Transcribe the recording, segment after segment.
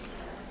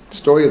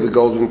Story of the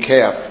golden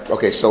calf.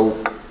 Okay,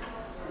 so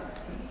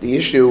the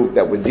issue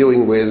that we're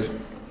dealing with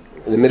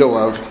in the middle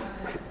of,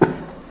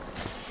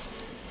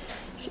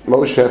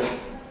 Moshe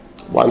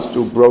wants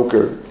to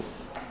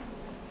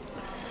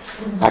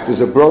act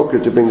as a broker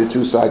to bring the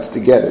two sides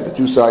together. The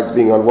two sides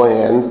being, on one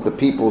hand, the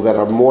people that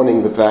are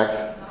mourning the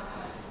fact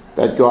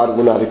that God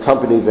will not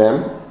accompany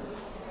them,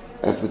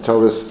 as the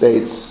Torah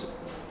states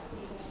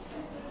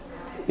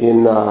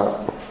in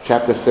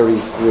chapter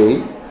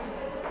 33,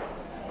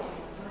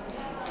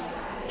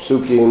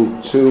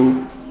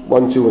 Psukim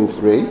 1, 2, and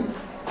 3,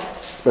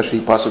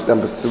 especially pasuk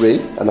number 3.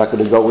 I'm not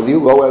going to go with you.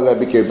 Lo eleh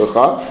b'kir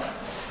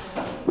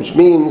b'cha, which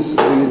means,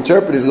 we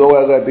interpreted Lo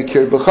eleh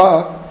b'kir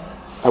b'cha,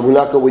 I will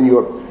not go in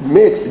your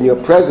midst, in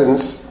your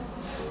presence.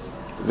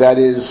 That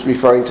is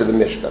referring to the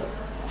Mishkan.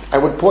 I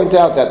would point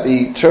out that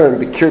the term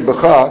b'kir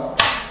b'cha,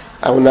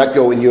 I will not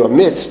go in your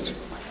midst,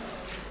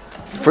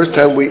 the first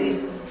time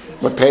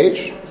what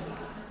page?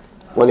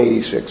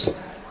 186.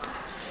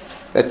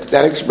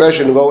 That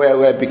expression, Lo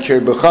eleh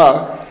b'kir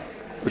b'cha,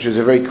 which is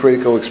a very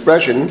critical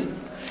expression,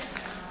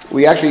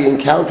 we actually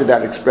encountered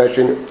that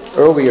expression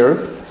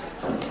earlier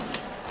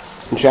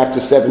in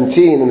chapter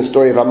 17 in the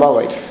story of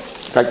Amalek.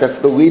 In fact, that's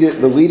the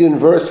lead-in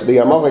verse for the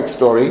Amalek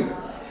story.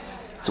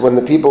 So when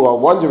the people are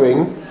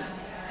wondering,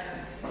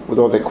 with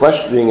all their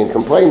questioning and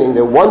complaining,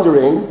 they're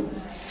wondering,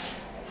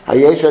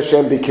 Hayesh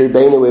Hashem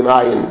b'kirbeinu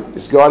imayin,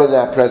 is God in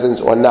that presence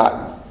or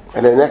not?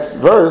 And the next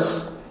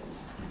verse,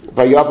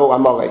 Vayavo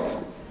Amalek.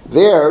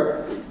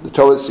 There, the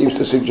Torah seems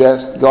to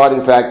suggest God,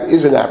 in fact,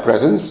 is in that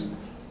presence,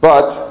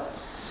 but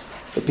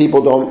the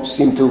people don't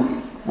seem to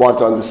want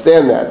to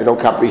understand that. They don't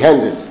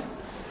comprehend it.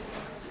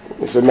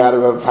 It's a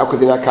matter of how could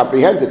they not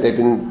comprehend it? They've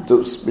been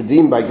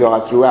redeemed by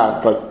God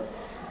throughout,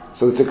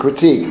 so it's a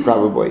critique,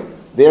 probably.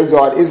 Their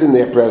God is in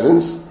their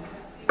presence,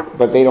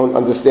 but they don't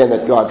understand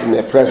that God's in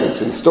their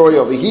presence. In the story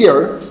over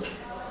here,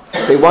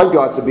 they want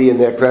God to be in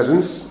their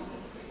presence.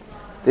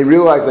 They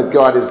realize that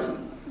God is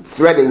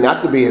threatening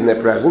not to be in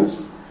their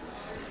presence.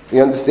 They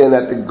understand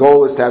that the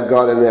goal is to have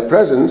God in their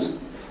presence,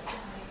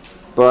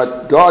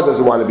 but God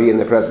doesn't want to be in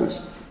their presence.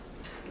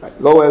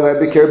 Lo eleh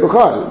b'kir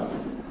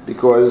b'cha,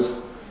 because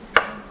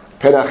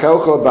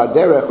penachelcho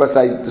b'derech, lest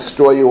I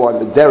destroy you on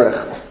the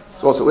derech.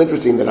 It's also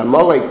interesting that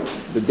Amalek,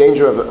 the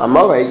danger of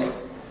Amalek,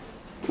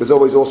 was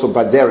always also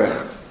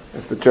baderech.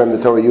 That's the term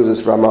the Torah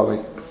uses for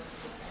Amalek.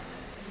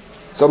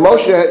 So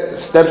Moshe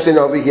steps in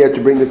over here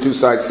to bring the two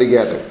sides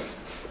together.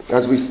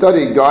 As we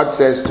studied, God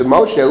says to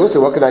Moshe,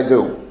 listen, what can I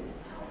do?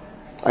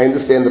 I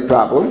understand the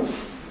problem,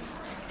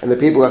 and the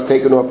people have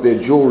taken off their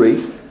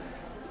jewelry,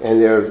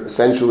 and they're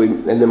essentially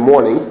in the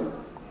mourning,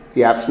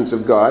 the absence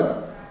of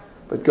God.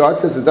 But God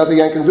says there's nothing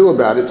I can do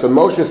about it, so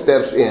Moshe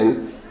steps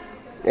in,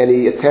 and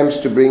he attempts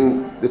to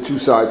bring the two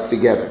sides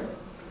together.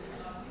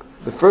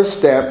 The first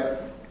step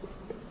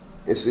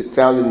is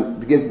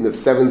begins in the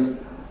 7th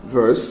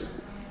verse.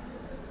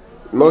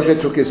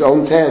 Moshe took his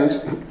own tent,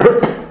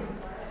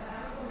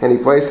 and he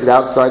placed it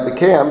outside the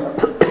camp,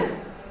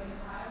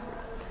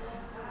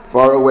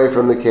 far away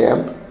from the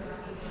camp,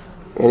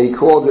 and he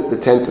called it the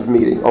tent of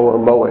meeting, Ohel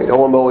Moed.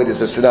 Ohel Moed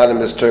is a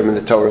synonymous term in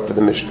the Torah for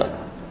the Mishkan.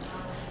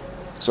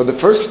 So the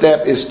first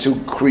step is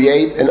to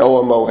create an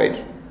Ohel Moed,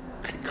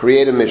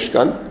 create a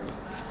Mishkan.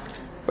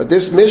 But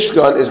this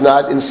Mishkan is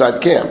not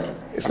inside camp.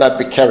 It's not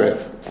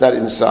Bekerev. It's not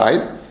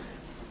inside.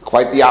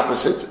 Quite the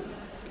opposite.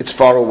 It's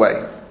far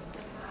away.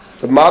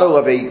 The model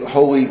of a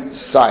holy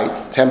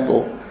site,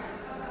 temple,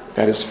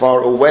 that is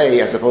far away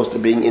as opposed to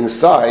being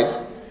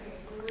inside,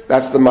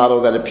 that's the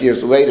model that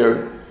appears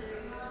later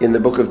in the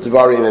book of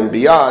Devarim and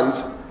beyond,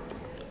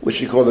 which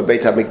we call the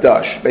Beit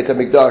HaMikdash. Beit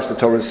HaMikdash, the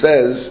Torah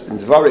says in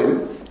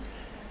Devarim,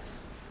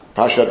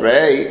 Pashat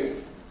Re'eh,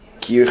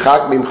 Ki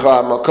yirchak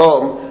mimcha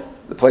makom,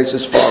 the place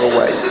is far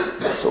away.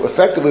 So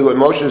effectively what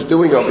Moshe is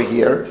doing over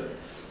here,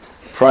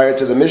 prior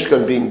to the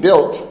Mishkan being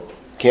built,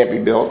 can't be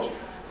built,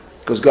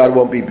 because God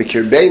won't be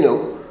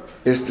b'kirbeinu,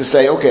 is to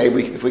say, okay,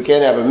 if we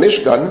can't have a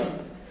Mishkan,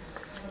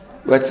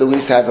 let's at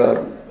least have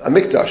a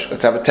Mikdash,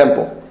 let's have a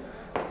temple.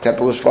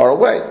 Temple is far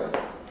away.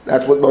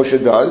 That's what Moshe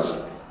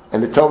does.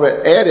 And the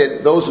Torah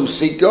added, those who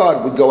seek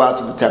God would go out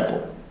to the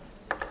temple.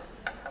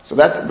 So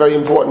that's a very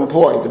important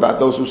point about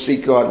those who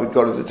seek God would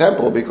go to the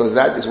temple, because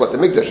that is what the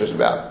Mikdash is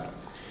about.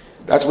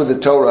 That's what the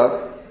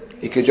Torah,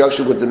 in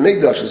conjunction with the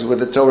Mikdash, is where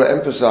the Torah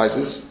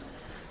emphasizes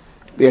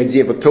the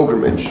idea of a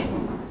pilgrimage,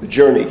 the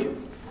journey.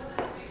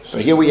 So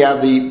here we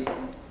have the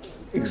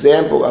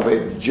example of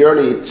a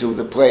journey to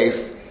the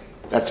place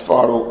that's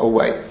far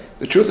away.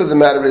 The truth of the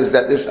matter is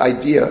that this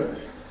idea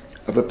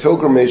of a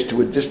pilgrimage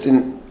to a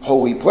distant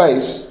holy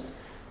place,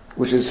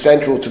 which is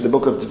central to the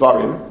book of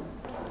Devarim,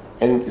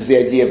 and is the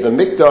idea of the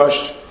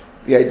Mikdash,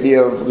 the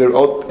idea of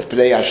Lirot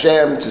Pnei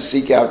Hashem, to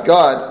seek out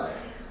God,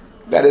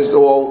 that is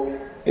all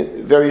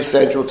very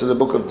central to the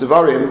book of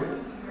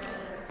Devarim,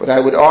 but I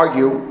would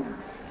argue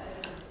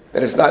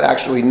that it's not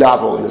actually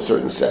novel in a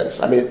certain sense.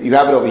 I mean, you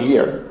have it over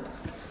here,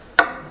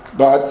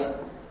 but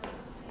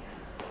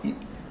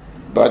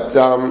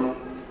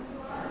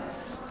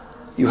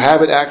you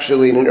have it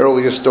actually in an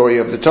earlier story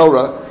of the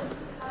Torah,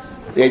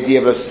 the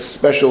idea of a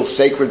special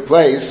sacred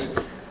place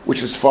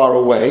which is far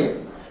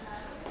away,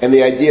 and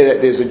the idea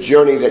that there's a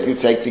journey that you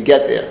take to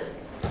get there.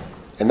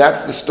 And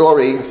that's the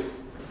story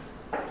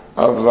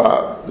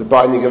of the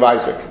binding of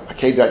Isaac,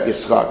 Akedat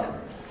Yitzchak.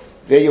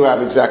 There you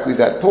have exactly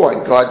that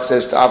point. God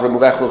says to Avram,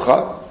 Lech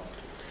Lecha,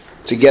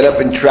 to get up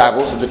and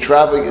travel. So the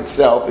traveling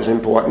itself is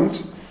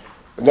important.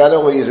 But not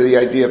only is the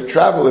idea of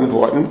travel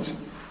important,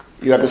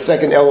 you have the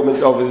second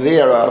element over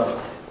there of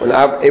when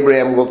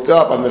Abraham looked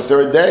up on the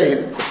third day,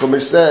 the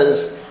Chumash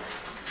says,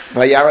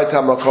 Vayarat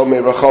hamakom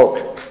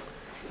merachok.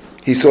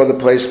 He saw the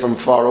place from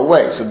far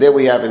away. So there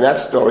we have in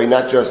that story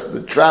not just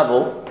the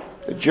travel,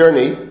 the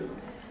journey,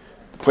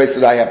 the place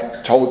that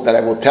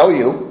I will tell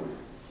you,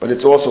 but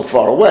it's also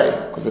far away,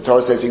 because the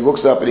Torah says he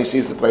looks up and he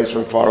sees the place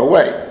from far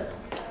away.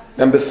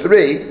 Number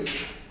 3,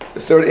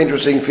 the third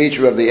interesting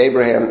feature of the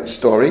Abraham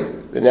story,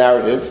 the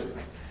narrative,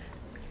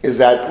 is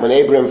that when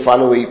Abraham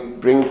finally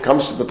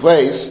comes to the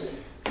place,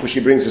 which he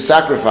brings a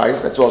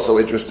sacrifice, that's also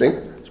interesting,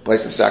 it's a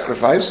place of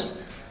sacrifice,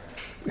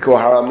 we call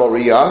Har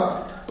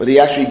Moriah, but he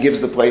actually gives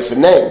the place a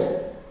name.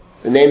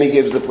 The name he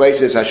gives the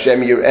place is Hashem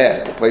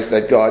Yireh, the place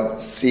that God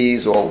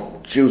sees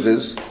or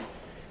chooses.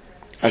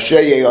 Asher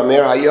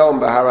Yeyomer Hayom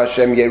Bahar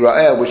Hashem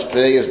Yera'eh, which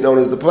today is known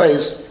as the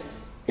place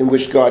in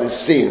which God is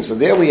seen. So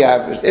there we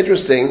have, it's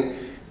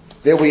interesting,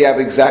 there we have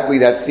exactly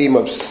that theme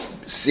of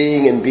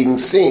seeing and being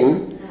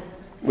seen,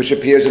 which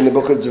appears in the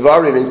book of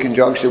Devarim in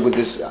conjunction with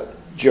this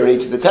journey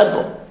to the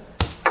temple.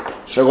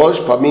 Shalosh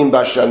Pamim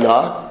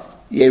Bashana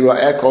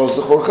Yera'eh Kol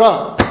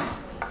Zechorcha.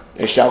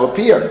 They shall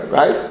appear,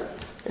 right?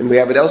 And we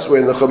have it elsewhere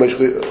in the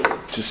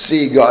Chumash to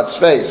see God's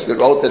face. The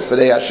oath that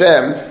Fidei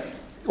Hashem,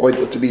 or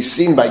to be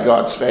seen by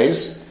God's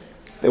face.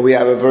 Then we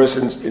have a verse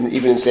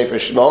even in Sefer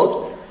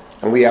Shemot,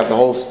 and we have the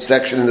whole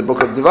section in the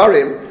book of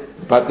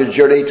Devarim about the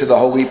journey to the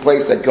holy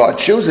place that God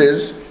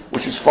chooses,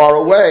 which is far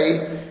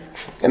away,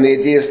 and the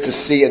idea is to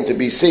see and to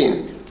be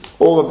seen.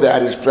 All of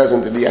that is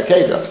present in the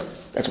Akedah.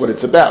 That's what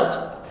it's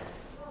about.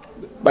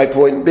 My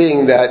point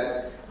being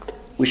that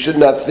we should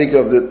not think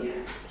of the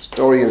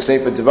story in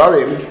Sefer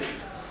Devarim,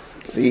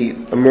 the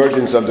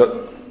emergence of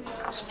the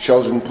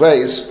chosen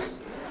place,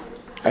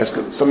 as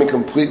something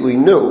completely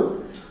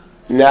new.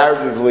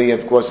 Narratively,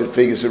 of course, it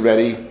figures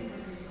already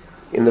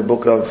in the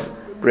book of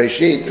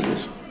Breshit, in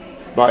this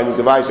binding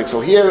of Isaac.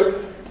 So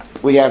here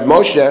we have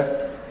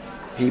Moshe.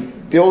 He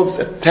builds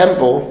a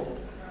temple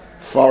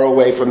far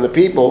away from the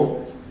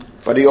people,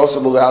 but he also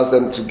allows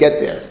them to get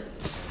there.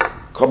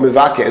 You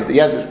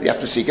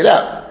have to seek it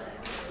out.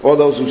 All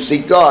those who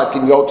seek God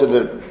can go to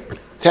the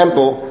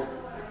temple,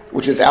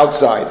 which is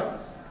outside,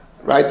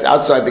 right? It's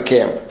outside the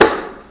camp.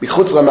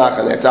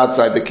 It's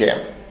outside the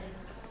camp.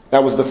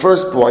 That was the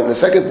first point. And the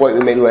second point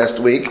we made last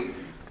week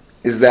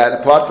is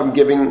that apart from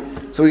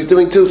giving, so he's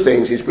doing two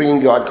things. He's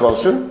bringing God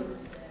closer,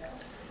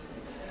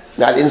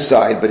 not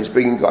inside, but he's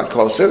bringing God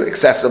closer,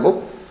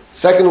 accessible.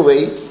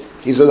 Secondly,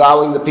 he's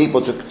allowing the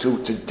people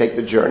to take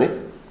the journey.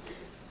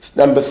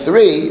 Number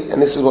 3,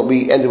 and this is what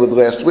we ended with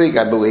last week,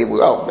 I believe,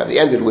 well, not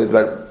ended with,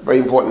 but a very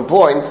important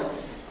point,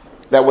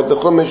 that what the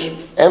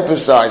Chumash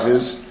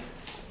emphasizes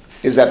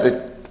is that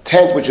the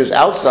tent which is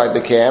outside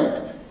the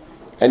camp,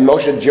 and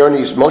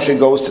Moshe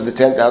goes to the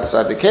tent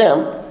outside the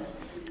camp,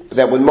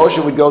 that when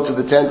Moshe would go to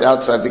the tent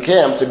outside the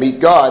camp to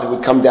meet God, who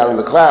would come down in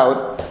the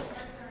cloud,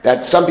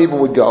 that some people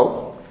would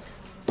go,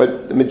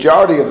 but the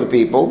majority of the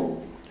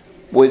people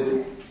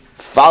would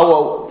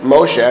follow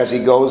Moshe as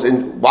he goes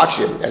and watch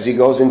him as he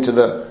goes into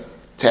the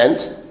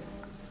tent,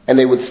 and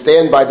they would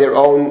stand by their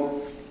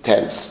own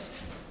tents.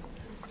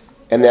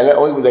 And then not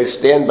only would they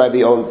stand by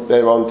their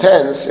own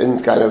tents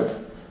in kind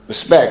of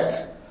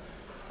respect,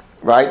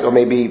 right, or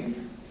maybe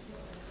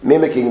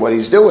mimicking what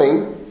he's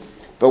doing,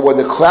 but when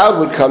the cloud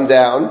would come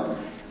down,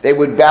 they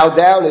would bow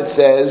down, it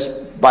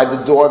says, by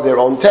the door of their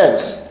own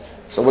tents.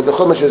 So what the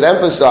Chumash is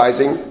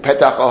emphasizing,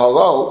 Petach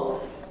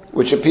Ohalo,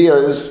 which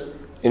appears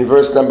in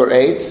verse number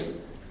 8,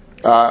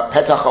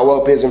 Petach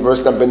Ohalo appears in verse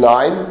number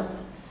 9,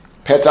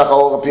 Petach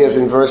Ohalo appears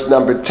in verse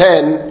number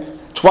 10,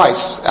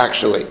 twice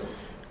actually.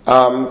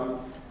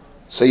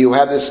 So you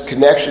have this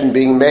connection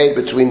being made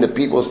between the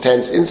people's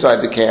tents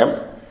inside the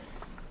camp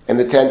and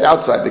the tent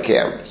outside the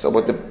camp. So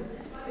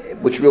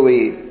which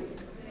really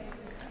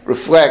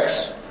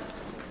reflects,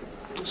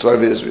 sort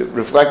of is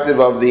reflective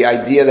of the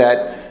idea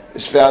that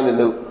is found in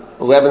the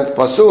 11th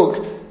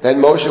pasuk, that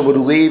Moshe would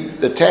leave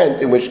the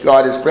tent in which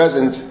God is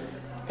present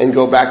and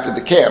go back to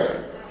the camp.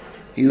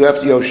 He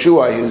left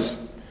Yoshua, his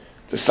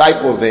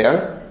disciple,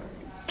 there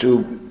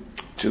to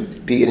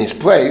be in his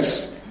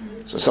place,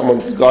 so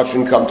God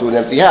shouldn't come to an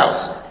empty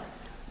house.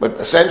 But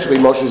essentially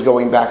Moshe is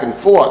going back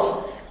and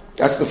forth.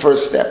 That's the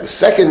first step. The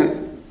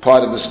second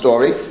part of the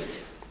story,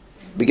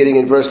 beginning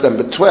in verse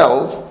number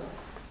 12,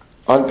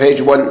 on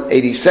page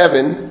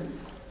 187,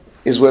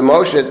 is where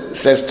Moshe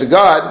says to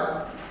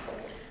God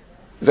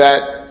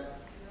that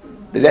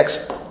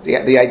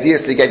the idea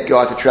is to get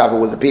God to travel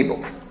with the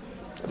people.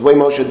 The way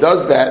Moshe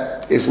does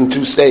that is in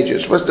 2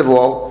 stages. First of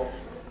all,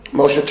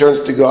 Moshe turns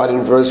to God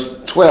in verse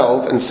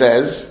 12 and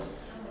says,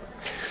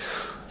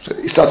 so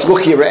he starts,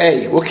 look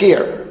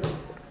here,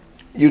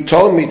 you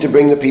told me to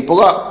bring the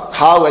people up.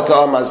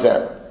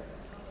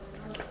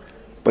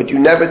 But you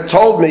never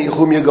told me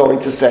whom you're going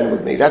to send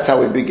with me. That's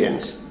how he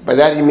begins. By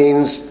that he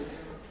means,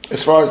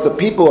 as far as the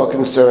people are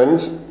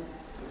concerned,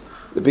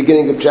 the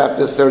beginning of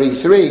chapter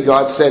 33,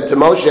 God said to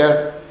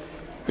Moshe,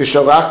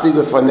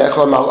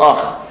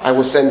 I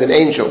will send an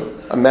angel,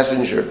 a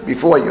messenger,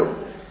 before you.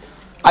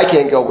 I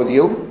can't go with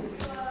you.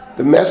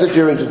 The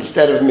messenger is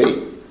instead of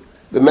me.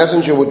 The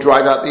messenger will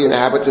drive out the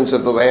inhabitants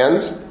of the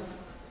land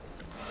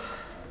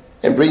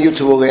and bring you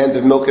to a land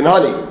of milk and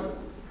honey.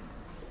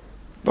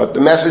 But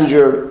the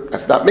messenger,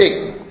 that's not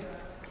me.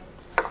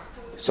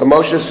 So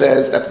Moshe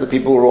says that's the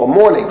people who are all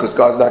mourning because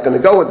God's not going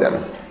to go with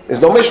them. There's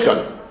no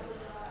Mishkan.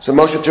 So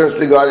Moshe turns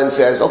to God and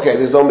says, okay,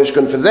 there's no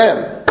Mishkan for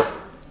them.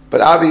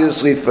 But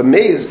obviously for me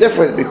it's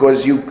different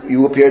because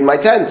you appear in my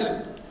tent.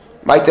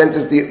 My tent's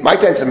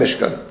a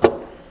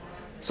Mishkan.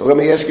 So let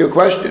me ask you a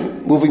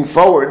question. Moving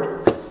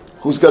forward,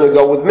 who's going to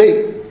go with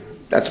me?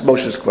 That's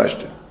Moshe's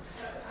question.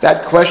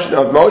 That question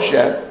of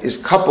Moshe is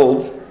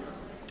coupled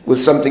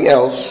with something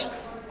else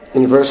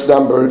in verse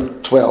number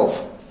 12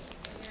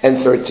 and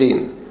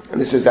 13.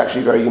 And this is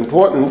actually very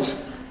important.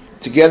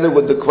 Together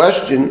with the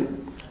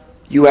question,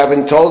 you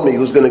haven't told me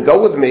who's going to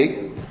go with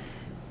me,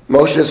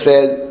 Moshe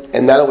said,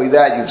 and not only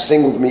that, you've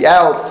singled me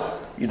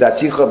out,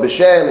 Yidaticha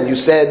b'Shem, and you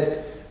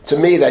said to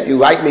me that you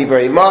like me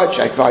very much,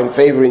 I find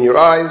favor in your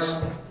eyes.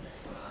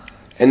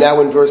 And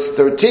now in verse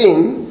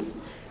 13,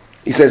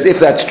 he says, if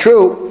that's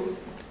true,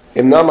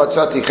 Im na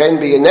matzati chen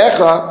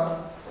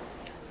b'yinecha,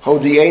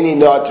 hodieni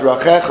na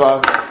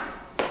drachecha,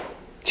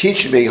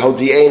 teach me,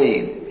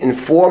 hodieni,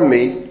 inform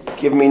me,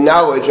 give me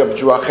knowledge of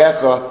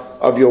drachecha,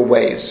 of your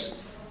ways,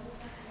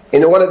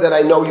 in order that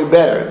I know you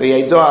better,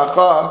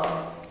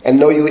 and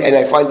know you, and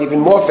I find even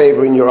more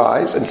favor in your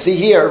eyes. And see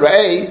here,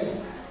 Re'eh,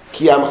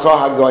 ki amcha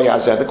hagoy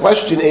hazeh. The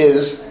question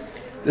is,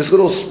 this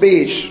little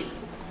speech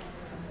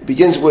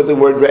begins with the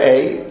word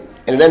Re'eh,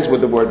 and it ends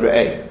with the word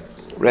Re'eh.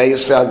 Re'eh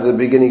is found at the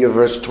beginning of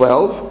verse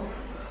 12,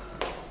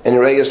 and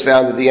Re'eh is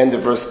found at the end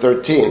of verse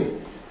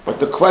 13. But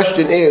the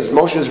question is,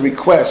 Moshe's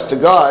request to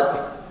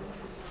God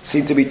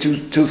seemed to be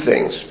two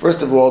things. First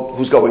of all,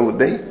 who's going with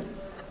me?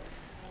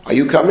 Are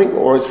you coming,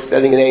 or is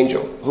sending an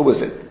angel? Who is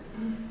it?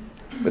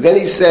 But then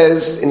he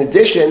says, in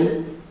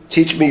addition,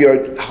 teach me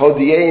your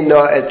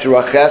hodiena et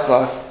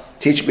drachecha,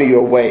 teach me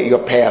your way, your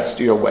paths,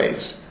 your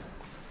ways.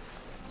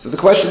 So the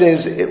question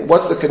is,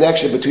 what's the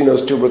connection between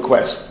those two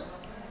requests?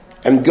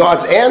 And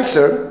God's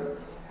answer,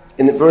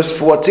 in verse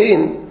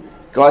 14,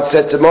 God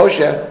said to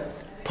Moshe,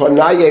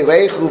 Ponaye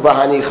lechu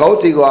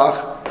v'hanichoti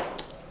lach,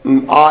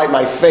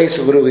 my face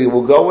literally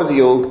will go with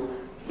you,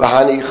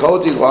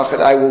 v'hanichoti lach,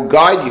 and I will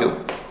guide you.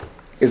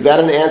 Is that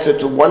an answer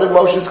to one of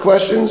Moshe's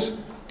questions?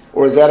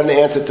 Or is that an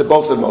answer to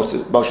both of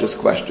Moshe's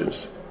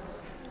questions?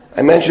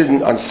 I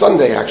mentioned on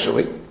Sunday,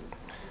 actually,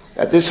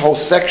 that this whole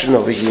section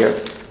over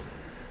here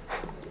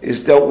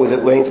is dealt with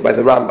at length by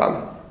the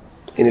Rambam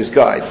in his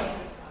guide.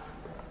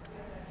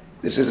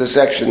 This is a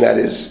section that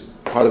is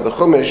part of the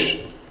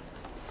Chumash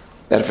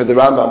that for the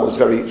Rambam was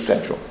very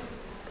central.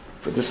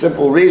 For the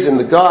simple reason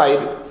the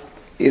guide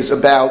is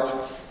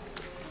about,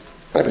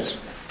 it's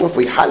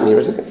awfully hot in here,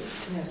 isn't it?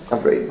 Yes.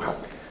 Not very hot.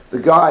 The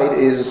guide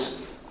is,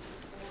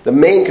 the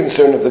main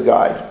concern of the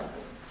guide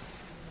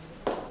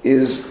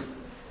is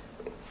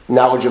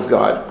knowledge of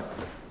God.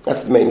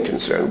 That's the main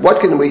concern.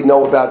 What can we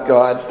know about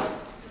God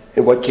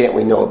and what can't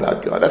we know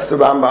about God? That's the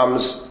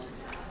Rambam's,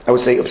 I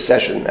would say,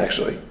 obsession,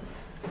 actually.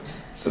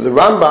 So the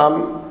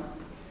Rambam,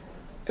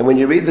 and when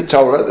you read the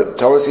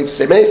Torah seems to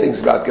say many things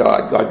about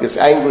God. God gets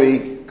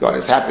angry, God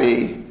is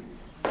happy,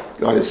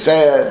 God is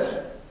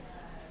sad,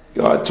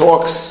 God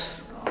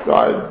talks,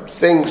 God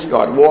thinks,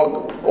 God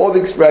walks, all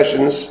the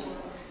expressions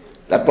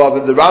that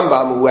bothered the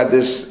Rambam, who had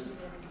this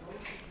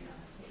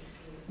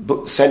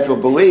central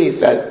belief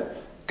that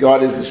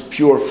God is this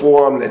pure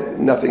form,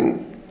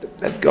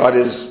 that God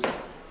is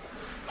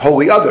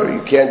wholly other.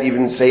 You can't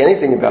even say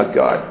anything about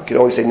God. You can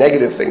only say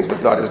negative things,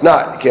 but God is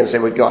not. You can't say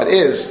what God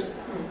is.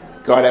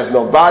 God has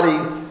no body.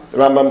 The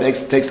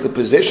Rambam takes the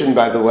position,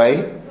 by the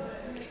way,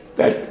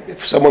 that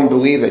if someone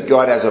believes that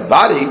God has a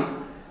body,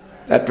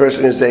 that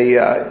person is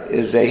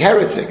a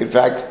heretic. In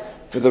fact,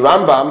 for the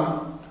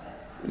Rambam,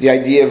 the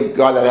idea of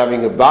God not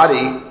having a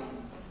body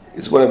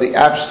is one of the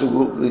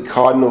absolutely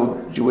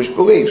cardinal Jewish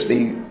beliefs.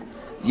 The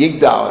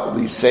Yigdal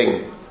we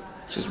sing,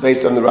 which is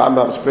based on the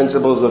Rambam's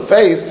principles of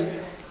faith.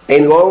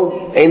 Ein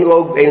lo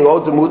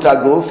demut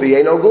haguf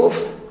v'yein guf.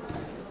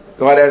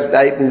 God has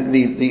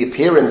the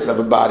appearance of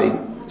a body,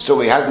 so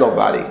he has no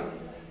body.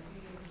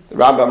 The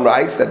Rambam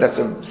writes that that's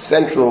a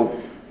central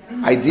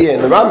idea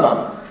in the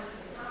Rambam.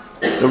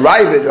 The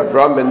Ravid of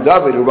Ram ben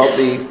David, who wrote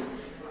the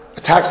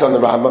attacks on the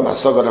Rambam,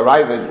 Hasagat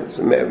HaRavid, is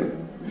an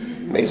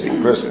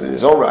amazing person in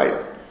his own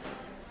right.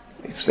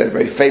 He said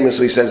very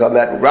famously, says on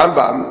that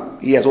Rambam,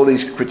 he has all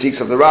these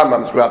critiques of the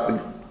Rambam throughout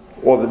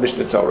all the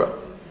Mishnah Torah.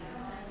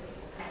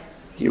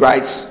 He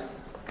writes,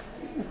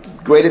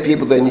 greater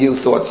people than you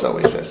thought so,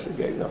 he says.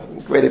 Okay, no,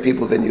 greater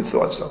people than you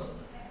thought so.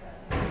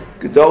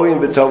 Gedolim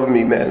B'tovim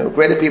Mimenu.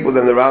 Greater people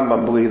than the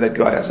Rambam believe that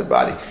God has a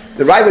body.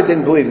 The Rambam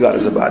didn't believe God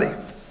has a body.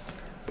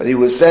 What he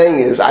was saying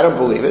is, I don't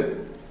believe it.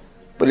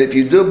 But if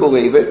you do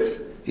believe it,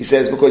 he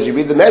says, because you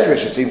read the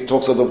Medrash, it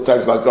talks all the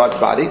times about God's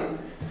body,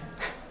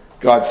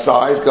 God's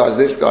size, God's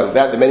this, God's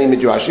that, the many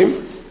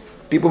Midrashim.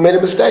 People made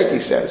a mistake,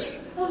 he says.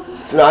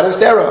 It's an honest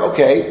error,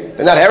 okay.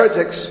 They're not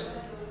heretics.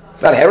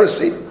 It's not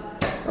heresy.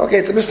 Okay,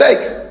 it's a mistake.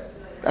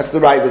 That's the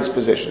Rambam's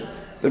position.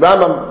 The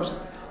Rambam,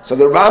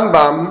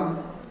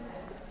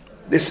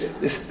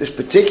 this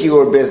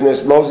particular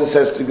business, Moses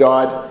says to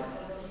God,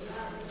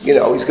 he's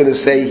going to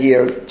say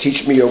here,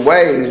 teach me your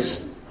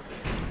ways.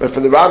 But for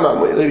the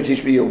Rambam, let me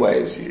teach me your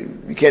ways.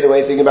 You can't know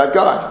anything about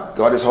God.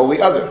 God is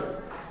wholly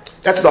other.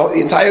 That's the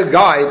entire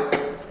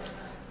guide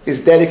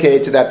is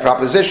dedicated to that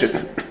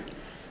proposition.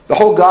 The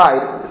whole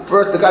guide,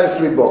 the guide has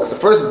 3 books. The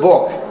first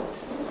book,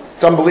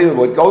 it's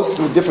unbelievable. It goes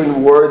through different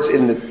words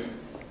in the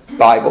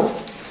Bible.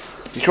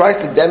 He tries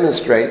to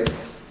demonstrate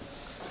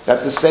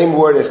that the same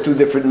word has 2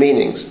 different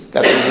meanings.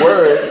 That the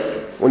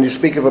word, when you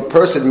speak of a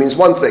person, means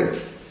one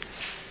thing.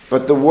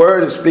 But the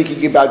word of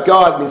speaking about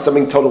God means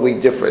something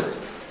totally different.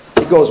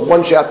 It goes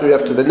one chapter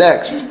after the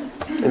next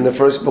in the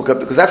first book,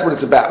 because that's what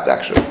it's about,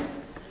 actually.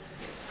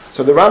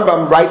 So the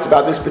Rambam writes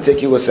about this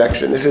particular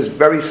section. This is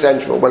very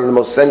central, one of the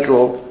most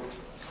central.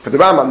 For the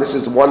Rambam, this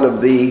is one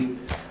of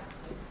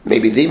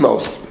maybe the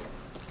most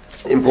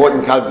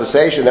important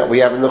conversation that we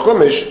have in the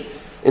Chumash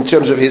in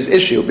terms of his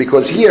issue,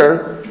 because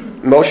here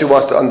Moshe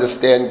wants to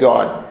understand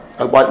God,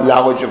 about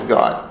knowledge of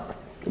God.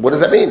 What does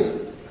that mean?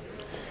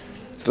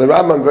 So the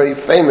Rambam the very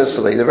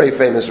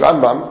famous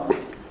Rambam,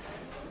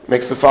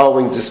 makes the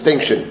following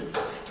distinction.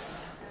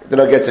 Then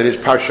I'll get to his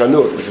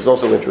Parshanut, which is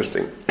also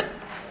interesting.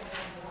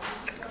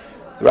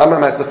 The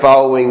Rambam has the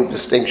following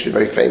distinction,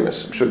 very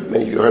famous. I'm sure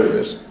many of you heard of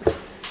this.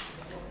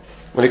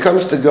 When it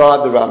comes to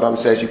God, the Rambam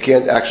says you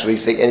can't actually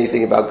say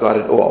anything about God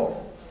at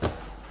all.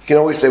 You can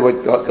always say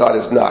what God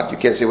is not. You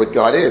can't say what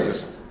God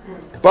is.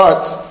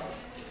 But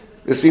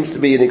there seems to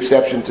be an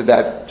exception to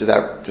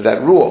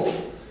that rule.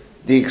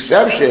 The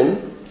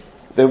exception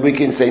that we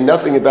can say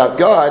nothing about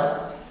God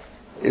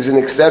is an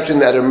exception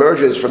that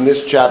emerges from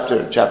this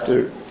chapter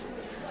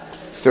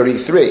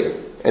 33,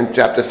 and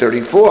chapter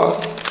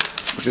 34,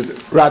 which is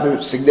a rather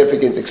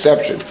significant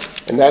exception.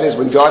 And that is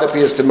when God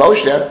appears to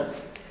Moshe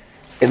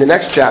in the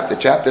next chapter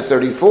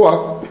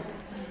 34,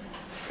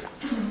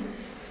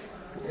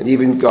 and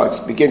even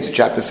God begins in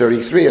chapter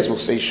 33, as we'll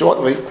see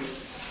shortly.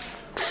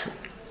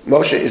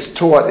 Moshe is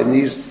taught in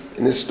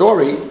this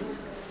story,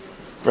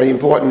 very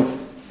important,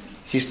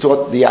 he's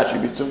taught the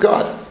attributes of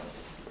God.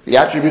 The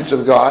attributes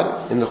of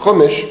God in the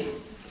Chumash,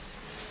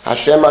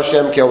 Hashem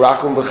kel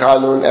rachum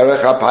v'chanun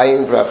erech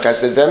hapayim v'rav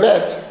chesed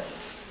v'emet.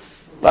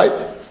 Right?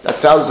 That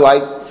sounds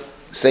like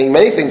saying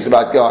many things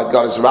about God.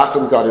 God is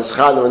rachum, God is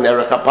chanun,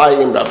 erech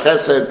hapayim, rav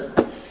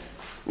chesed,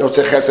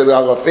 notzeh chesed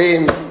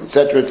l'arafim,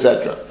 etc.,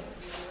 etc.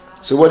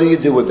 So what do you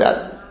do with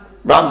that?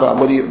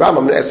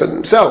 Rambam asked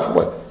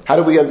himself, how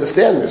do we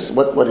understand this?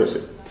 What is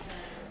it?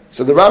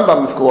 So the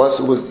Rambam, of course,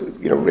 who was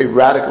very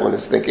radical in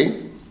his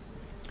thinking,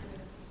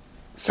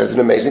 says an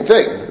amazing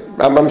thing.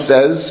 Rambam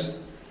says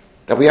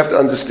that we have to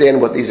understand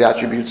what these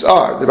attributes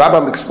are. The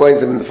Rambam explains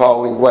them in the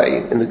following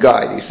way in the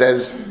guide. He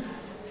says,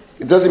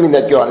 it doesn't mean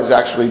that God is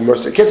actually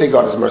merciful. You can't say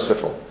God is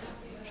merciful.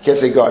 You can't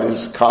say God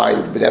is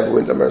kind,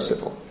 benevolent, or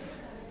merciful.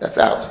 That's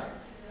out.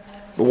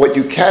 But what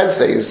you can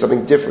say is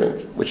something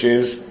different, which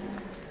is,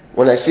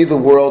 when I see the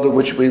world in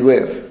which we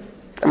live,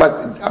 I'm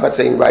not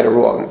saying right or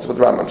wrong, that's what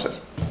the Rambam says.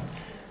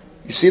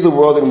 You see the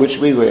world in which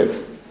we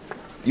live,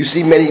 you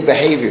see many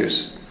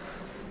behaviors.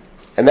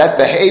 And that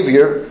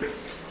behavior,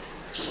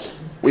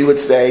 we would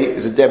say,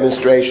 is a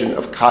demonstration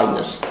of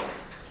kindness.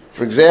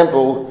 For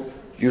example,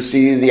 you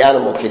see the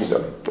animal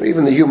kingdom, or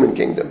even the human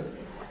kingdom.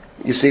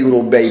 You see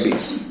little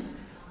babies.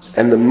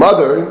 And the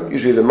mother,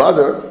 usually the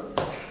mother,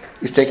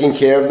 is taking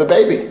care of the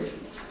baby,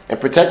 and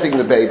protecting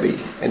the baby,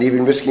 and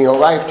even risking her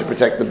life to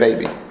protect the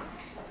baby.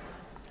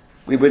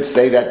 We would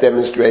say that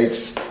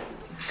demonstrates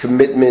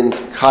commitment,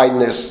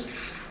 kindness,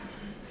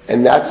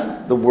 and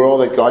that's the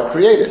world that God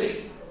created.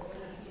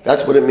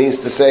 That's what it means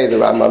to say, the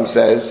Rambam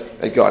says,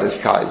 that God is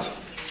kind.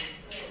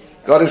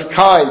 God is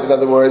kind. In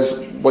other words,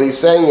 what he's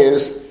saying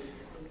is,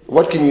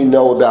 what can you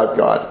know about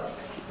God?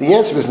 The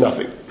answer is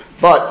nothing.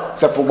 But,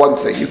 except for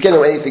one thing, you can't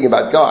know anything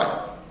about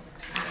God.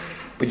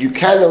 But you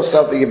can know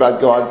something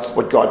about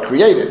what God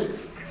created.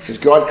 Since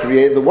God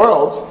created the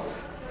world,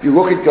 you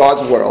look at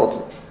God's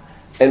world,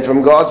 and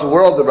from God's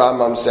world, the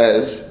Rambam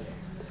says,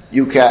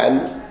 you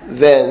can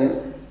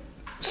then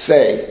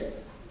say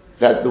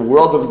that the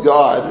world of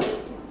God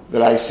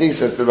that I see,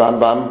 says the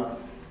Rambam,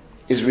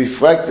 is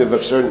reflective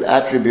of certain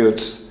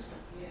attributes,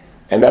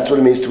 and that's what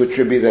it means to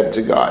attribute them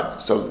to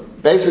God. So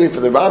basically for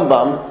the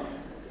Rambam,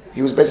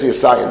 he was basically a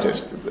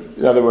scientist.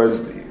 In other words,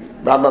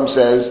 Rambam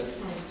says,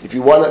 if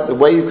you want the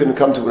way you can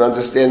come to an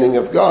understanding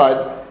of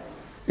God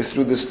is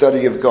through the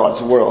study of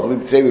God's world.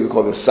 Today we would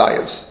call this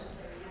science.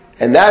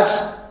 And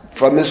that's,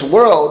 from this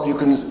world, you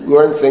can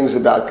learn things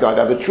about God.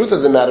 Now the truth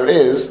of the matter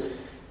is,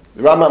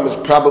 the Rambam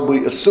is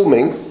probably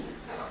assuming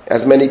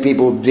as many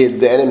people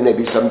did then, and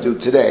maybe some do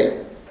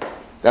today,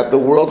 that the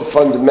world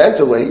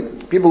fundamentally,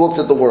 people looked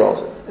at the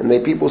world,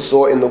 and people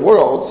saw in the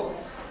world,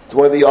 it's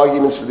one of the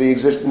arguments for the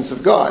existence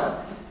of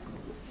God.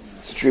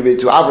 It's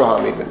attributed to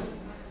Abraham even.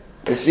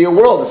 They see a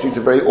world, they see it's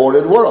a very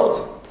ordered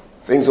world.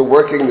 Things are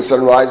working, the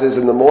sun rises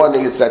in the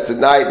morning, it sets at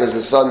night, there's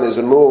a sun, there's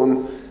a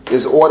moon,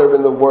 there's order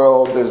in the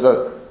world,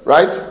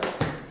 right?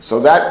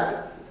 So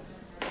that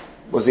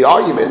was the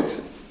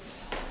argument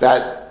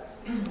that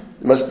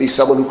there must be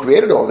someone who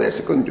created all this.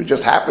 It couldn't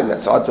just happen,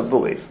 that's hard to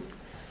believe.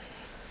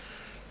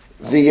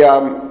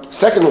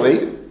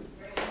 Secondly,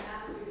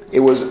 it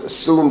was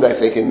assumed, I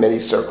think, in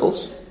many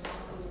circles,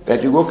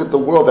 that you look at the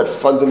world,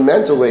 that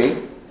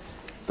fundamentally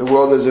the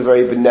world is a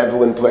very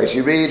benevolent place.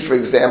 You read, for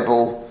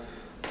example,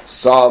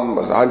 Psalm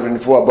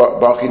 104,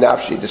 Baruch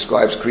Nafshi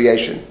describes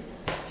creation.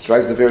 It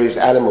describes the various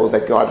animals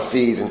that God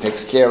feeds and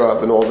takes care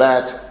of and all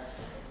that.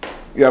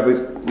 You have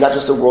not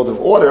just a world of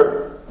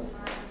order,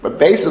 but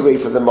basically,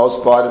 for the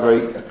most part,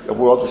 a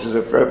world which is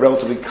a very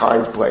relatively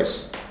kind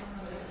place.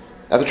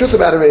 Now, the truth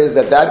about it is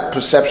that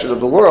perception of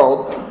the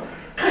world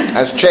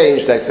has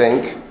changed, I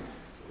think,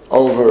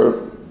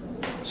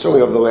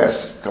 certainly over the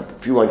last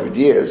few hundred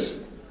years.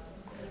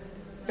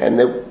 And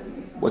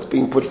what's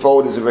being put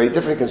forward is a very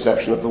different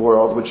conception of the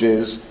world, which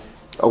is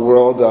a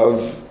world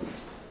of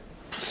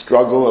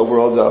struggle, a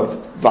world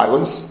of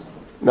violence,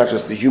 not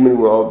just the human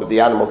world, but the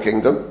animal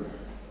kingdom.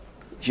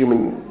 The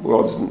human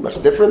world is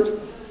much different.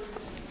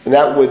 And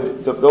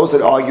those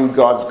that argue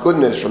God's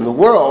goodness from the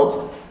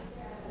world,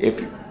 it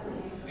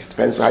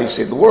depends on how you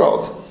see the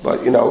world, but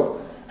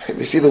if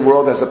you see the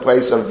world as a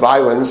place of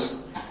violence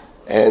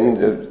and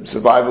the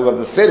survival of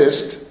the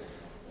fittest,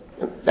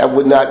 that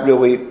would not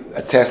really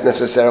attest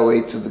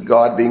necessarily to the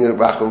God being a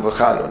Rachum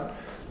V'Chanun.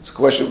 It's a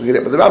question we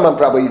get, but the Rambam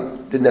probably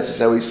didn't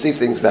necessarily see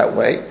things that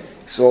way.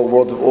 He saw a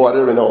world of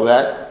order and all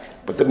that.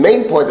 But the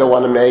main point I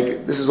want to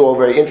make, this is all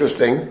very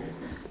interesting,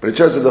 but in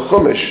terms of the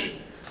Chumash,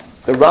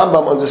 the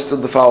Rambam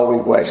understood the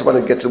following way. So I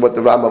want to get to what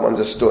the Rambam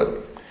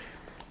understood.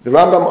 The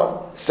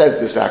Rambam says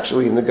this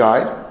actually in the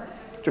guide.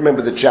 If you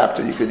remember the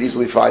chapter, you could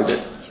easily find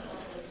it.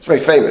 It's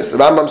very famous. The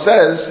Rambam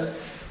says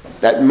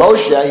that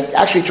Moshe, he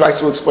actually tries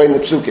to explain the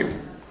Psukim.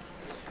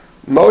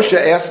 Moshe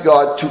asked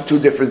God two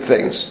different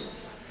things.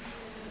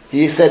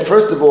 He said,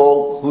 first of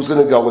all, who's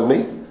going to go with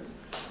me?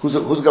 Who's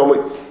going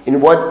with,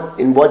 in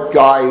what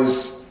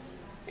guise,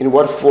 in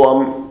what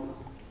form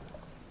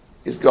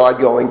is God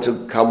going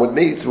to come with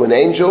me? Through an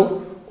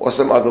angel or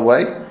some other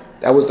way?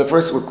 That was the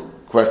first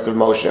request of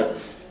Moshe.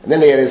 And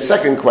then he had his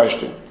second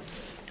question.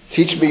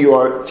 Teach me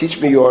your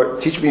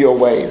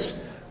ways.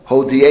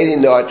 Hodi'eni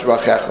na'at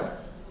drachecha.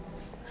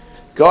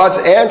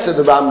 God's answer,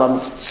 the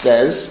Rambam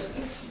says,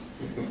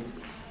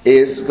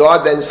 is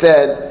God then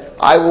said,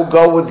 I will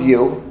go with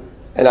you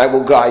and I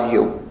will guide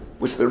you,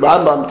 which the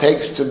Rambam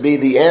takes to be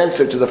the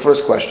answer to the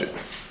first question.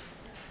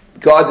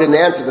 God didn't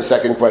answer the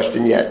second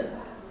question yet.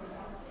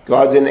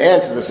 God didn't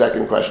answer the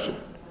second question.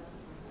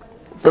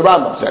 The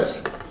Rambam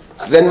says.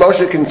 So then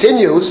Moshe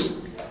continues.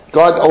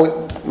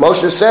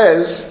 Moshe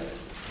says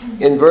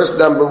in verse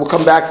number, we'll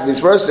come back to these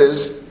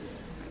verses.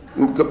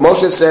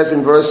 Moshe says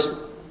in verse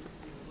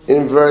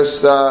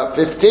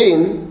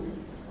 15,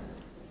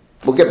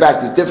 we'll get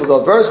back to the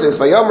difficult verses.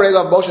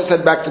 Moshe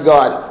said back to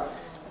God,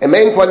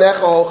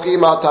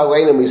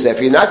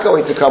 if you're not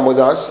going to come with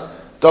us,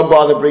 don't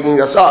bother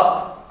bringing us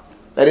up.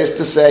 That is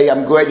to say,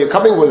 I'm glad you're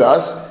coming with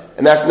us,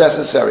 and that's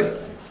necessary.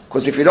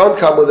 Because if you don't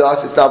come with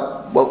us, it's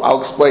not, well,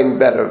 I'll explain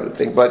better, I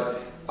think, but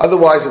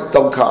otherwise,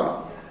 don't come.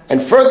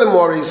 And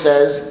furthermore, he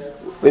says,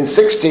 in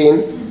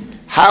 16,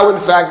 how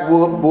in fact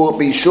will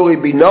it surely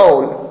be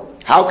known?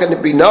 How can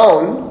it be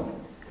known?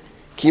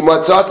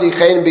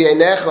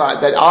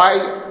 That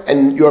I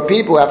and your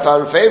people have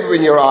found favor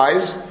in your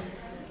eyes.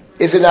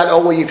 Is it not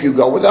only if you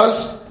go with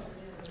us?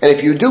 And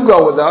if you do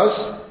go with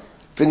us,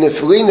 then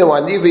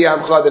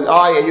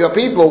I and your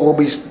people will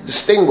be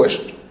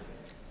distinguished,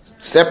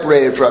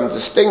 separated from,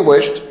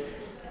 distinguished. So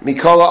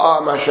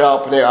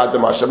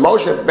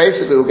Moshe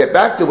basically, we'll get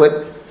back to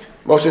it.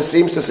 Moshe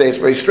seems to say, it's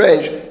very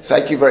strange,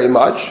 thank you very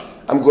much.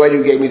 I'm glad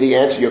you gave me the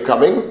answer, you're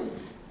coming.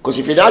 Because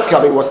if you're not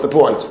coming, what's the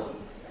point?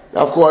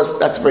 Now, of course,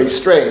 that's very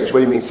strange. What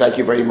do you mean, thank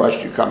you very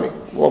much, you're coming?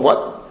 Well,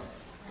 what?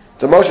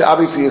 So Moshe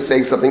obviously is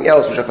saying something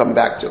else, which I'll come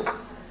back to.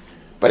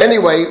 But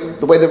anyway,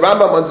 the way the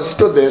Rambam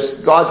understood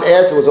this, God's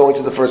answer was only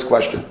to the first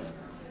question.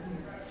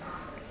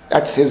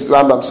 That's his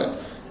Rambam said.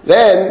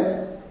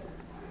 Then,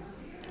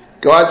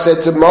 God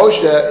said to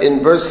Moshe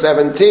in verse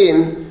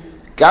 17,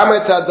 very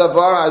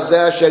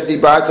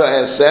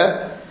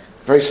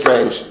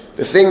strange.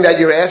 The thing that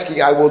you're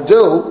asking, I will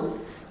do,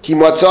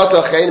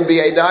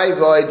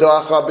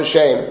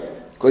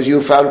 because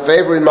you found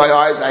favor in my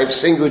eyes, I've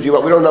singled you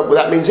out. We don't know what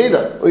that means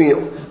either.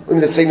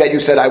 The thing that you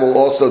said, I will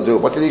also do.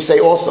 What did he say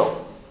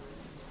also?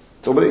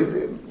 So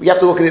we have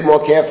to look at it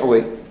more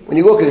carefully. When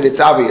you look at it, it's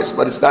obvious,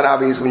 but it's not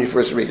obvious when you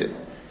first read it.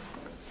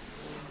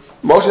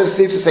 Moshe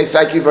seems to say,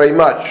 thank you very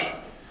much.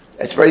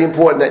 It's very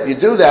important that you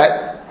do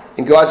that.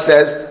 And God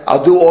says,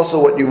 I'll do also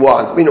what you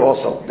want. I mean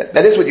also.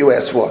 That is what you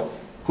asked for.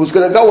 Who's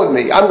going to go with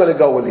me? I'm going to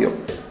go with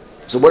you.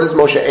 So what is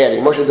Moshe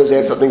adding? Moshe does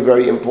add something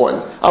very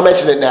important. I'll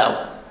mention it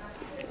now.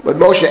 But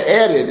Moshe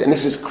added, and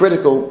this is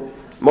critical,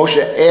 Moshe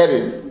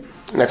added,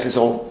 and that's his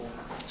whole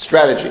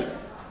strategy.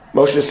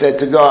 Moshe said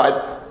to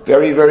God,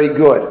 very, very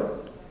good.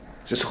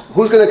 He says,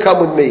 who's going to come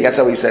with me? That's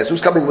how he says.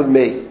 Who's coming with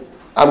me?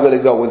 I'm going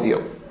to go with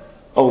you.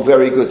 Oh,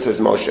 very good, says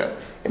Moshe.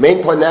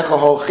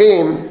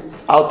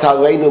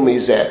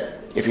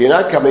 If you're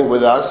not coming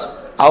with us,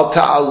 al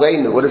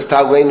ta'aleinu. What does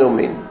ta'aleinu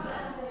mean?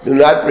 Do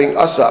not bring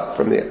us up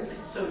from there.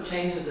 So it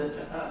changes it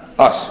to us.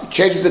 Us. He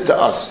changes it to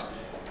us.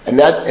 And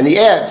he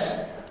adds,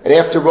 and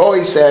after all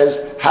he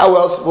says, how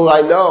else will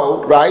I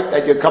know, right,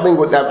 that you're coming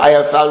with them? I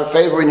have found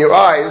favor in your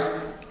eyes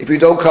if you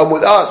don't come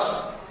with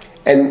us.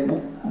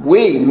 And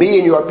me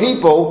and your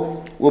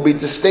people, will be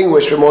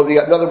distinguished from all the...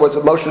 In other words,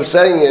 what Moshe is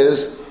saying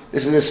is,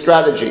 this is a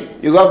strategy.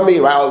 You love me,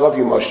 right? I love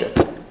you, Moshe.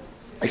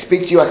 I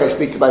speak to you like I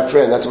speak to my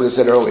friend. That's what I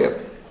said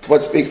earlier.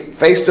 One speaks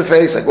face to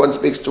face like one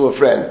speaks to a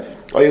friend.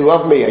 Oh, you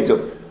love me, I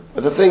do.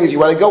 But the thing is, you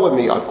want to go with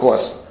me, of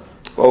course.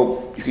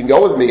 Well, you can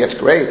go with me, that's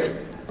great.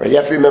 But you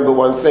have to remember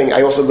one thing,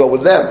 I also go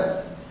with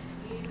them.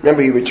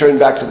 Remember, he returned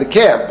back to the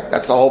camp.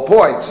 That's the whole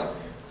point.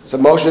 So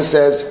Moshe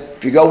says,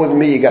 if you go with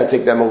me, you got to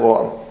take them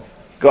along.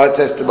 God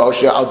says to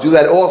Moshe, I'll do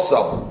that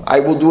also. I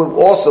will do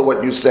also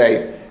what you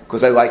say,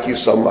 because I like you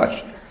so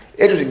much.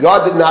 Interesting,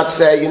 God did not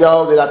say, they're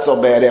not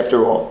so bad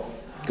after all.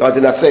 God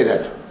did not say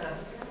that.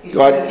 He's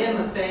doing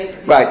him a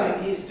favor.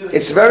 Right.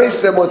 It's very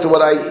similar to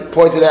what I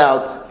pointed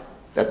out,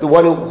 that the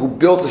one who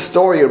built the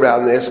story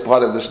around this,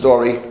 part of the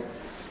story,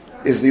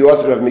 is the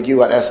author of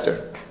Megillat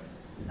Esther.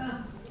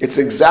 It's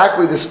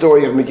exactly the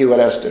story of Megillat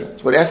Esther.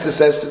 It's what Esther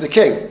says to the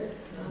king.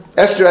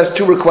 Esther has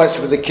two requests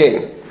for the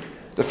king.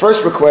 The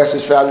first request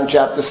is found in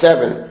chapter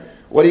 7.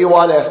 What do you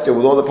want, Esther,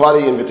 with all the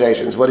party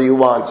invitations? What do you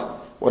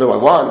want? What do I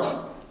want?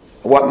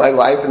 I want my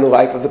life and the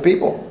life of the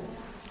people.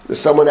 There's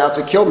someone out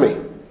to kill me.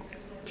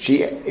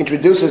 She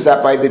introduces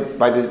that by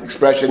the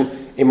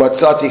expression,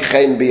 Imatzati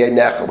chen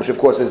b'einecha, which of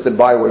course is the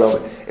byword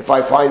of it. If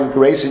I find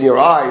grace in your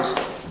eyes,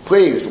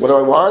 please, what do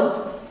I want?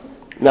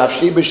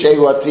 Nafshi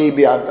b'sheiluati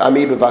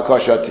b'ami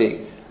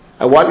b'vakashati.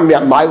 I want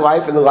my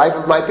life and the life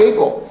of my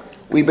people.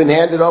 We've been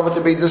handed over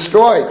to be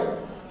destroyed.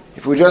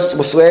 If we just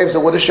were slaves,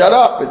 it would have shut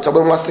up. If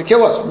someone wants to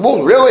kill us,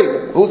 well,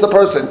 really? Who's the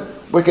person?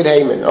 Wicked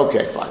Haman.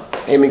 Okay, fine.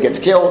 Haman gets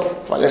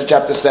killed. Fine, that's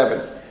chapter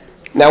 7.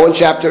 Now in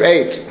chapter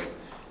 8,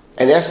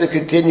 and Esther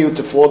continued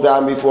to fall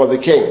down before the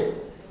king,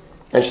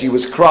 and she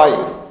was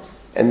crying,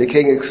 and the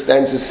king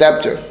extends his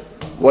scepter.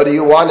 What do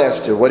you want,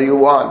 Esther? What do you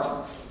want?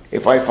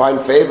 If I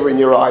find favor in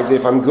your eyes,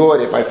 if I'm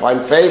good, if I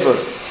find favor,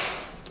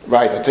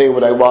 right, I'll tell you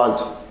what I want.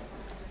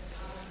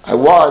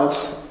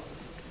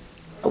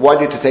 I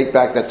want you to take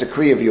back that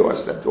decree of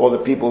yours, that all the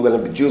people, that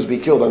the Jews be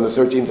killed on the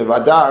 13th of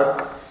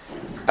Adar.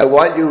 I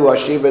want you,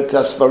 Hashivet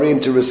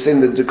Tasfarim, to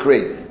rescind the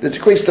decree. The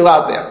decree is still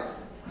out there.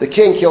 The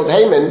king killed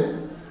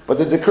Haman, but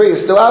the decree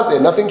is still out there.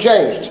 Nothing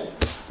changed.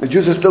 The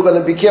Jews are still going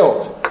to be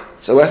killed.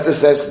 So Esther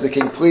says to the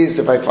king, please,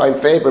 if I find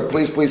favor,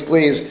 please, please,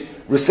 please,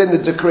 rescind the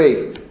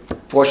decree.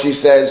 For she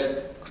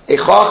says,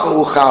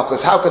 because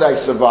how could I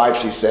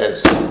survive, she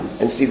says,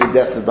 and see the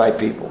death of my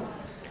people?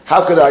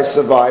 How could I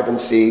survive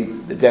and see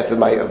the death of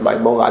my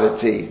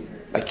moladity,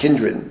 my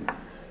kindred?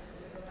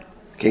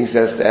 The king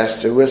says to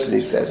Esther, listen,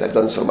 he says, I've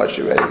done so much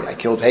already. I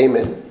killed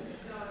Haman,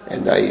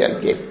 and I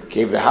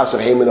gave the house of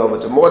Haman over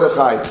to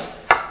Mordechai.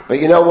 But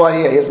you know what?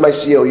 Here's my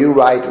seal. You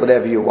write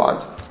whatever you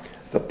want.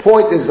 The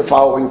point is the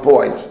following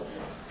point.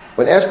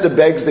 When Esther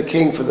begs the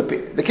king for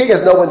the king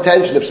has no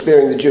intention of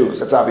sparing the Jews.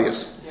 That's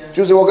obvious. Yeah.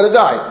 Jews are all going to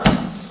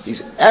die.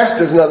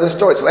 Esther's another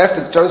story. So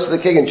Esther turns to the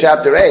king in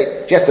chapter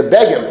 8. She has to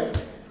beg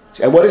him.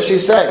 And what does she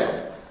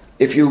say?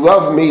 If you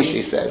love me,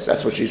 she says.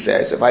 That's what she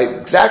says.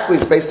 Exactly,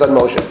 it's based on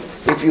Moshe.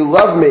 If you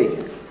love me,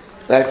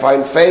 and I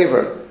find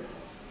favor,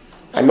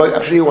 I'm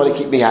sure you want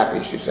to keep me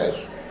happy, she says.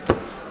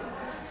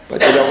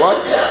 But you know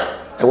what?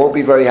 I won't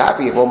be very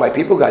happy if all my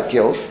people got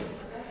killed.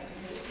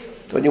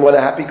 Don't you want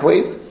a happy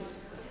queen?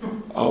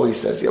 Oh, he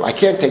says, I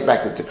can't take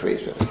back the decree.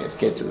 He says, I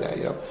can't do that,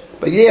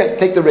 But yeah,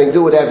 take the ring,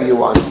 do whatever you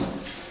want.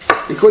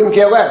 He couldn't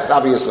care less,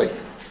 obviously.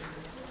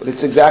 But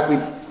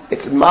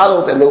it's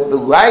modeled, and the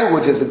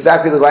language is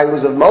exactly the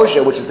language of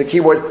Moshe, which is the key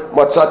word,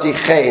 matzati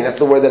chen. That's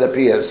the word that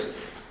appears.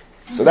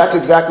 So that's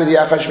exactly the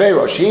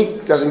Achashverosh.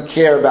 He doesn't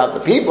care about the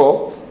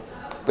people,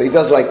 but he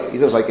does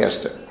like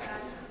Esther.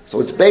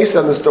 So it's based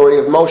on the story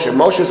of Moshe.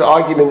 Moshe's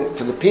argument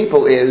for the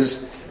people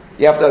is,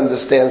 you have to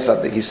understand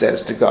something, he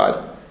says to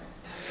God.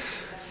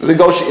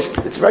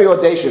 It's very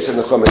audacious in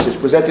the Chumash. It's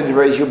presented in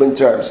very human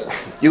terms.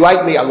 You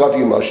like me, I love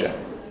you, Moshe.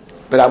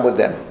 But I'm with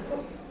them.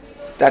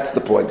 That's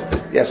the point of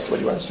it. Yes, what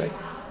do you want to say?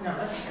 No,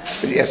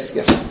 that's good. Yes.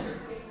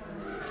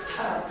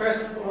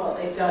 First of all,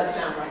 it does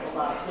sound like a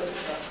lot of good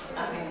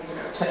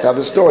stuff. Now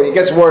the story, it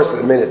gets worse in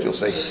a minute, you'll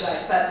see.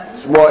 Right, but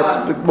it's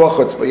more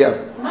chutzpah,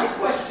 yeah. My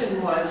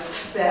question was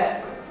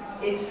that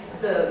it's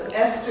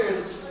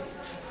Esther's.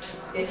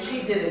 If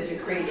she did a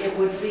decree, it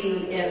would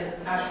be in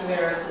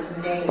Ashverosh's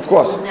name. Of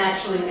course. It wouldn't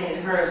actually be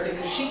in hers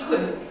because she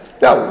couldn't.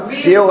 No,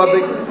 seal of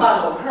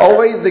the.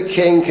 Only the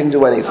king can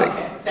do anything.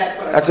 Okay.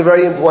 That's a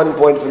very important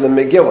point from the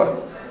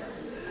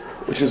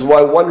Megillah, which is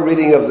why one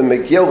reading of the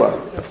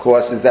Megillah, of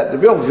course, is that the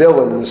real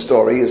villain in the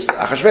story is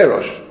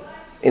Achashverosh,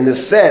 in the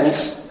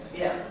sense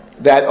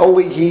that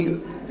only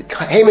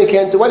Haman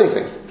can't do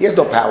anything. He has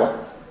no power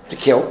to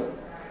kill.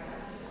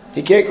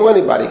 He can't kill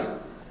anybody.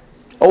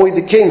 Only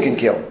the king can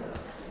kill.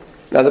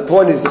 Now the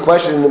point is, the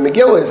question in the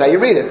Megillah is how you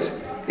read it.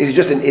 Is he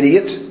just an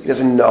idiot? He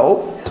doesn't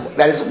know?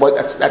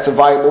 That's a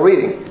viable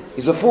reading.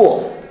 He's a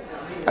fool.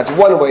 That's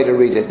one way to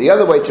read it. The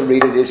other way to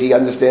read it is he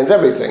understands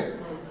everything.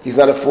 He's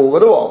not a fool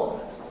at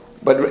all.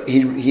 But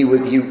he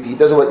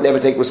doesn't never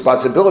take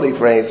responsibility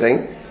for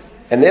anything,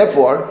 and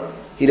therefore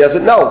he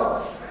doesn't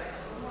know.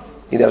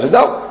 He doesn't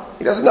know.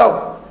 He doesn't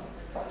know.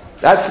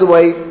 That's the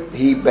way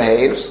he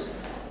behaves,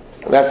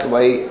 and that's the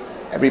way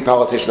every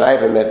politician I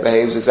ever met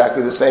behaves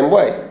exactly the same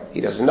way. He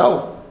doesn't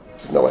know. He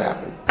doesn't know what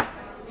happened.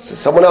 So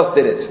someone else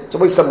did it. It's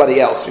always somebody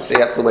else. You say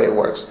that's the way it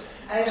works.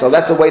 So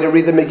that's a way to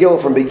read the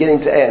Megillah from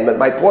beginning to end. But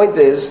my point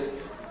is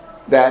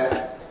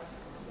that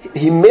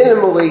he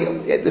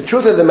minimally. The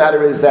truth of the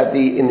matter is that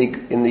in the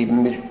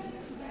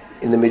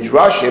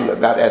Midrashim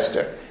about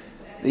Esther,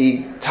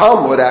 the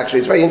Talmud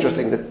actually is very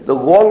interesting. The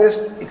longest,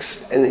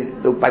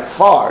 by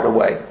far in a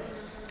way,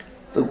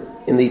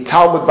 in the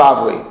Talmud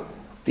Bavli,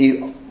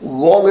 the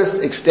longest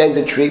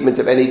extended treatment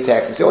of any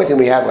text. It's the only thing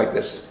we have like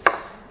this.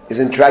 Is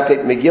in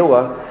Tractate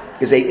Megillah.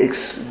 Is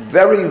a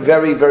very,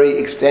 very, very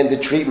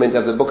extended treatment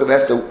of the book of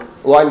Esther,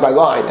 line by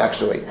line,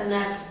 actually. And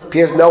that's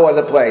appears no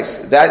other place.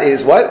 That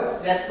is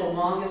what? That's the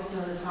longest in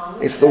the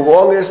Talmud? It's the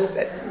longest,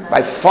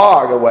 by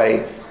far and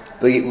away,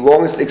 the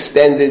longest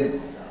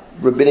extended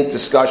rabbinic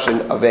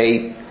discussion of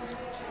a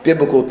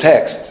biblical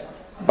text,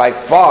 by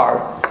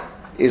far,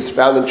 is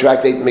found in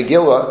Tractate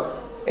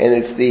Megillah, and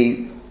it's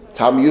the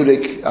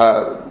Talmudic,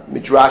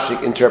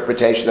 Midrashic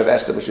interpretation of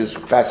Esther, which is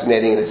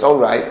fascinating in its own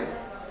right.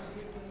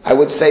 I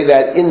would say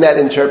that in that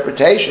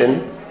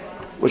interpretation,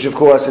 which of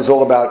course is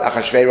all about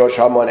Achashverosh,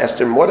 Haman,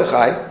 Esther, and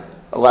Mordechai,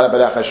 a lot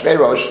about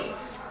Achashverosh,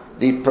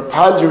 the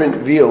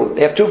preponderant view,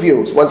 they have two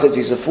views. One says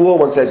he's a fool,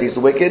 one says he's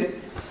wicked.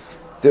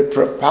 The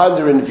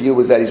preponderant view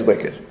is that he's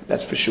wicked.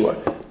 That's for sure.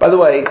 By the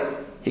way,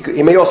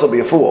 he may also be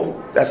a fool.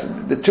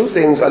 The two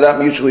things are not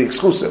mutually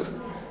exclusive.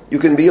 You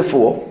can be a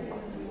fool.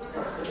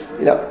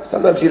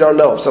 Sometimes you don't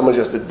know if someone's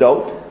just a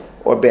dope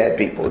or bad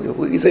people.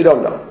 You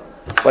don't know.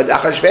 But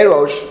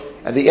Achashverosh,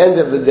 at the end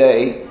of the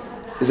day,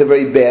 is a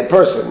very bad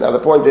person. Now the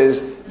point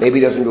is, maybe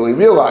he doesn't really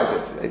realize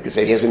it. You could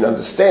say he doesn't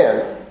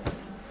understand.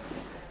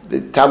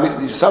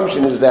 The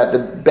assumption is that the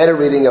better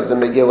reading of the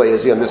Megillah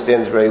is he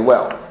understands very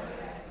well,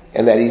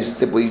 and that he's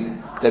simply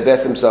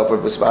divests himself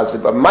of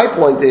responsibility. But my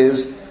point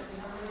is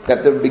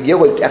that the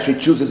Megillah actually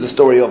chooses the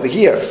story over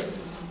here,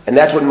 and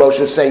that's what Moshe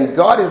is saying.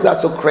 God is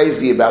not so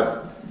crazy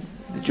about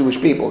the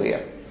Jewish people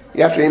here.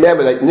 You have to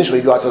remember that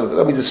initially God said,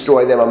 "Let me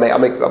destroy them.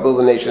 I'll build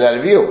a nation out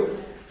of you."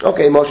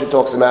 Okay, Moshe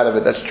talks him out of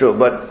it, that's true.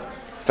 But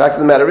the fact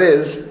of the matter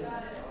is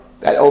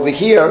that over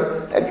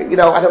here, I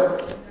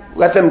don't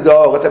let them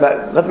go, let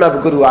them have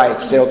a good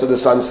life, sail to the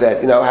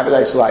sunset, have a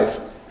nice life.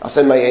 I'll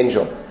send my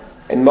angel.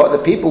 And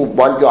the people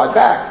want God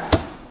back.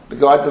 But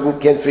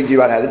God can't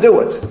figure out how to do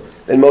it.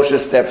 Then Moshe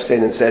steps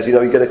in and says,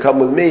 you're going to come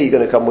with me, you're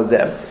going to come with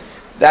them.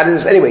 That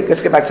is, anyway,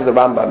 let's get back to the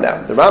Rambam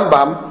now. The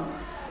Rambam,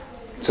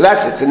 so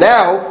that's it. So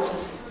now,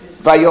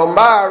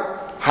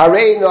 Vayomar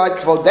Harei Noad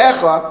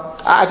Kvodecha.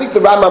 I think the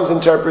Rambam's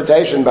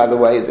interpretation, by the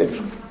way, it's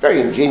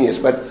very ingenious,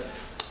 but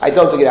I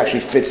don't think it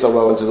actually fits so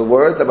well into the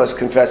words, I must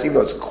confess, even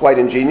though it's quite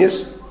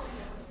ingenious.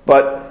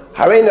 But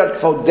Harei Noad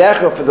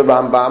Kvodecha for the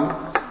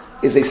Rambam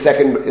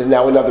is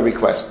now another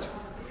request.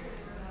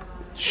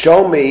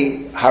 Show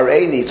me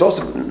Hareini. It's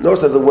also,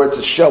 notice that the word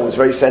to show is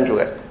very central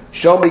there.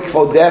 Show me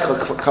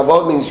Kvodecha.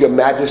 Kavod means your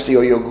majesty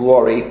or your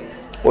glory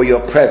or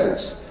your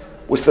presence,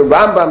 which the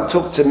Rambam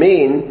took to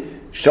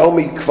mean, show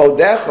me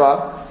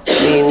Kvodecha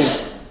means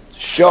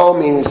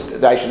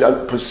that I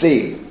should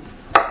perceive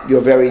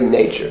your very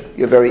nature,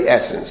 your very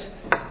essence.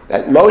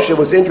 That Moshe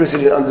was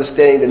interested in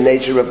understanding the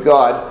nature of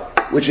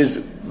God, which is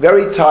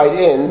very tied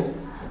in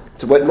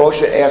to what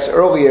Moshe asked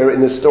earlier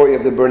in the story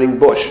of the burning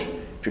bush.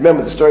 If you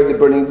remember the story of the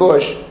burning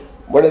bush,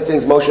 one of the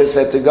things Moshe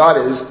said to God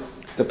is,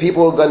 the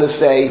people are going to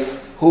say,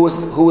 who is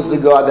the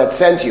God that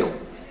sent you?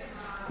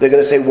 They're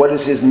going to say, what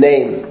is his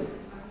name?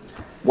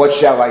 What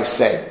shall I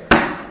say?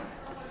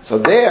 So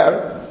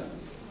there,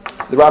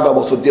 the Rambam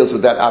also deals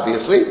with that,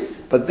 obviously.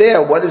 But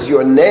there, what is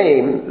your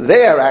name?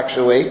 There,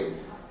 actually,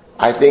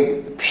 I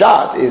think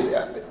Pshat is,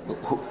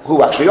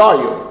 who actually are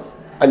you?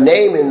 A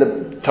name in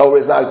the Torah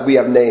is not like we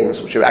have names,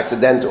 which are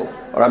accidental,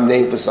 or I'm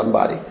named for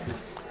somebody.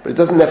 But it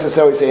doesn't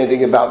necessarily say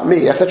anything about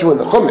me. That's not true in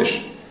the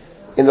Chumash.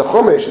 In the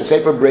Chumash, in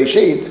Sefer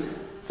Breshit,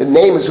 the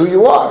name is who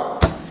you are.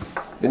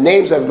 The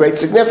names have great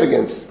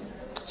significance.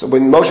 So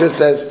when Moshe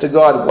says to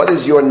God, what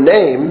is your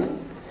name?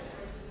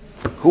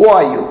 Who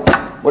are you?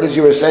 What is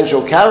your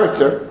essential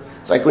character?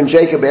 It's like when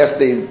Jacob asked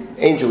the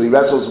angel he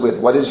wrestles with,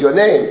 what is your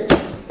name?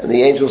 And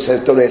the angel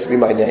says, don't ask me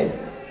my name.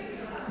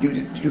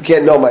 You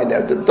can't know my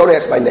name. Don't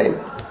ask my name.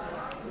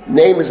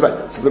 Name is my...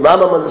 So the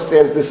Rambam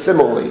understands this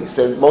similarly. He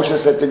says, Moshe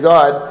said to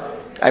God,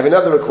 I have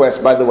another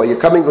request, by the way. You're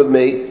coming with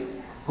me.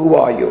 Who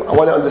are you? I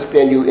want to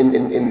understand you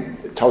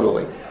in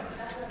totally.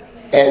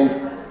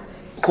 And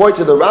according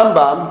to the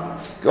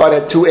Rambam, God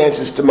had two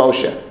answers to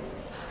Moshe.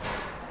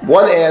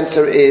 One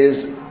answer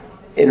is,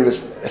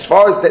 as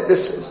far as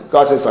this,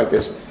 God says like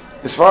this,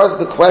 as far as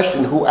the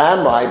question, who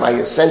am I, my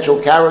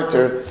essential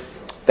character,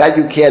 that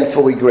you can't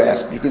fully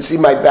grasp. You can see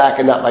my back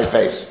and not my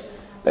face.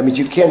 That means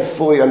you can't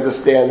fully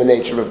understand the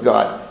nature of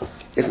God.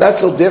 It's not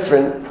so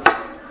different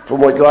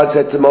from what God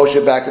said to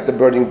Moshe back at the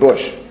burning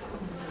bush.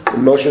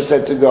 And Moshe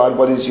said to God,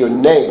 what is your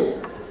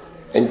name?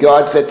 And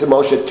God said to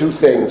Moshe two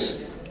things.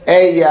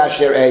 Eya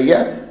asher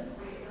eya.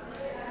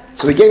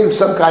 So he gave him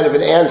some kind of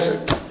an answer,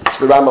 which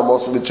the Rambam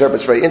also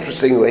interprets very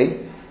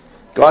interestingly.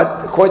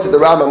 God, according to the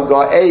Rambam,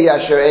 God, Eya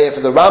asher eya,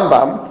 for the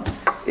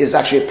Rambam, is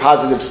actually a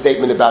positive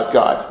statement about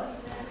God.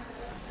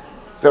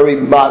 It's very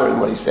modern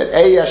what he said.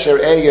 Eya asher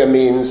eya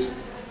means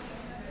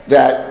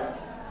that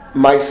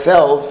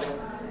myself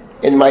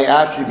and my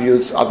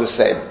attributes are the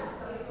same.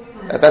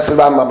 That's the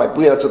Rambam. I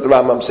believe that's what the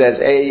Rambam says.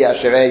 Eya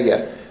asher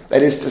eya.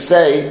 That is to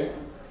say,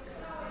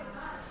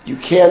 you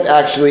can't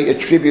actually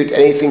attribute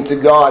anything to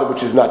God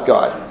which is not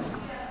God.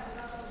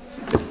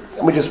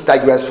 Let me just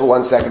digress for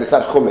 1 second. It's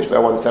not Chumash, but I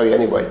want to tell you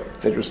anyway.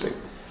 It's interesting.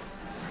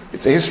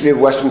 It's a history of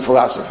Western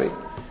philosophy.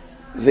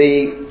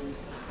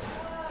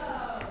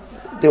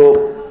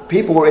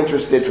 People were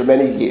interested for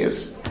many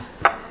years.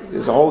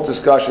 There's a whole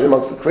discussion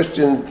amongst the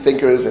Christian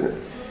thinkers, and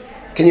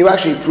can you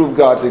actually prove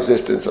God's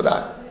existence or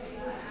not?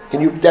 Can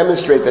you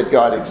demonstrate that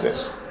God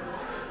exists?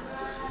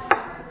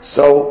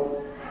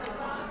 So,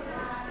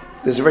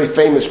 there's a very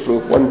famous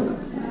proof.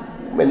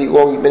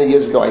 Many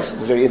years ago, I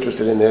was very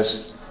interested in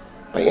this.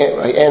 By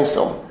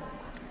Anselm.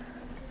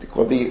 They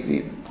call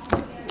it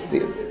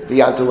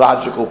the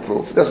ontological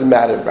proof. It doesn't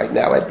matter right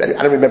now. I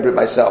don't remember it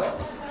myself.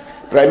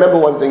 But I remember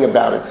one thing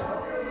about it.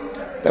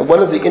 That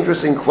one of the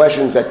interesting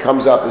questions that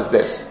comes up is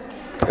this.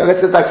 Now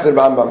let's get back to the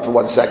Rambam for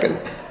 1 second.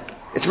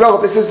 It's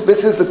relevant.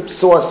 This is the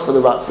source for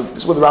the Rambam.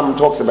 This is what the Rambam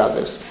talks about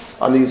this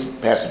on these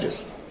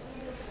passages.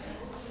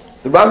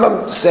 The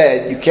Rambam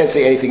said you can't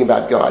say anything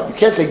about God. You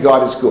can't say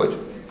God is good.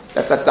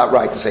 That's not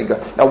right to say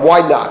God. Now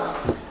why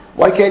not?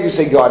 Why can't you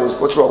say God is,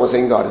 what's wrong with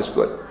saying God is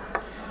good?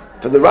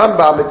 For the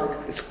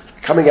Rambam, it's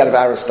coming out of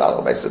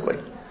Aristotle, basically.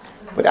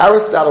 But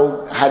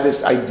Aristotle had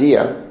this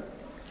idea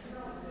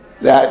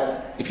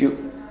that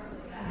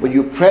when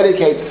you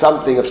predicate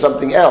something of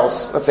something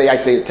else, let's say I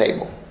say a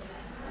table.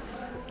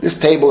 This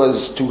table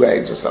has 2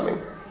 legs or something.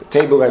 The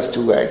table has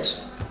 2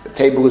 legs. The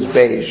table is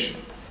beige.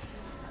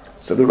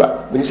 So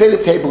when you say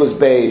the table is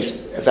beige,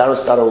 as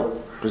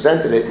Aristotle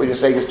presented it, what you're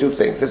saying is 2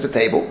 things. There's a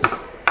table.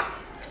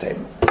 It's a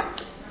table.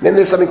 Then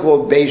there's something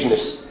called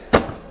beigeness,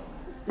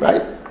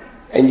 right?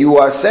 And you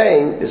are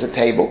saying there's a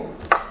table,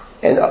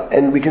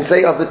 and we can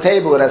say of the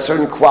table it has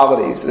certain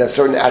qualities, it has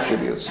certain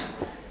attributes.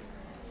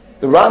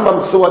 The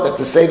Rambam thought that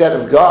to say that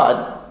of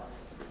God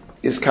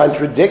is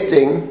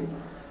contradicting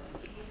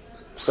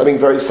something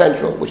very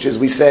central, which is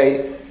we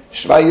say,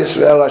 Shema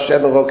Yisrael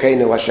Hashem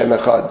Elokeinu Hashem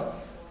Echad,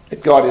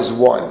 that God is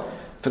one.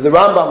 For the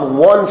Rambam,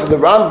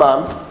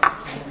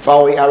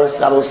 following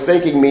Aristotle's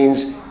thinking,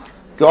 means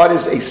God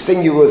is a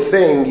singular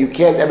thing. You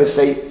can't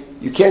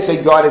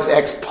say God is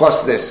X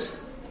plus this.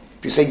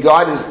 If you say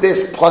God is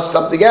this plus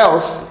something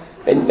else,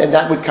 then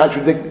that would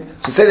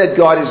contradict. To say that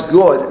God is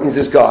good means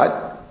there's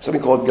God,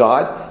 something called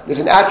God. There's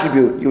an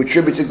attribute you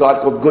attribute to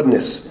God called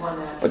goodness.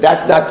 But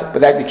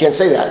you can't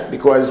say that,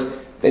 because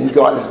then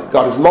God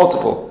is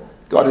multiple.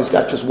 God is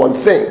not just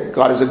one thing.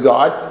 God is a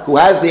God who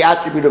has the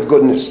attribute of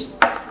goodness.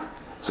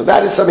 So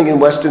that is something in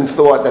Western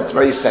thought that's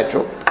very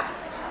central.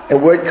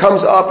 And where it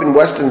comes up in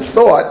Western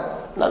thought,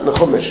 not in the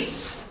Chumash,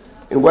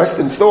 in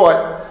Western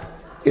thought,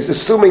 is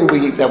assuming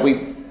it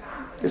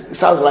may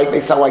sound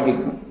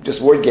like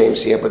just word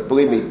games here, but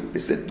believe me,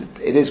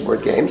 it is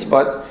word games,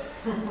 but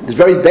it's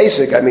very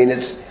basic. I mean,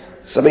 it's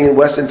something in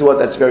Western thought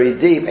that's very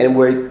deep, and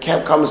where it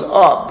comes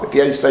up, if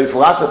you had to study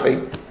philosophy,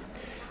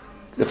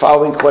 the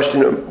following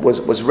question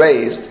was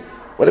raised: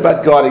 what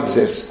about God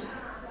exists?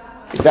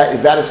 Is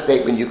that a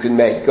statement you can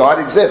make? God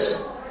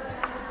exists.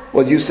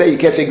 Well, you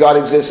can't say God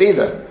exists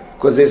either,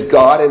 because there's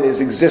God and there's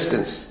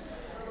existence.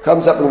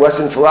 Comes up in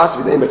Western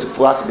philosophy, the name of a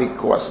philosophy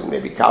course in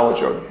maybe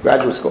college or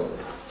graduate school.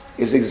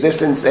 Is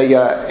existence a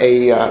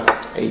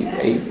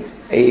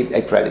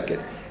predicate?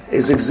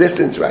 Is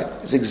existence right?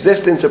 Is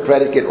existence a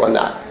predicate or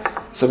not?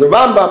 So the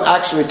Rambam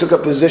actually took a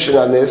position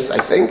on this,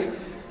 I think,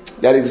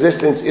 that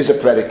existence is a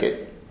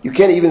predicate. You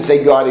can't even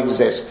say God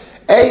exists.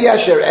 Eya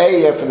asher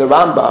eya for the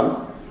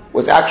Rambam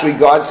was actually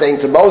God saying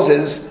to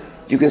Moses,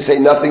 you can say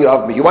nothing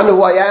of me. You wonder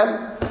who I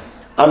am?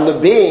 I'm the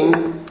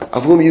being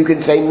of whom you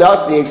can say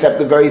nothing except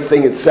the very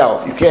thing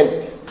itself. You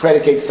can't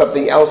predicate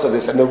something else of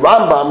this. And the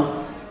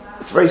Rambam,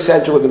 it's very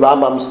central with the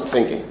Rambam's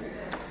thinking.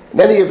 In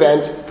any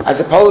event, as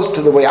opposed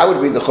to the way I would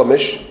read the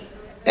Chumash,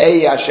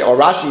 or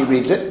Rashi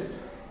reads it,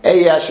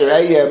 Eya asher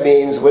eya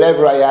means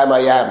whatever I am, I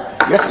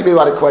am. You ask me a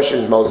lot of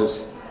questions,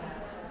 Moses.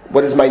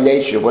 What is my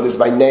nature? What is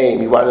my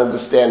name? You want to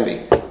understand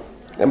me.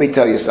 Let me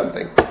tell you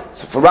something.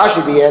 So for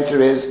Rashi, the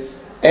answer is,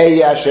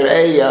 Eya asher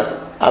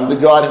eya I'm the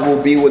God who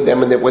will be with them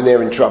when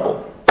they're in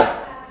trouble.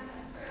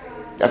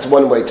 That's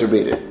one way to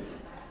read it.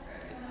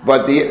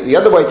 But the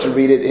other way to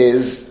read it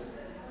is,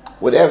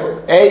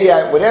 whatever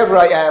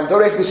I am,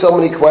 don't ask me so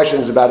many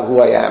questions about who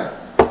I am.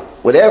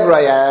 Whatever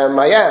I am,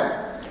 I am.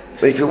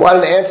 But if you want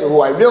an answer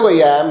who I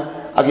really am,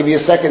 I'll give you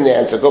a second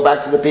answer. Go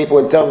back to the people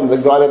and tell them the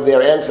God of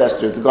their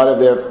ancestors, the God of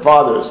their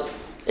fathers,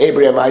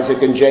 Abraham,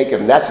 Isaac, and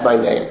Jacob. That's my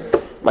name.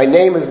 My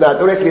name is not,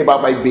 don't ask me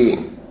about my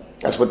being.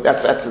 That's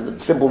a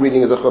simple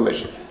reading of the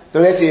Chumash.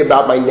 Don't ask me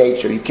about my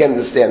nature. You can't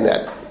understand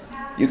that.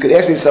 You can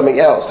ask me something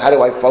else. How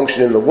do I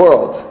function in the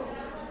world?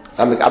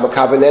 I'm a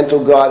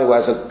covenantal God who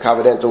has a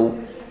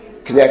covenantal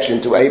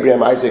connection to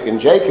Abraham, Isaac, and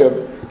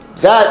Jacob.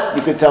 That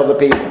you could tell the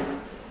people.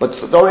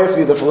 But don't ask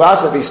me the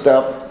philosophy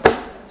stuff.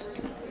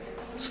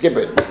 Skip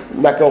it.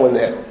 I'm not going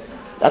there.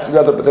 That's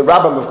another, but the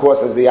Rambam, of course,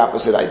 has the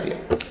opposite idea.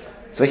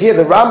 So here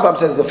the Rambam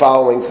says the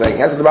following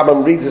thing. As the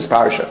Rambam reads this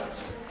parasha,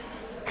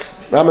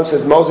 Rambam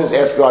says Moses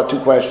asked God two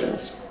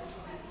questions,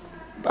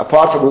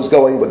 apart from who's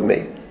going with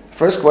me.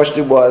 First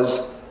question was,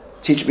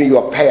 teach me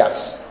your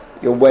paths,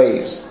 your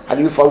ways. How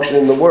do you function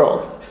in the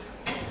world?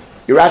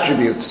 Your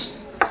attributes.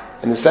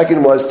 And the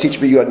second was, teach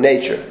me your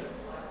nature.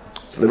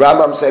 So the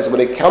Rambam says when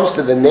it comes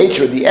to the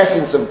nature, the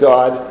essence of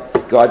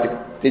God,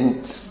 God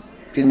didn't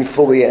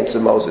fully answer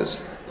Moses.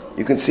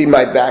 You can see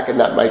my back and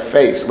not my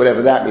face,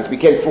 whatever that means. We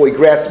can't fully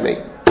grasp me.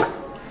 But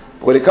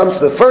when it comes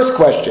to the first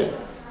question,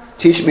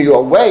 teach me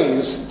your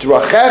ways,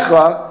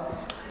 D'rachecha,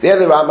 there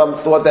the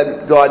Rambam thought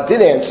that God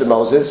did answer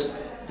Moses.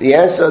 The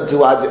answer to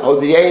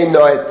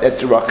Odieino et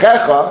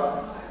D'rachecha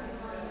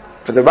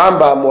for the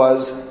Rambam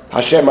was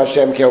Hashem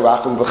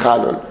Kerachum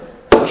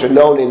V'chanun, which are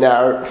known in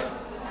our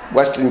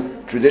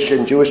Western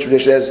tradition, Jewish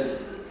tradition, as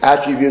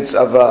attributes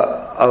of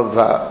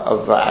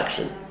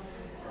action.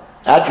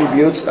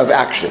 Attributes of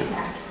action.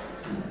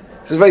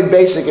 This is very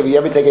basic if you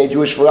ever take any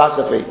Jewish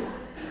philosophy.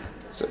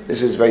 So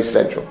this is very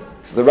central.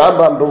 So the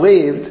Rambam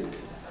believed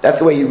that's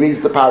the way he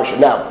reads the parasha.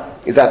 Now,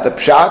 is that the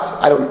pshat?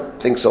 I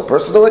don't think so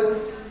personally,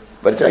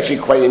 but it's actually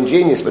quite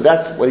ingenious. But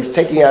that's what he's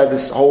taking out of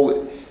this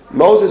whole.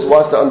 Moses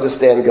wants to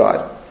understand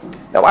God.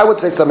 Now, I would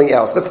say something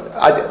else.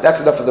 That's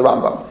enough for the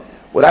Rambam.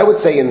 What I would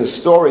say in the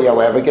story,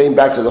 however, getting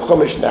back to the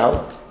Chumash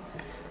now,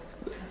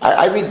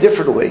 I read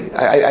differently.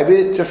 I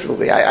read it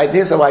differently.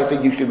 Here's how I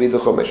think you should read the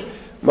Chumash.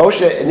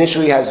 Moshe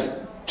initially has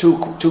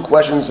two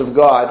questions of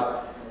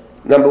God.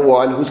 Number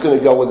one, who's going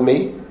to go with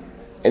me?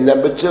 And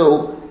number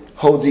two,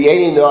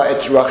 Hodieni na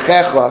et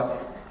D'rachecha,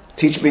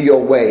 teach me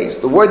your ways.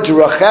 The word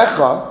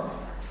D'rachecha,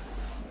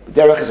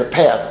 derech is a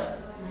path,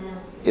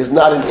 is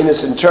not an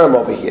innocent term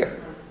over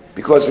here.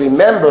 Because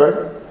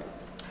remember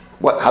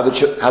how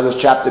this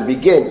chapter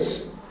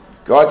begins.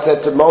 God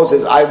said to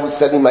Moses, I was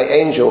sending my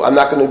angel. I'm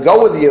not going to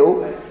go with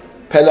you.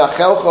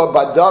 Penachelcha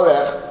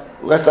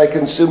badarech, lest I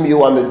consume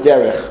you on the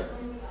derech.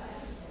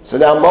 So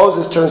now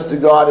Moses turns to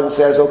God and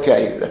says,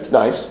 okay, that's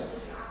nice,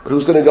 but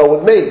who's going to go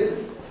with me?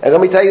 And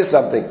let me tell you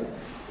something.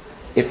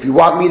 If you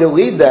want me to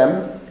lead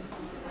them,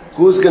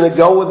 who's going to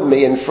go with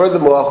me? And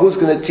furthermore, who's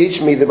going to teach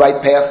me the right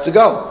path to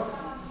go?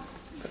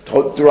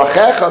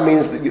 D'rachecha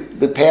means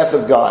the path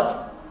of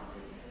God.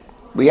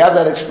 We have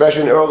that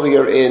expression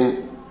earlier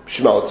in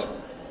Shemot,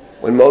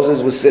 when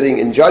Moses was sitting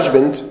in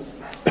judgment,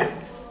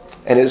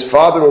 and his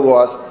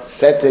father-in-law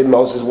said to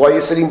Moses, why are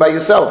you sitting by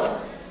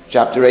yourself?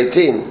 Chapter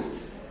 18.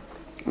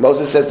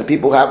 Moses says the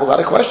people have a lot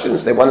of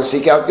questions. They want to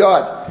seek out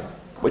God.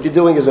 What you're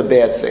doing is a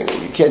bad thing.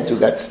 You can't do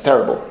that. It's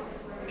terrible.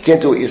 You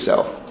can't do it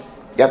yourself.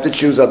 You have to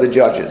choose other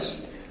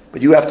judges.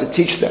 But you have to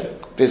teach them.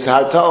 You,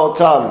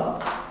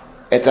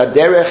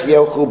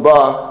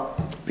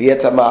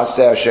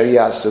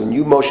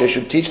 Moshe,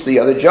 should teach the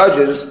other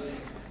judges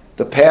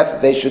the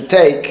path they should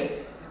take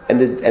and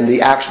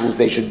the actions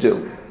they should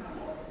do.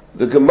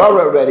 The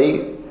Gemara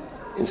already,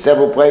 in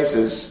several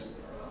places,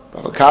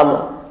 Bava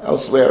Kama,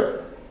 elsewhere,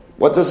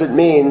 what does it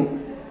mean,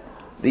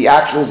 the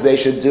actions they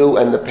should do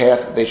and the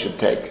path they should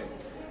take?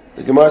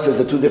 The Gemara says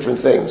they're two different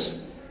things.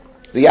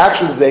 The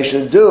actions they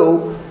should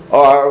do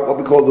are what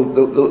we call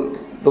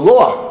the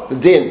law, the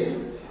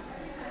din.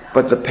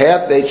 But the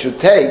path they should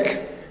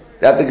take,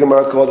 that the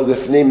Gemara called the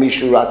Lifnei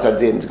Mishurat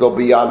HaDin, to go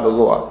beyond the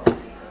law.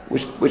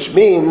 Which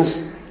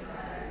means,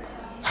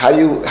 how do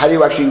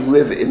you actually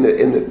live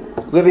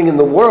living in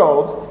the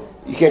world?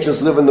 You can't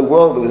just live in the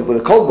world with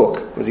a code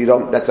book, because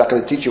that's not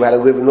going to teach you how to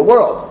live in the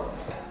world.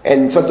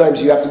 And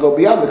sometimes you have to go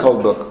beyond the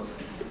code book.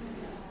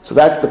 So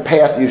that's the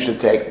path you should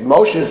take.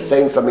 Moshe is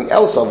saying something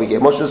else over here.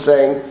 Moshe is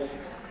saying,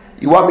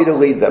 you want me to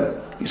lead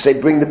them. You say,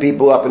 bring the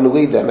people up and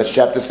lead them. That's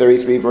chapter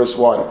 33, verse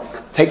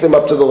 1. Take them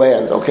up to the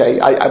land. Okay,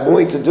 I'm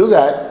willing to do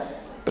that,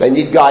 but I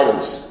need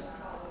guidance.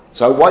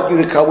 So I want you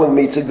to come with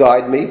me to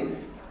guide me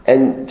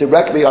and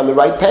direct me on the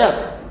right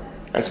path.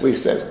 That's what he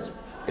says.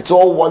 It's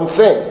all one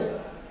thing.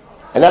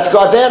 And that's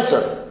God's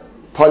answer.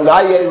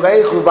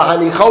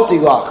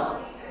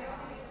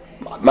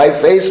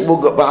 My face will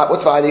go,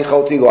 what's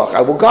v'hanichoti lach?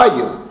 I will guide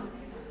you.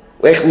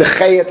 Right?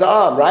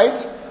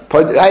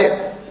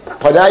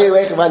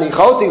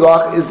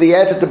 Is the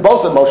answer to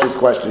both of Moshe's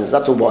questions,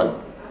 not to one.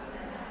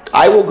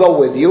 I will go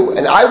with you,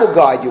 and I will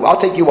guide you. I'll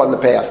take you on the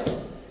path.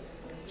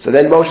 So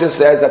then Moshe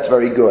says, that's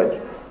very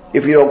good.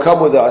 If you don't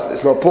come with us,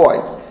 there's no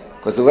point.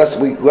 Because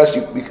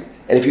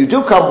and if you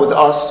do come with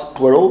us,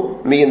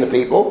 plural, me and the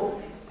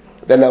people,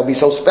 then that'll be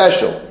so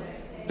special.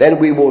 Then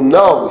we will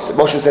know.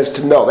 Moshe says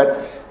to know.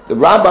 That the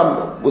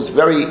Rambam was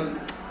very,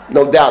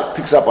 no doubt,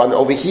 picks up on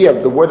over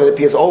here, the word that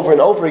appears over and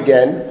over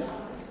again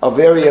are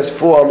various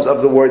forms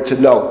of the word to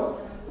know.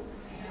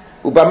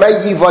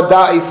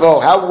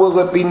 How will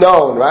it be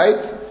known,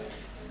 right?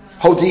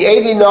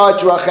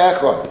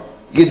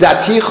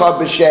 Yidaticha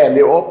b'shem.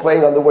 They're all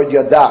playing on the word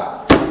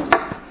yada.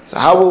 So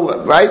how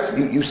will, right?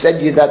 You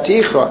said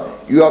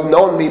yidaticha. You have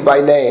known me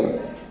by name.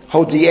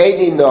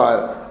 Hodi'eni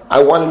na.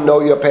 I want to know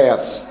your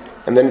paths.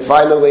 And then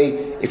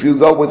finally, if you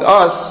go with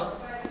us,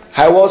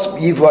 how else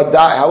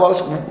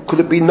could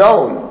it be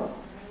known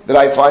that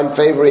I find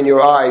favor in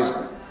your eyes,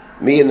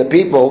 me and the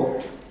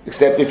people,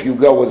 except if you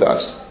go with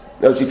us?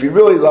 Notice, if you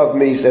really love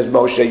me, says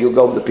Moshe, you'll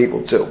go with the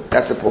people too.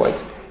 That's the point.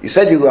 You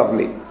said you love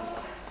me.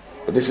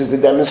 But this is the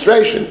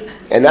demonstration.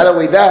 And not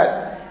only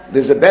that,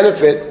 there's a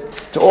benefit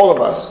to all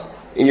of us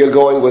in your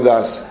going with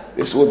us.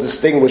 This will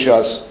distinguish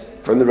us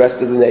from the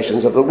rest of the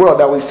nations of the world.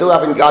 Now, we still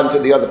haven't gotten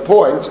to the other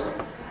point,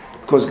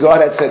 because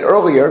God had said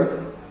earlier,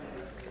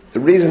 the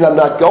reason I'm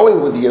not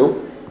going with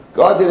you,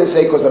 God didn't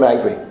say because I'm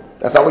angry.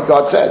 That's not what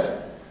God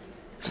said.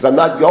 He said, I'm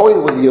not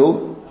going with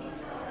you,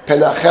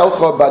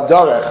 penachelcha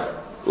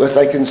badarech, lest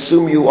I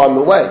consume you on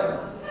the way.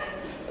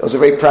 It was a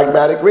very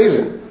pragmatic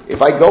reason.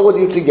 If I go with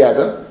you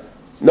together,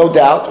 no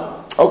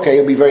doubt, okay,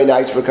 it'll be very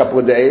nice for a couple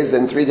of days,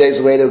 then 3 days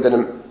later they're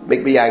going to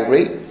make me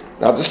angry,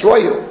 and I'll destroy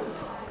you.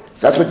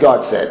 So that's what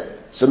God said.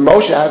 So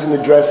Moshe hasn't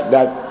addressed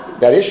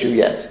that issue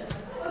yet.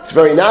 It's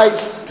very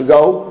nice to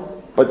go,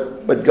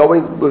 but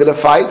going, we're going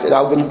to fight, and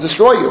I'm going to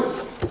destroy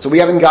you. So we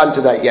haven't gotten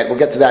to that yet. We'll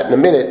get to that in a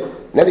minute.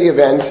 In any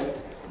event,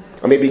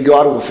 or maybe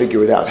God will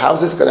figure it out.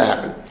 How's this going to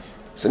happen?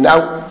 So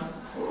now,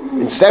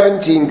 in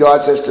 17,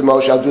 God says to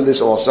Moshe, I'll do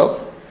this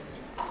also.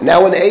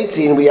 Now in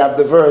 18, we have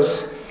the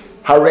verse,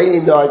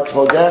 Hareini na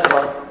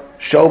kvodecha,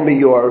 show me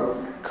your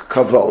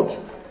kavod.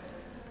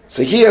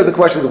 So here the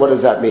question is, what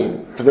does that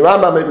mean? For the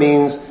Rambam it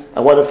means,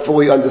 I want to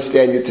fully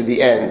understand you to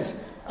the end.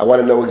 I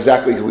want to know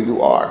exactly who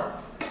you are.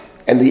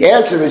 And the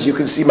answer is, you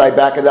can see my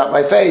back and not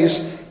my face.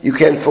 You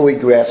can't fully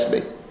grasp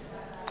me.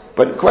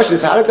 But the question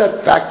is, how does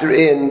that factor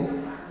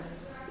in?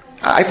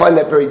 I find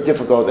that very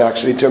difficult,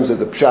 actually, in terms of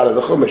the pshat of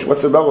the Chumash.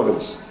 What's the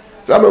relevance?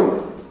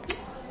 Rambam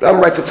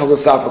writes a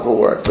philosophical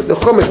work. But the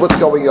Chumash, what's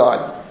going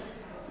on?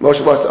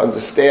 Moshe wants to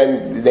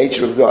understand the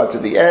nature of God to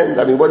the end.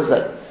 I mean, what is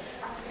that?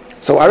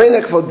 So,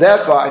 Arena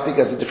Kvodecha, I think,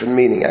 has a different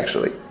meaning,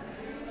 actually.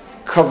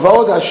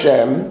 Kavod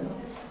Hashem,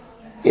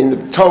 in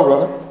the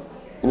Torah,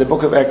 in the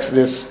book of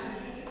Exodus,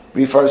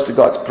 refers to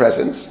God's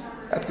presence.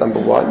 That's number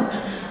one.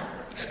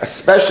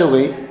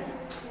 Especially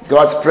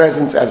God's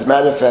presence as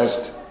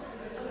manifest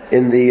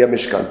in the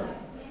Mishkan.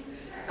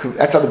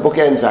 That's how the book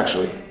ends,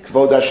 actually.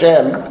 Kavod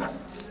Hashem,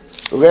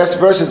 the last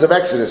verses of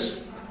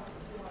Exodus,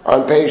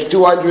 on page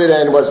 200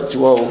 and was it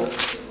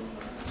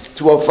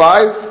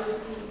 205?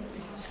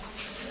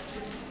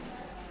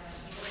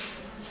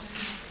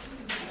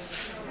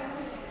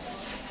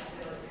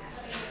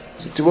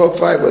 Is it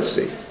 205? Let's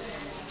see.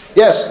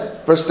 Yes,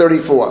 verse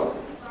 34.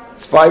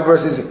 It's 5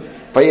 verses.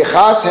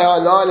 Vayichas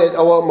ha'anan et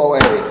ohel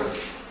moed.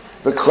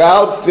 The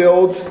cloud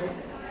filled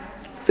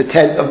the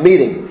tent of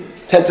meeting.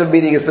 Tent of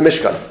meeting is the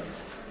Mishkan.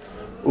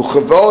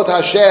 Uchavod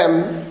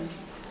Hashem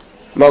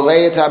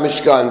malei et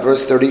ha-Mishkan.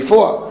 Verse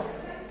 34.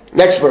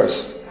 Next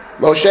verse.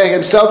 Moshe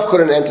himself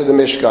couldn't enter the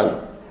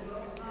Mishkan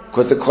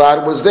because the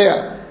cloud was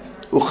there.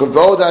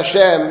 Uchavod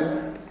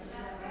Hashem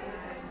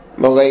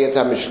malei et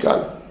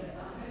ha-Mishkan.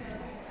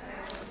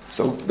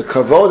 So the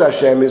kavod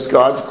Hashem is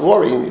God's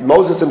glory.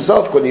 Moses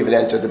himself couldn't even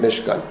enter the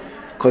Mishkan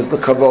because the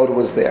kavod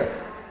was there.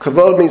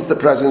 Kavod means the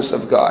presence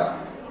of God.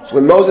 So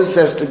when Moses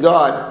says to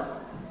God,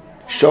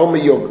 show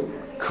me your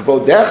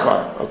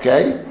kavodecha,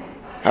 okay?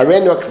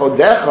 Harenu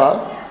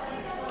kavodecha,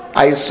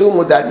 I assume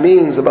what that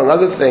means, among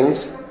other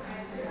things,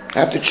 I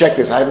have to check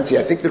this, I haven't seen,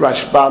 I think the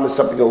Rashbam is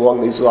something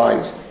along these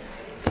lines.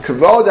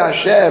 Kavod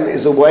Hashem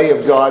is a way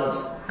of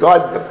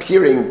God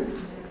appearing,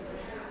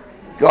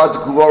 God's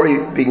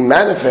glory being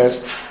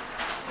manifest,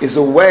 is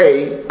a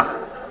way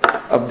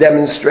of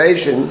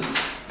demonstration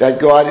that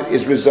God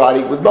is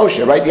residing with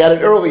Moshe, right? You had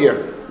it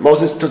earlier.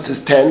 Moses took his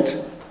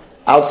tent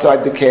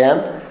outside the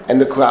camp, and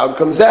the cloud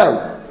comes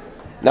down.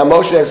 Now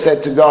Moshe has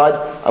said to God,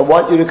 I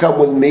want you to come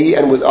with me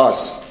and with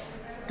us.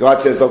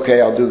 God says,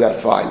 okay, I'll do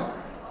that, fine.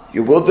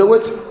 You will do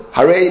it?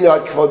 Harei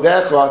not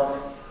kvodecha,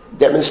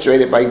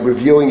 demonstrate it by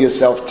revealing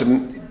yourself to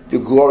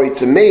your glory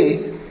to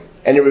me,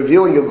 and in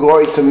revealing your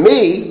glory to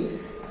me,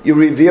 you're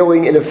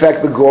revealing, in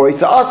effect, the glory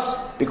to us,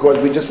 because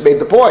we just made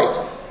the point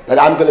that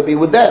I'm going to be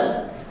with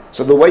them.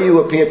 So the way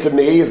you appear to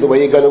me is the way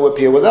you're going to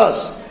appear with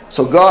us.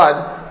 So God,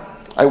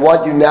 I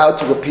want you now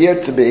to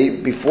appear to me,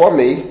 before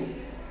me,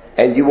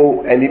 and you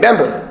will, and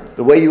remember,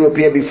 the way you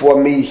appear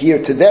before me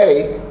here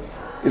today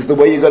is the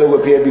way you're going to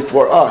appear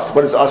before us.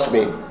 What does us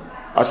mean?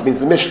 Us means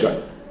the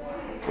Mishkan.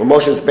 What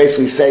Moshe is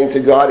basically saying to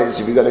God is,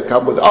 if you're going to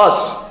come with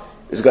us,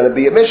 there's going to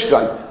be a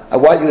Mishkan. I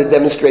want you to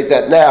demonstrate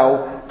that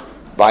now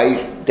by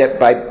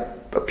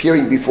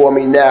appearing before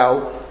me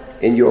now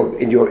in your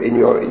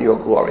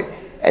glory.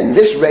 And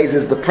this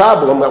raises the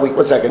problem that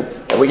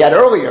we had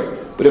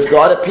earlier. But if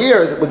God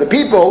appears with the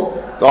people,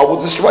 God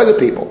will destroy the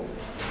people.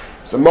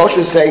 So Moshe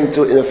is saying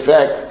in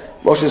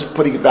effect, Moshe is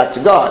putting it back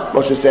to God.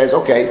 Moshe says,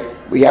 okay,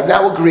 we have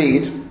now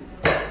agreed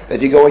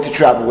that you're going to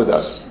travel with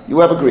us. You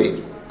have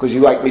agreed, because you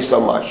like me so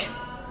much.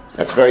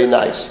 That's very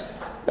nice.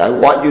 Now I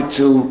want you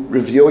to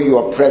reveal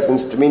your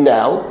presence to me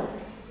now,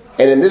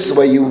 and in this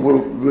way you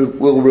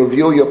will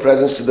reveal your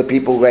presence to the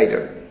people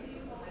later.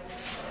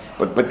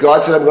 But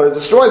God said, I'm going to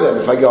destroy them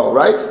if I go,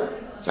 right?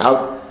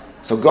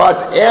 So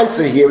God's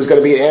answer here is going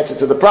to be an answer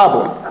to the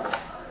problem.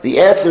 The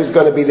answer is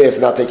going to be this,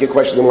 and I'll take your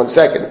question in 1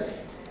 second.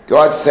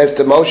 God says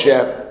to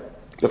Moshe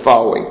the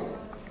following.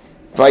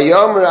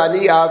 Vayomer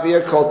ani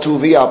avir kol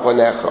tuvi al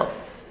panecha,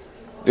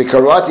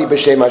 v'karati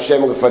b'shem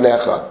Hashem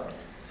lefanecha,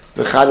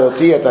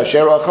 v'chanoti et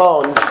asher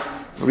achon,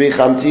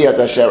 v'richamti et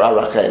asher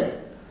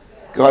arachem.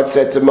 God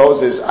said to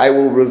Moses, I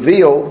will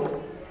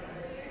reveal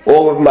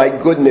all of my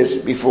goodness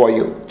before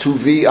you.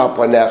 Tuvi al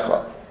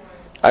panecha.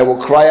 I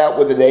will cry out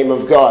with the name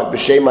of God,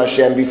 b'shem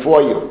Hashem,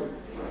 before you.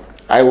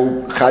 I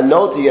will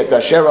chanoti et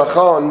asher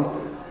achon,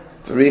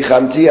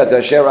 v'richamti et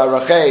asher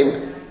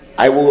arachem.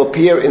 I will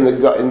appear in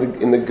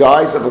the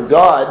guise of a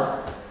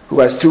God who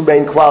has two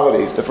main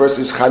qualities. The first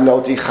is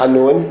chanoti,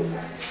 chanun,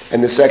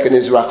 and the second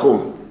is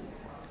rachum.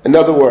 In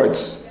other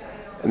words,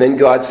 and then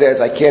God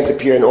says, I can't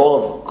appear in all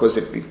of them, because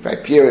if I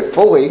appear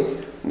fully,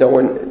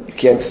 you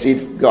can't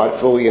see God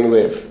fully and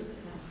live.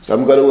 So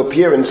I'm going to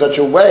appear in such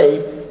a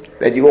way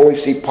that you only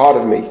see part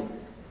of me.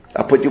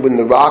 I'll put you in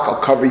the rock,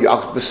 I'll cover you,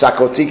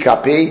 b'sakoti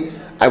kapi,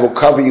 I will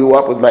cover you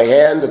up with my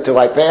hand until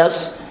I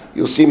pass.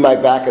 You'll see my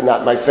back and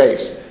not my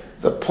face.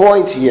 The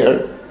point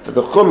here for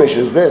the Chumash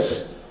is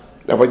this,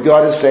 that what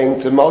God is saying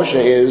to Moshe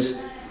is,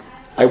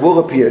 I will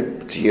appear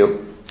to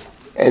you,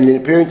 and in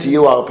appearing to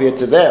you, I'll appear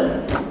to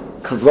them.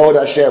 Kavod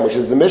Hashem, which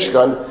is the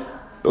Mishkan,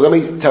 but let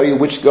me tell you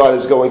which God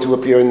is going to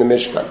appear in the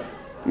Mishkan.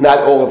 Not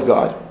all of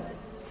God.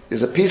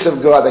 There's a piece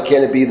of God that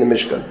can't be in the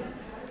Mishkan.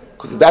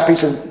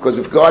 Because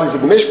if God is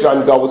in the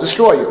Mishkan, God will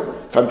destroy you.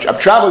 If I'm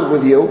traveling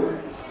with you,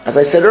 as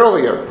I said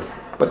earlier,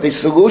 but the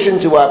solution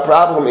to our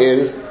problem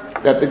is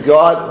that the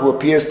God who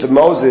appears to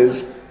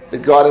Moses, the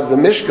God of the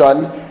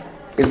Mishkan,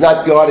 is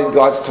not God in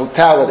God's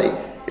totality.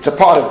 It's a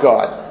part of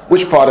God.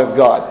 Which part of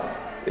God?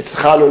 It's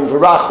Chanun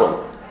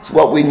v'Rachum. It's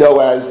what we know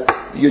as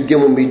Yud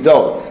Gimel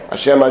Midot.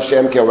 Hashem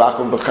Hashem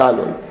Ke'Rachum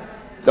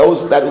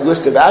v'Chanun. That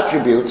list of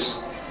attributes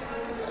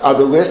are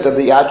the list of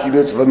the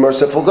attributes of a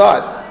merciful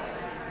God.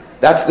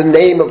 That's the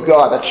name of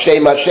God. That's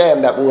Shem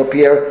Hashem that will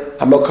appear.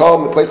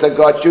 Hamakom, the place that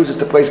God chooses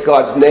to place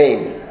God's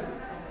name.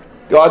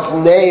 God's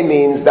name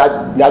means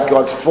not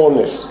God's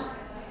fullness.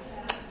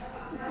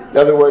 In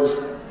other words,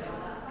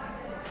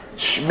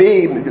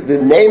 Shmi, the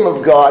name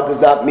of God does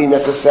not mean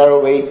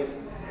necessarily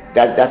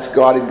that's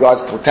God in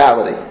God's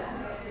totality.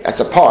 That's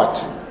a part.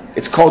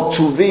 It's called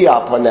Tuvi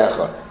al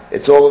Panecha.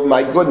 It's all of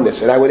my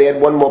goodness. And I would add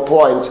one more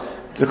point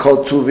to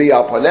called Tuvi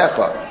al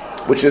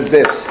Panecha, which is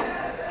this,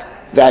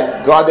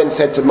 that God then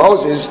said to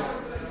Moses,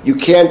 you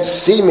can't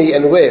see me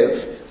and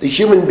live. The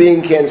human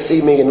being can't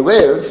see me and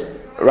live,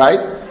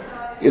 right?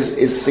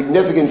 Is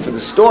significant for the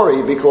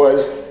story,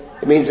 because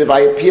it means if I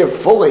appear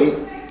fully,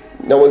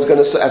 no one's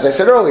going to, as I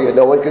said earlier,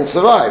 no one can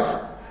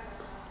survive.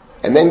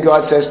 And then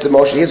God says to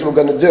Moshe, here's what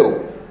we're going to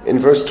do.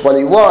 In verse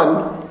 21,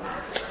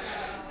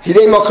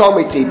 Hidei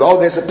Mokomiti, oh,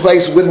 there's a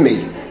place with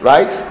me,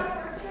 right?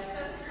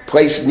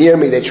 Place near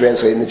me, they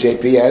translate in the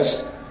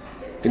JPS.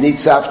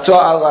 V'nitzavta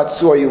al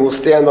atzur, you will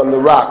stand on the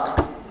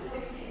rock.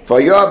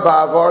 V'yor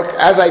ba'avork,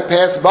 as I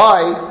pass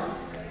by,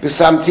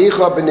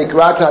 V'samticha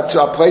b'nikrata,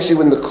 I'll place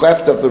you in the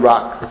cleft of the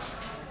rock.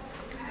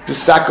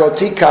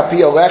 V'sakoti kapi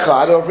alecha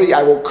adovri,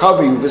 I will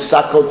cover you.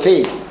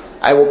 V'sakoti,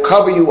 I will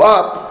cover you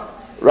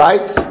up,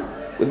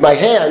 right, with my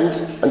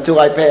hand until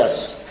I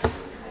pass.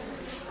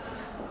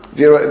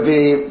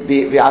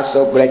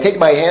 So when I take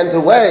my hand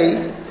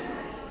away,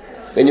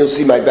 then you'll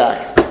see my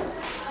back,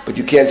 but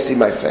you can't see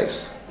my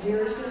face.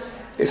 Where is this?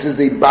 This is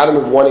the bottom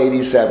of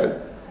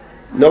 187.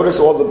 Notice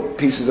all the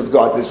pieces of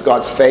God. There's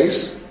God's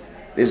face.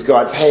 There's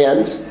God's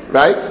hands,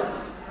 right?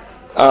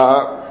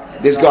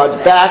 There's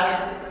God's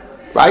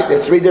back, right?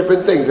 There are three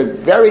different things.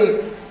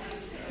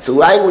 It's a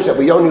language that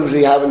we don't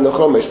usually have in the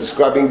Chumash,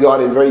 describing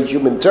God in very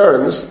human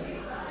terms.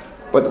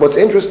 But what's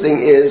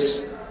interesting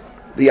is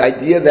the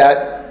idea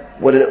that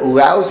what it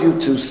allows you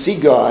to see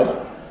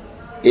God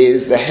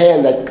is the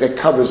hand that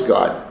covers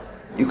God.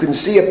 You can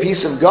see a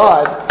piece of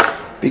God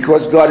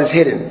because God is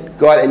hidden.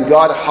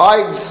 God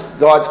hides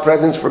God's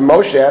presence from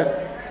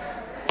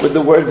Moshe with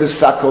the word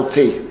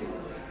V'sakoti.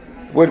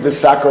 The word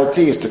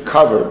V'sakoti is to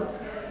cover.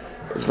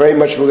 It's very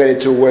much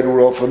related to a word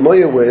we're all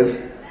familiar with,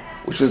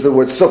 which is the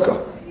word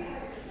sukkah.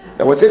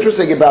 Now what's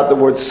interesting about the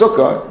word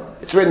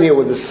sukkah, it's written here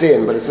with a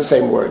sin, but it's the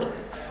same word.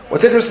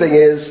 What's interesting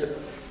is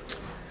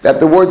that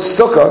the word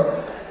sukkah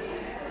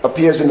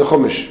appears in the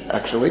Chumash,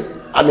 actually.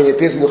 It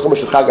appears in the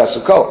Chumash of Chag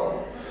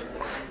HaSukkot,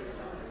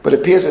 but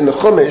it appears in the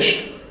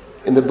Chumash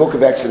in the book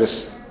of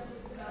Exodus.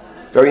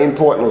 Very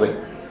importantly,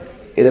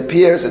 it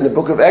appears in the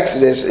book of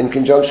Exodus in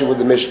conjunction with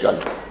the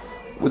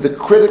Mishkan, with the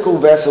critical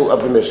vessel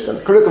of the Mishkan.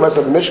 The critical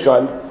vessel of the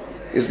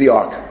Mishkan is the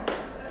ark.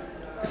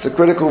 It's a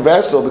critical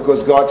vessel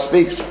because God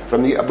speaks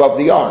from above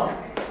the ark.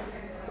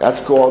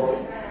 That's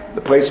called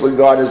the place where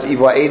God is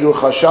Iva Edu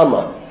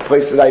Chashama, the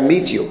place that I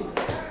meet you.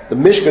 The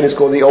Mishkan is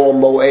called the Ol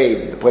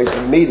Moed, the place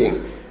of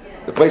meeting.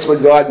 The place where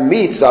God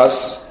meets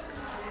us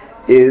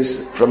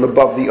is from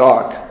above the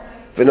ark.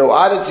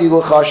 V'no'adati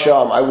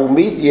l'chasham, I will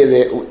meet you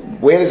there.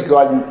 Where does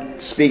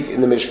God speak in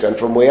the Mishkan?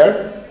 From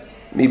where?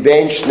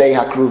 Mibein shnei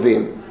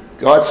hakruvim.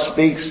 God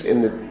speaks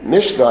in the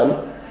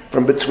Mishkan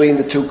from between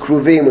the two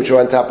kruvim which are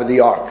on top of the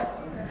ark.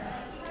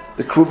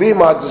 The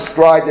kruvim are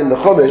described in the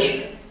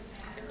Chumash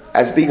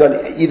as being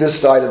on either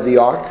side of the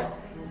ark,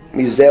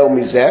 mizeh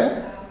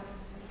mizeh,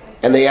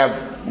 and they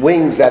have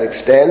wings that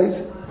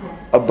extend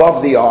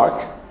above the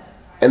ark,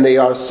 and they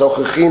are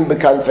sochachim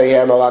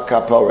bekanfeihem ala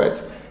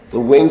kaporet. The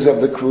wings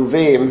of the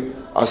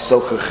kruvim are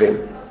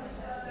sochachim.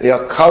 They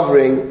are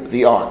covering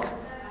the ark,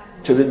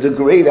 to the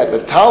degree that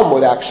the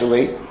Talmud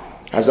actually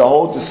has a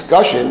whole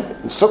discussion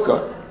in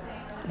Sukkah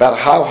about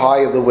how high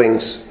are the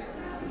wings.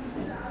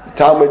 The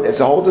Talmud has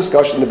a whole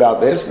discussion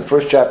about this. The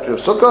first chapter of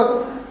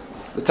Sukkah,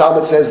 the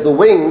Talmud says the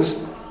wings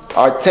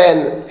are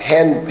 10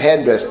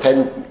 handbreadths,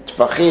 10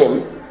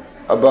 tfachim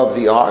above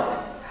the ark.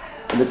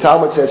 And the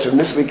Talmud says from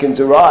this we can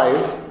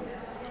derive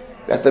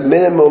that the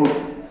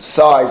minimum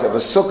size of a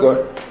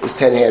sukkah is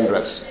 10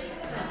 handbreadths.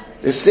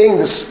 They're seeing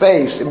the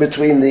space in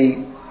between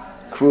the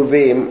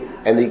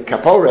kruvim and the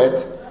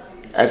kaporet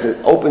as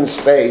an open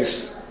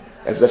space,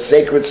 as a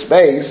sacred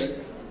space,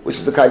 which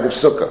is the kind of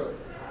sukkah.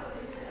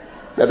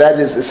 Now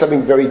there's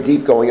something very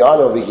deep going on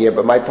over here,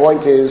 but my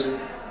point is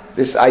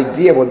this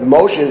idea, what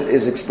Moshe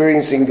is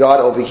experiencing God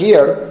over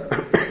here,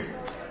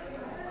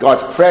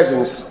 God's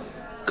presence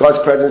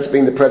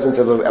being the presence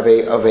of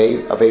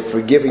a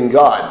forgiving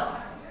God.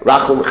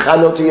 Rachum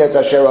chanoti et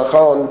asher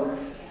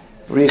achon,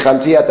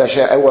 richamti et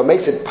asher. And what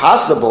makes it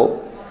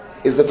possible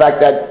is the fact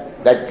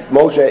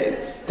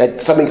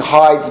that something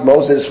hides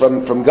Moses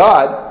from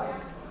God,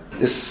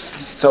 this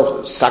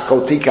so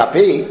sakoti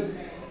kapi,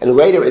 and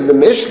later in the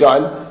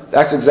Mishkan,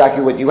 that's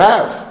exactly what you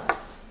have.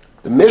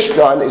 The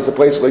Mishkan is the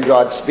place where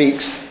God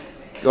speaks.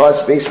 God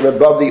speaks from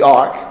above the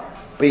ark,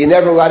 but you're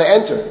never allowed to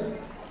enter.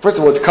 First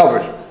of all, it's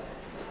covered.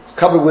 It's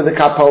covered with the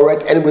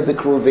kaporet and with the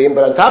kruvim,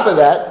 but on top of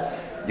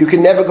that, you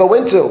can never go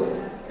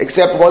into,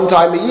 except one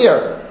time a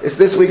year. It's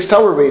this week's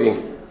Torah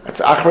reading. That's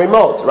Achrei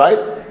Mot,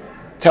 right?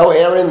 Tell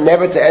Aaron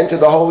never to enter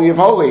the Holy of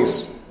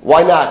Holies.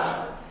 Why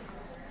not?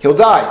 He'll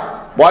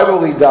die. Why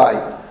will he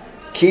die?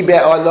 Ki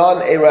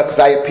be'anan era, because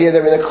I appear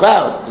there in a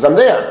cloud, because I'm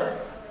there.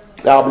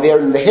 Now I'm there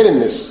in the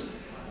hiddenness,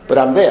 but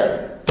I'm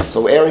there.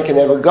 So Aaron can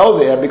never go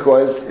there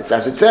because it's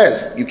as it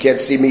says, you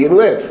can't see me and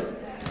live.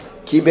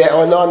 Ki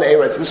be'anan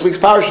era, it's this week's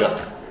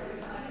parsha.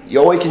 You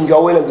only can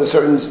go in under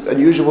certain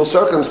unusual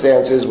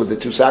circumstances with the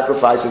two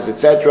sacrifices,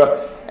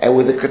 etc., and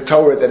with the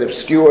ketoret that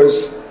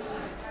obscures.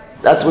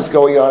 That's what's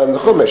going on in the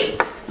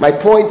Chumash. My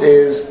point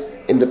is,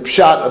 in the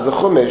pshat of the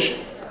Chumash,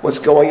 what's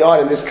going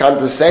on in this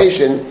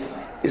conversation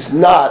is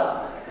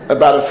not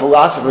about a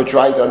philosopher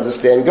trying to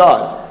understand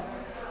God.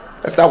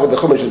 That's not what the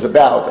Chumash is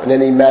about in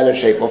any manner,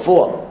 shape, or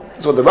form.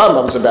 That's what the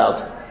Rambam is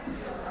about.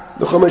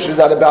 The Chumash is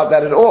not about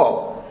that at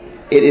all.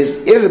 It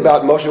is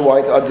about Moshe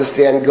wanting to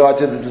understand God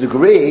to the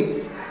degree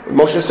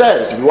Moshe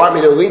says, if you want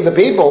me to lead the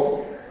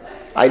people,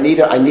 I need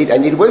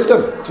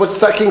wisdom. That's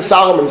what King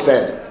Solomon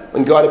said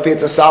when God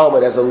appeared to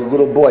Solomon as a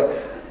little boy.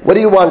 What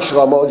do you want,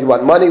 Shlomo? Do you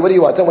want money? What do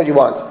you want? Tell me what you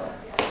want.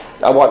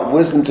 I want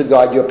wisdom to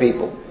guide your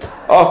people.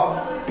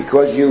 Oh,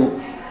 because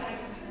you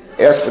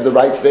asked for the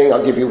right thing,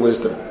 I'll give you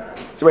wisdom.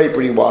 It's already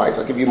pretty wise.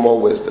 I'll give you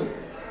more wisdom.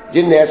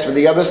 You didn't ask for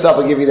the other stuff,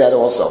 I'll give you that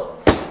also.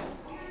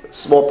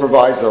 Small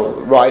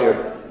proviso,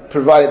 rider,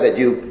 provided that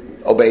you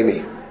obey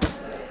me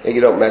and you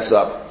don't mess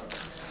up.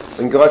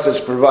 When God says,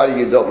 provided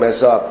you don't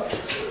mess up,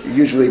 you're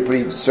usually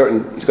pretty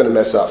certain he's going to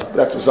mess up.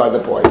 That's beside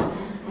the point.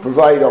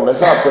 Provided you don't mess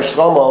up, because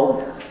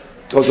Shlomo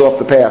goes off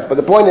the path. But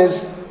the point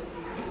is,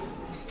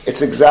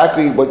 it's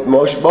exactly what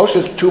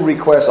Moshe's two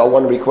requests are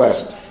one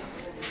request.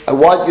 I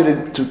want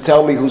you to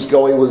tell me who's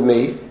going with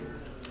me.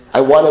 I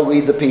want to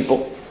lead the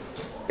people.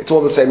 It's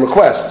all the same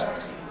request.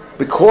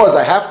 Because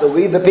I have to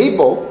lead the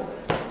people,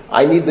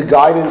 I need the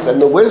guidance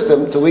and the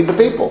wisdom to lead the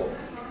people,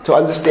 to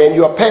understand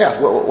your path.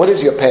 What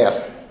is your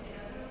path?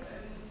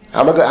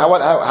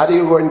 How do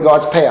you learn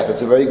God's path?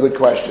 It's a very good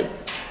question.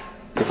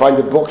 You find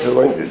a book to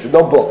learn. There's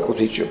no book will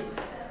teach you.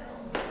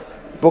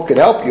 The book can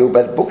help you,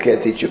 but the book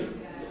can't teach you.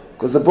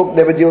 Because the book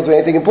never deals with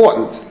anything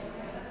important.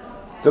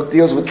 The book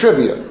deals with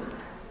trivia.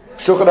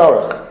 Shulchan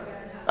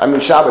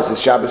Aruch. Shabbos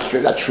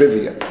is not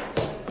trivia.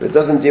 But it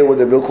doesn't deal with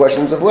the real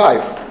questions of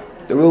life.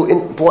 The real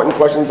important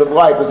questions of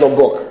life is no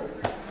book.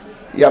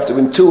 You have to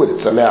intuit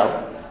it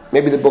somehow.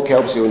 Maybe the book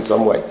helps you in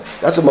some way.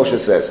 That's what Moshe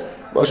says.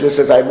 Moshe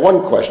says, I have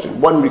one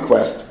question, one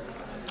request.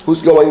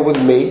 Who's going with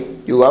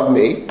me? You love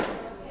me.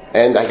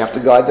 and I have to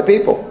guide the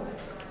people.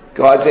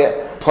 God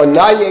said, it's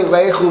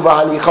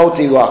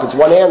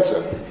one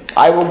answer.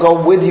 I will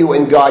go with you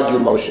and guide you,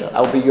 Moshe.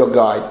 I'll be your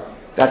guide.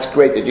 That's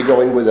great that you're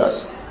going with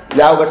us.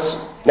 Now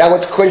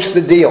let's clinch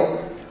the deal.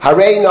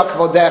 Harei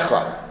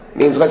nakvodecha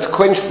means let's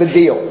clinch the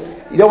deal.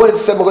 You know what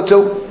it's similar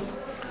to?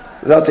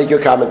 I'll take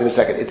your comment in a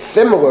second. It's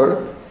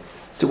similar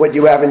to what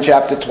you have in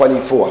chapter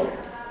 24.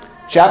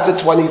 Chapter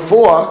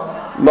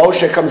 24,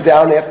 Moshe comes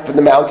down from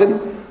the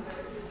mountain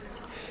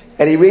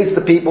and he reads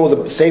the people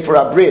the Sefer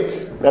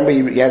HaBrit. Remember,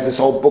 he has this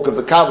whole book of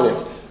the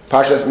covenant,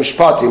 Parshas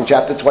Mishpat, in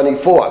chapter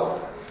 24.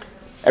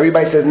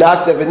 Everybody says,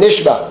 Naseh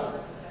v'nishma.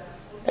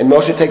 And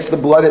Moshe takes the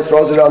blood and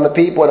throws it on the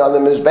people and on the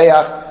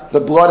Mizbeach, the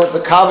blood of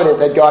the covenant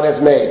that God has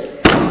made.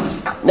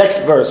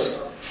 Next verse.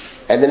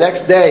 And the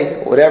next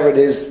day, whatever it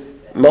is,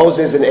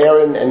 Moses and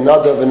Aaron and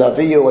Nadav and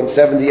Avihu and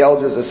 70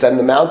 elders ascend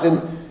the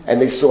mountain,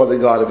 and they saw the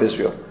God of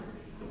Israel.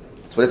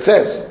 That's what it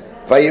says.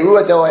 What do you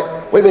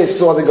mean they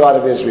saw the God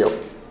of Israel?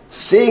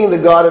 Seeing the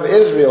God of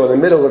Israel in the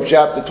middle of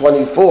chapter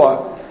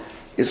 24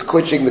 is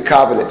clinching the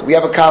covenant. We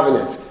have a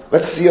covenant.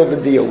 Let's seal the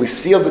deal. We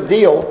seal the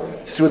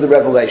deal through the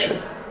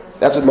revelation.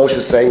 That's what Moshe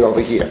is saying over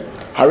here.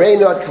 Harei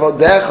not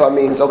kvodecha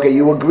means, okay,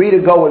 you agree to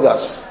go with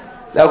us.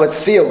 Now let's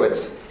seal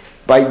it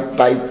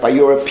by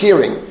your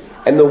appearing.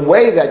 And the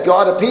way that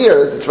God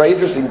appears, it's very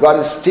interesting. God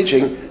is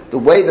teaching the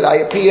way that I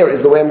appear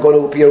is the way I'm going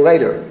to appear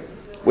later,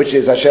 which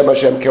is Hashem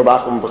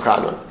Kirachum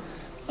V'Chanon.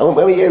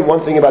 Let me add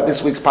one thing about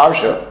this week's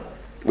Parsha,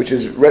 which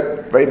is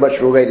very much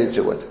related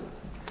to it.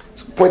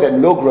 It's a point that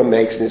Milgram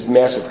makes in his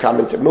massive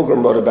commentary.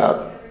 Milgram wrote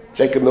about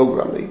Jacob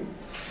Milgram,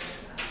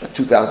 a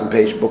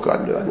 2,000-page book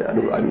on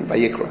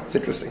Vayikra. It's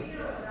interesting.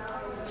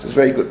 This is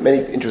very good,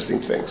 many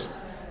interesting things.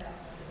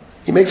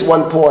 He makes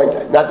one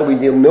point, not that we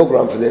need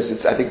Milgram for this,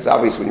 I think it's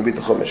obvious when you read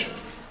the Chumash.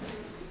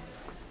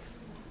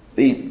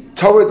 The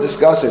Torah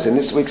discusses in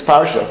this week's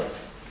Parsha,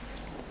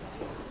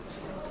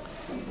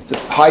 the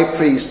high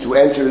priest who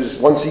enters,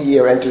 once a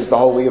year, enters the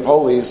Holy of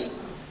Holies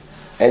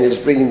and is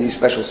bringing these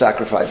special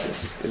sacrifices.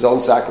 His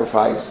own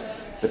sacrifice,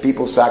 the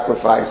people's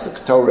sacrifice, the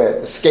Torah,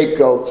 the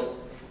scapegoat.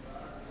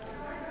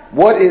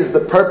 What is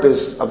the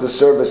purpose of the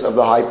service of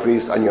the high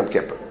priest on Yom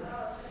Kippur?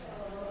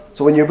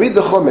 So when you read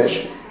the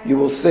Chumash, you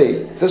will see,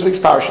 it's this week's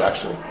Parsha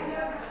actually.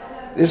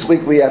 This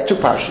week we have two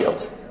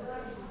Parshiot.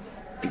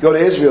 If you go to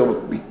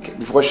Israel,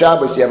 before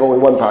Shabbos you have only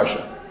one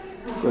Parsha.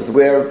 Because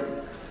we're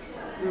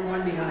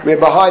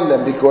behind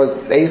them because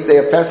they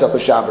have Pesach for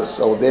Shabbos,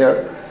 so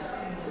they're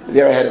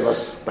ahead of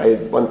us by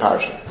one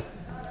Parsha.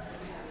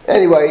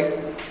 Anyway,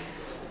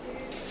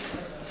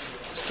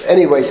 so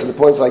the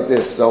point's like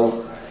this.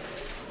 So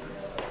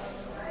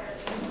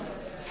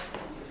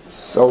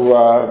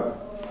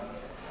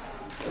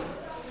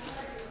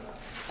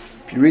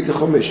if you read the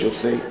Chumash, you'll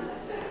see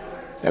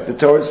that the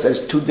Torah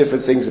says two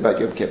different things about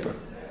Yom Kippur.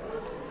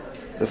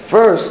 The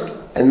first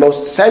and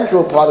most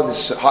central part of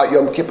the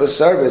Yom Kippur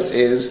service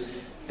is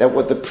that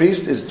what the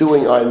priest is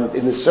doing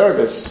in the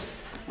service,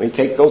 when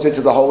he goes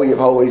into the Holy of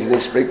Holies and he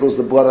sprinkles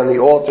the blood on the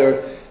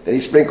altar, then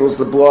he sprinkles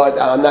the blood,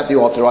 not the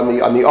altar, on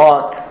the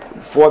ark,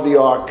 before the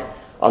ark,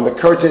 on the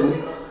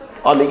curtain,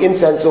 on the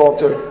incense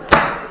altar.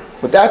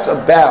 What that's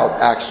about,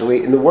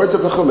 actually, in the words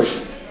of the Chumash,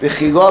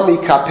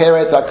 V'chilami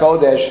kaperet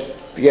hakodesh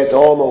v'yet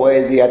ol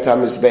moed v'yet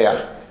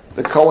hamizbeach.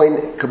 The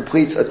Kohen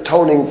completes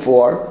atoning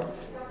for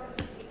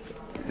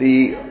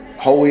the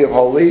Holy of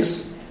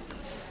Holies,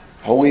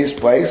 holiest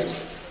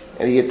place,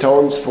 and he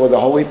atones for the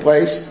holy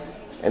place,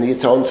 and he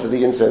atones for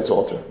the incense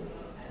altar.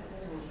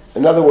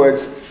 In other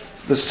words,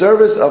 the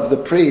service of the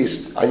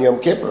priest on Yom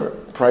Kippur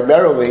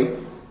primarily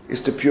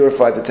is to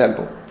purify the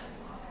temple.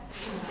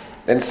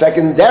 And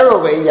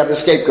secondarily, you have the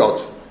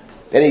scapegoat.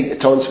 Then he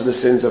atones for the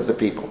sins of the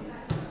people.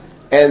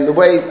 And the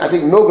way, I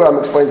think Milgram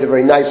explains it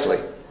very nicely.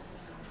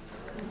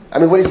 I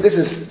mean, when you read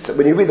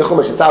the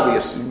Chumash, it's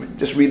obvious. You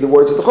just read the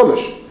words of the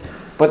Chumash.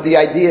 But the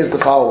idea is the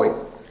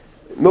following.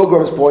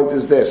 Milgram's point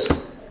is this.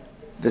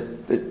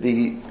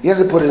 He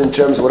hasn't put it in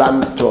terms of what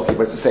I'm talking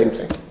about, it's the same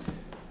thing.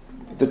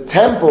 The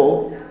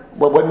temple,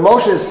 what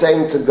Moshe is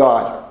saying to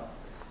God,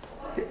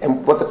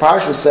 and what the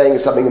Parsha is saying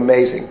is something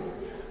amazing.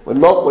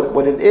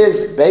 What it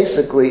is,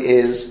 basically,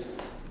 is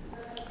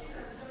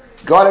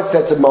God had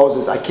said to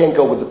Moses, I can't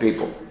go with the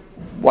people.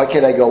 Why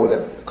can't I go with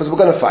them? Because we're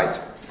going to fight.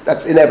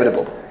 That's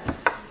inevitable.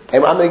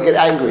 And I'm going to get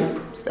angry.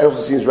 That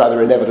also seems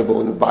rather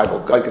inevitable in the Bible.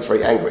 God gets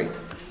very angry.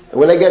 And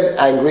when I get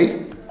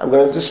angry, I'm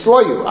going to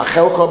destroy you.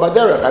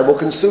 I will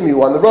consume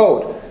you on the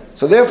road.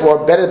 So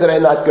therefore, better that I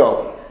not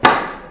go.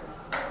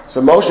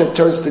 So Moshe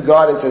turns to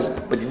God and says,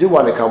 but you do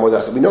want to come with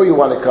us. We know you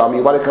want to come.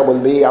 You want to come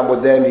with me. I'm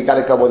with them. You got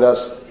to come with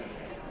us.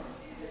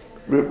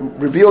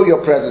 Reveal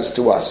your presence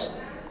to us.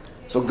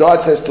 So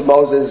God says to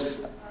Moses,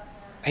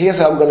 here's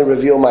how I'm going to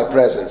reveal my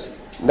presence.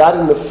 Not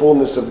in the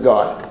fullness of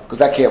God, because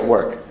that can't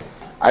work.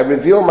 I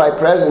reveal my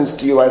presence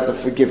to you as a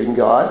forgiving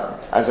God,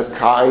 as a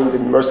kind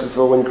and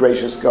merciful and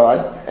gracious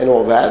God, and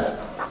all that.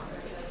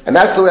 And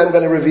that's the way I'm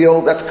going to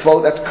reveal, that's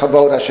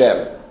Kavod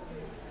Hashem.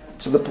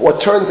 So what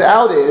turns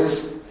out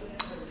is,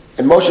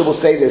 and Moshe will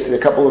say this in a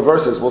couple of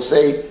verses, will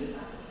say,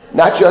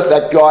 not just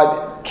that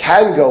God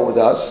can go with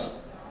us,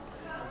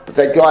 but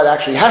that God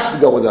actually has to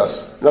go with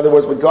us. In other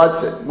words, what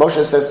God said,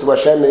 Moshe says to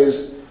Hashem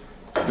is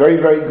very,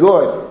 very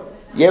good.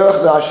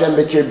 Yerach na Hashem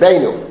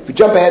b'kirbeinu. If you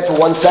jump ahead for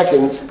 1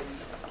 second,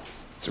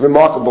 it's a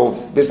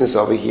remarkable business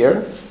over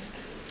here.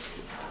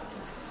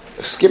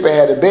 Skip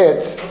ahead a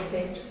bit.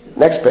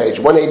 Next page,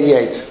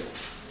 188.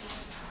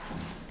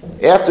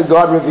 After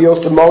God reveals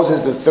to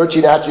Moses the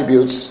 13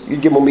 attributes,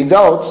 Yud Gimel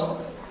Midot,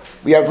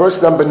 we have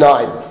verse number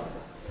 9.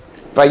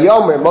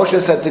 Vayomer, Moshe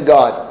said to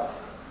God,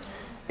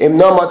 Im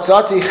no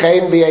matzati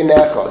chen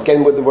b'yeinecha,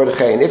 again with the word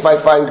chen, if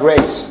I find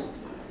grace.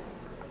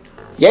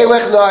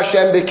 Yelech no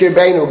Hashem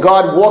b'kirbeinu,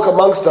 God walk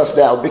amongst us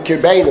now,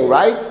 b'kirbeinu,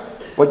 right?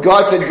 What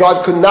God said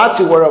God could not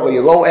do, where are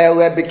you? Lo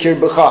ele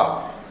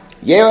b'kirbecha.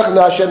 Yelech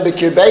no Hashem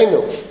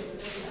b'kirbeinu.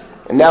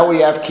 And now we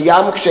have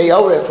kiyam kshei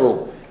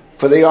orefu,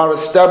 for they are a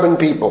stubborn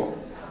people.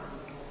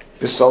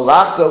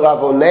 V'solachta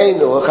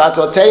lavoneinu,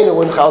 l'chatotenu,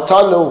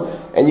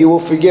 u'nchaltanu, and you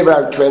will forgive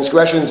our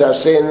transgressions, our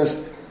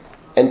sins,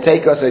 and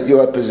take us at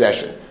your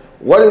possession.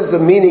 What is the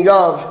meaning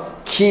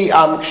of ki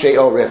am kshei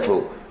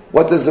orefu?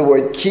 What does the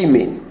word ki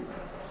mean?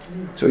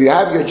 So you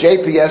have your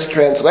JPS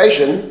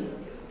translation,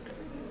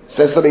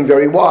 says something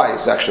very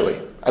wise, actually.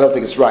 I don't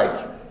think it's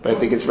right, but I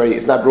think it's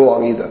not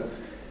wrong either.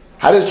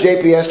 How does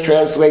JPS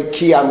translate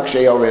ki am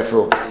kshei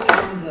orefu?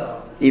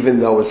 Even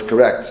though it's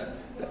correct.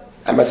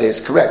 I must say it's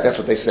correct, that's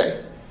what they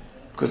say.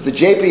 Because the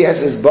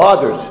JPS is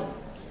bothered.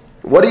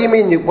 What do you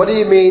mean,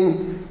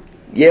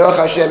 Yerach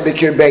Hashem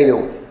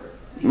b'kirbeinu?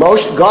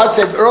 God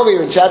said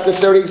earlier in chapter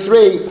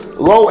 33,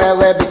 Lo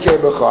ele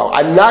b'kirbecha.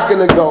 I'm not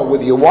going to go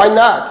with you. Why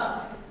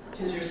not?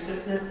 Because you're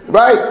stiff-necked.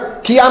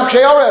 Right. Ki am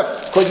kshei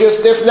oref. Because you're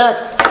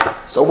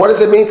stiff-necked. So what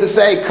does it mean to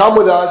say, come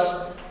with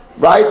us,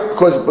 right?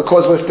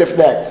 Because we're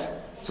stiff-necked.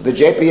 So the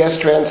JPS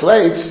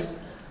translates,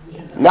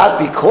 not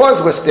because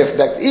we're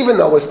stiff-necked, even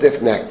though we're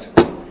stiff-necked.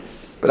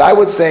 But I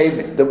would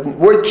say the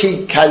word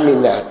ki can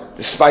mean that,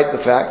 despite the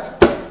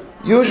fact.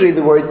 Usually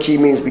the word ki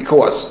means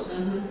because.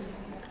 Mm-hmm.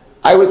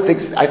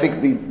 I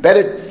think the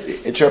better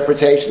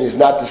interpretation is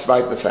not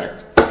despite the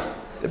fact.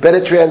 The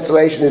better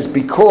translation is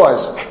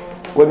because.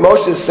 What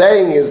Moshe is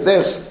saying is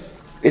this: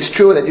 it's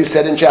true that you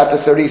said in chapter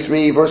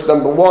 33, verse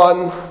number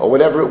 1, or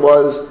whatever it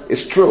was,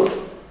 is true.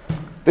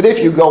 That if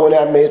you go in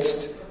our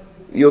midst,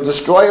 you'll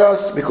destroy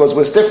us because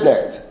we're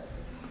stiff-necked.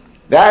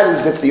 That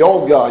is if the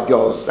old God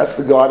goes. That's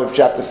the God of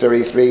chapter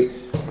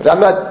 33.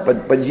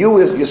 But you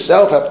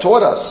yourself have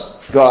taught us,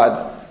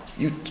 God.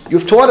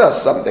 You've taught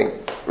us something,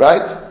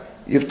 right?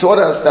 You've taught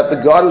us that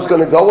the God who's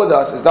going to go with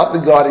us is not the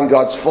God in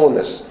God's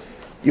fullness.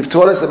 You've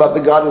taught us about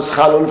the God who's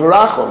Chanun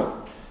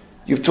V'Rachum.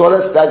 You've taught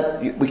us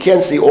that we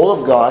can't see all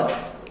of God,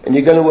 and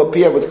you're going to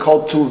appear with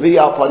Kol Tuvi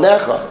Al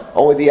Panecha,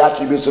 only the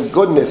attributes of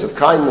goodness, of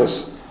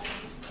kindness.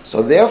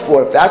 So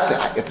therefore, if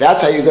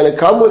that's how you're going to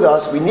come with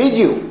us, we need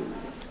you,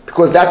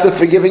 because that's a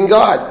forgiving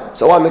God.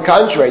 So on the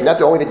contrary,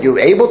 not only that you're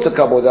able to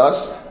come with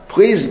us,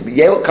 please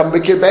come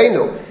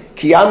b'kirbeinu,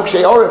 kiyam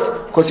kshei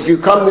oref. Because if you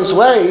come this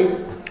way,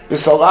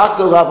 this is how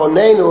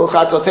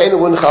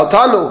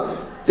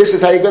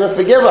you're going to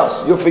forgive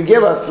us. You'll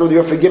forgive us through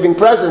your forgiving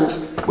presence,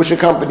 which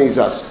accompanies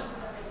us.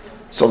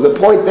 So the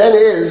point then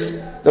is,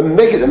 the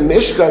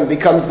Mishkan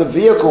becomes the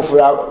vehicle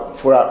for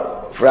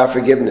our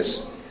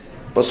forgiveness.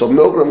 But so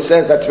Milgram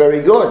says that's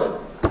very good.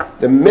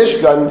 The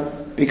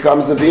Mishkan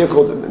becomes the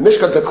vehicle. The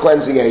Mishkan's a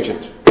cleansing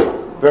agent.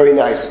 Very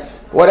nice.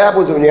 What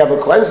happens when you have a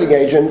cleansing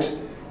agent,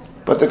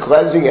 but the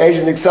cleansing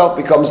agent itself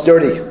becomes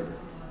dirty?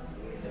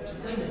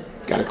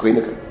 Got to clean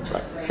it.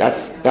 Right.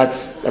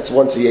 That's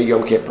once a year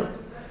Yom Kippur.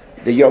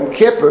 The Yom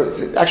Kippur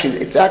it's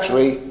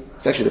actually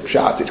the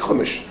Pshat. It's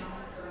Chumash.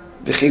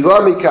 And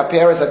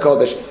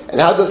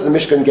how does the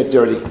Mishkan get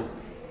dirty?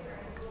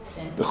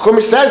 The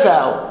Chumash says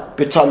how.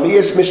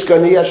 B'tamiyas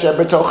mishkaniyah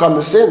shebetocham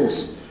the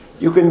sins.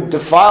 You can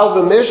defile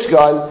the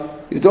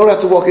Mishkan. You don't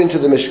have to walk into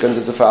the Mishkan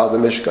to defile the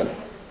Mishkan.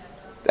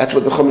 That's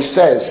what the Chumash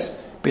says.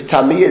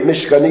 B'tamiyas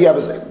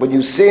mishkaniyah. When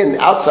you sin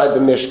outside the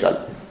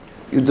Mishkan,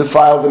 you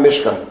defile the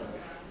Mishkan.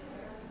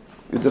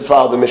 You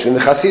defile the Mishkan.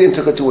 The Hasidim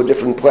took it to a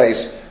different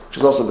place, which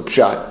is also the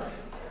Pshat.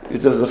 You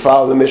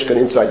defile the Mishkan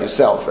inside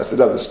yourself. That's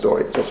another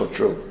story. It's also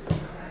true.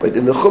 But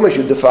in the Chumash,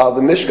 you defile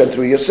the Mishkan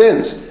through your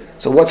sins.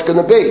 So what's going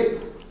to be?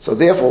 So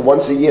therefore,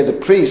 once a year, the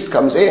priest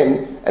comes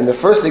in, and the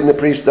first thing the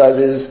priest does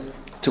is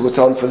to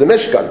atone for the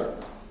Mishkan.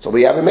 So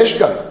we have a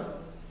Mishkan.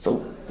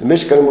 So the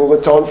Mishkan will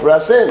atone for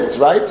our sins,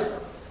 right?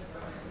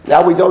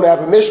 Now we don't have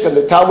a Mishkan.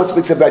 The Talmud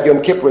speaks about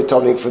Yom Kippur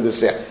atoning for the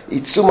sin.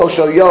 Itzumo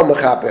shel Yom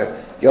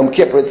Mechaper. Yom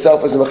Kippur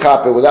itself is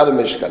Mechaper without a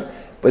Mishkan.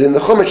 But in the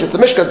Chumash, it's the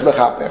Mishkan's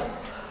Mechaper.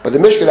 But the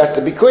Mishkan has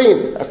to be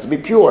clean, has to be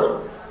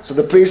pure. So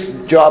the priest's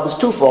job is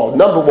twofold.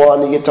 Number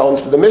one, he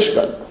atones for the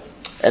Mishkan.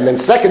 And then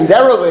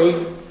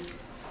secondarily,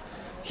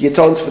 he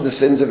atones for the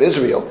sins of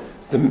Israel.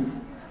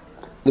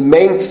 The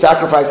main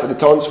sacrifice that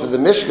atones for the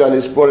Mishkan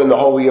is brought in the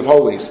Holy of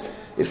Holies.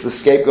 It's the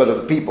scapegoat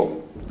of the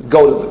people, the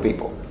goat of the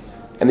people.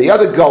 And the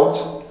other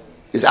goat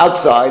is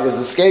outside as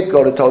the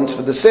scapegoat atones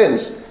for the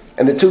sins.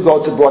 And the two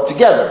goats are brought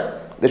together.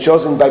 They're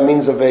chosen by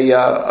means of a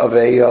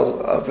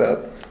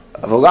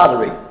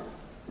lottery.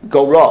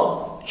 Go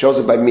wrong.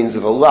 Chosen by means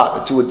of a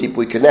lot. The two are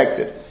deeply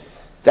connected.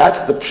 That's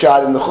the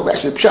pshat in the Chumash,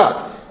 actually the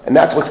pshat. And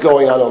that's what's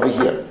going on over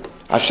here.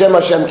 Hashem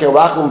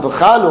kerachum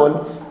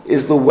v'chanun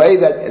is the way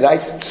that, and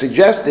I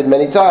suggested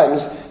many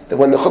times, that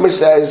when the Chumash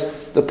says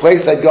the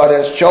place that God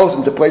has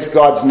chosen to place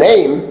God's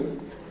name,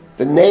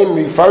 the name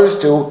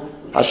refers to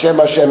Hashem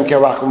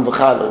kerachum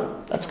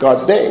v'chanun. That's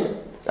God's name.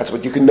 That's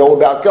what you can know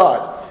about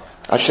God.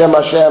 Hashem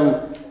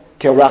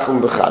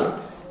kerachum v'chanun.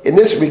 In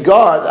this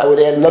regard, I would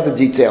add another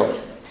detail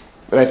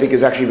that I think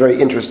is actually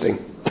very interesting.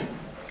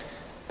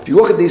 If you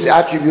look at these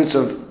attributes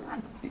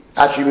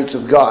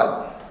of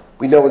God,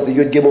 we know it's the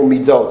Yud Gimel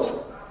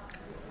Midot.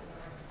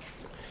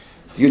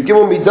 The Yud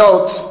Gimel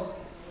Midot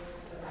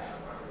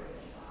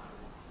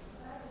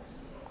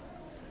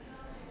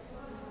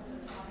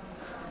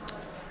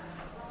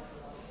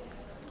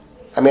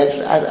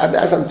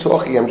as I'm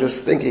talking, I'm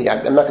just thinking,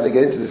 I'm not going to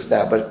get into this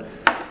now, but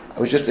I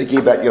was just thinking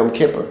about Yom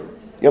Kippur.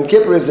 Yom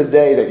Kippur is the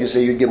day that you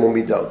say Yud Gimel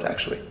Midot,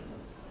 actually.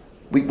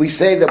 We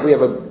say that we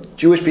have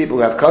Jewish people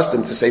who have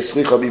custom to say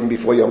Slichot even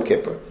before Yom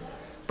Kippur.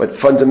 But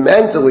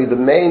fundamentally, the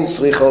main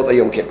Slichot are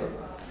Yom Kippur.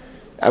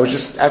 I was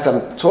just, as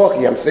I'm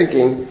talking, I'm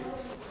thinking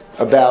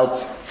about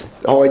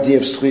the whole idea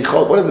of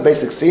Slichot. One of the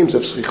basic themes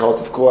of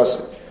Slichot, of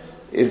course,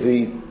 is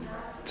the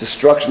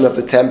destruction of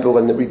the temple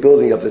and the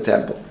rebuilding of the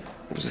temple.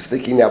 I was just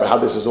thinking now about how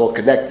this is all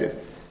connected.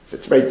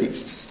 It's very deep,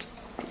 it's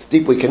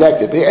deeply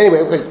connected. But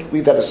anyway, we're going to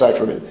leave that aside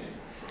for a minute.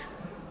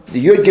 The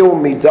Yud Gimel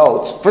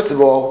Midot, first of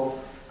all,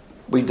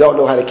 we don't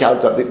know how to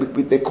count up.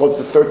 They call it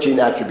the 13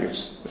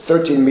 attributes. The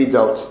 13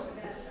 Midot.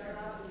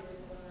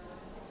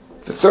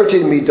 The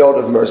 13 Midot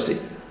of mercy.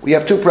 We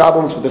have two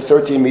problems with the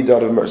 13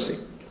 Midot of mercy.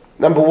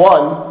 Number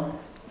one,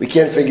 we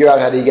can't figure out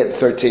how do you get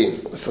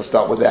 13. Let's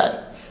start with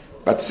that.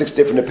 About 6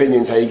 different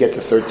opinions how you get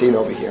to 13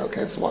 over here.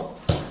 Okay, that's one.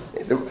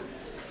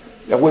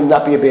 That would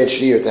not be a bad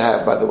shiur to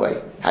have, by the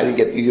way. How do you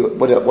get?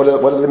 What are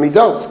the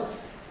Midot?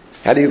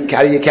 How do you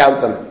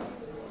count them?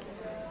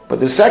 But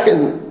the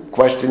second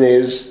question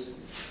is,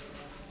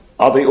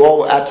 are they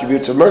all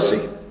attributes of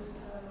mercy?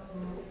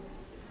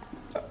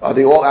 Are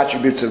they all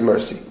attributes of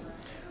mercy?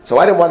 So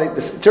I don't want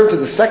to, in terms of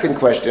the second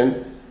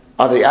question,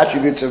 are they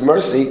attributes of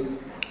mercy?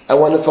 I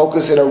want to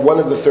focus in on one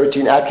of the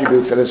 13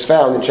 attributes that is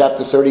found in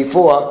chapter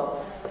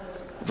 34,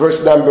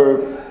 verse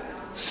number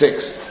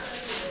 6.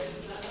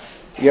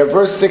 You have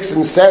verse 6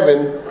 and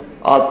 7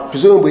 are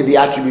presumably the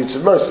attributes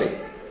of mercy.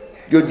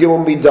 Yud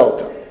Gimel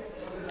Midot.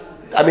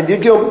 I mean,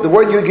 the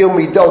word Yud Gimel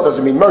Midot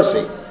doesn't mean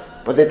mercy,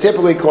 but they're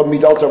typically called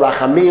Midot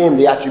Rachamim,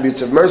 the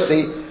attributes of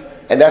mercy,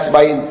 and that's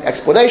my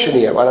explanation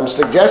here. What I'm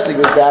suggesting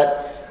is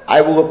that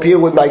I will appear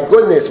with my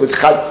goodness, with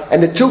Chad,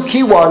 and the two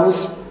key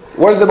ones.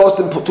 What are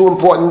the two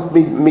important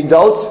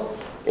Midot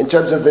in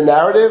terms of the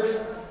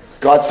narrative?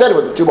 God said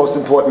what the two most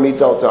important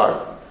Midot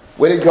are.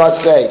 Where did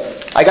God say?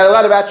 I got a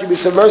lot of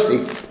attributes of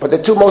mercy, but the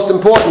two most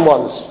important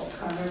ones,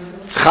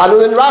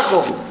 Chanun and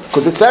Rachum,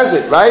 because it says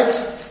it, right?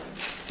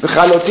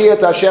 V'chanoti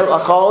et asher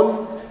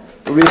achon,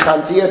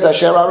 v'richanti et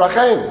asher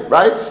arachem,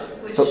 right?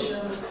 So,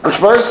 which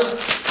verse?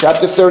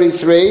 Chapter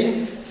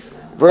 33,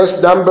 verse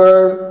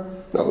number,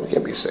 no, it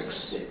can't be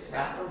 6.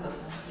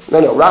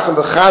 No, Rachum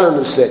v'chanun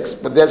is 6,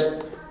 but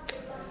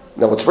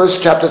it's verse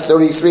chapter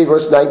 33,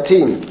 verse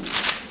 19.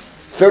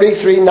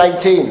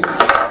 33:19.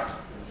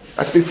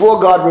 That's before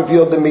God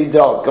revealed the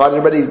Midot. God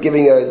already is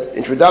giving an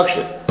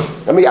introduction.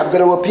 I'm going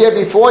to appear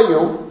before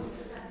you.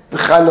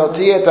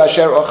 V'chanoti et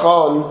asher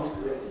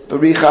achon,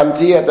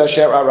 v'richanti et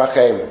asher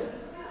arachem.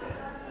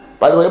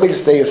 By the way, let me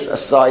just say a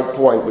side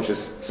point, which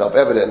is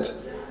self-evident,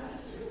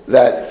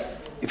 that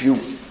if you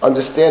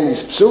understand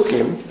these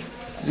psukim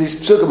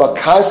are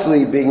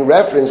constantly being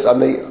referenced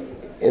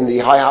in the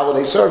high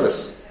holiday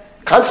service.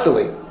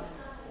 Constantly.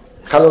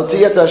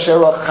 Chanoti et asher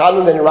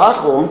chanun and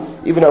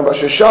rachum, even on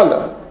Rosh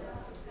Hashanah.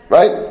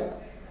 Right?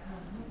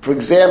 For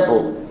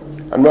example,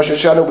 on Rosh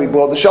Hashanah we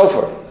blow the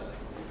shofar.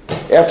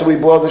 After we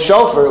blow the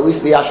shofar, at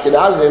least the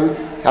Ashkenazim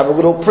have a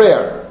little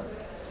prayer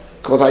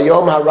called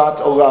Hayom Harat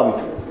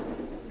Olam.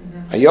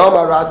 Hayom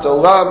Harat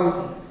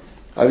Olam,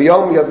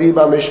 Hayom Yaviv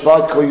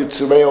HaMishpat Kol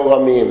Yitzurei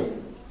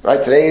Olamim.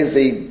 Right? Today is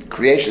the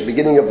creation,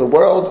 beginning of the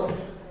world.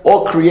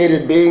 All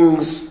created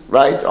beings,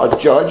 right, are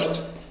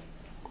judged.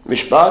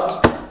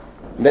 Mishpat.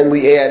 And then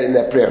we add in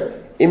that prayer,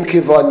 Im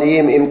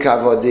Kivanim, Im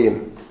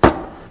Kavadim.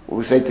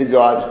 We say to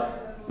God,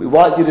 we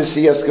want you to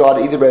see us, God,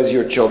 either as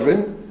your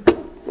children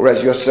or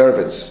as your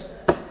servants.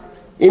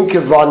 In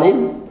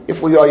kevanim,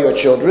 if we are your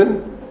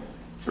children,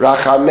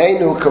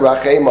 rachameinu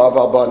karachem av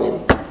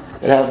abanim,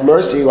 and have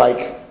mercy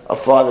like a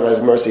father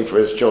has mercy for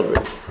his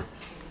children.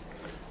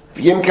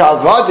 V'yim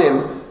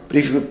kavadim, but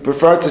if you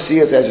prefer to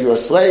see us as your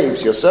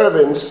slaves, your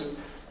servants,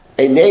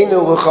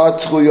 eineinu l'cha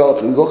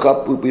tzruyot, we look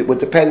up, we're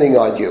depending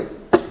on you.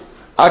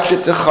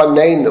 Achet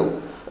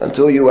techanenu,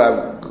 until you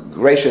have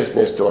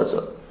graciousness towards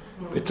us.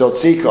 So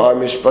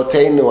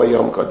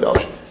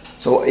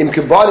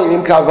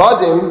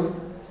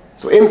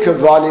im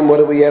kavanim, what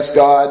do we ask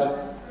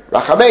God?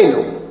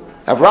 Rachamenu,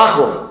 have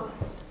rachum.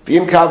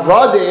 V'im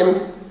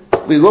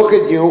kavadim, we look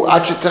at you.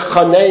 What's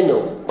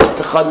techanenu?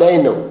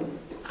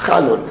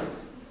 Chanun.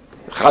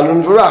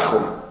 Chanun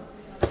v'rachum.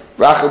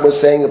 Rachum was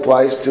saying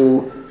applies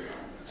to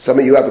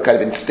somebody you have a kind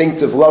of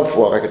instinctive love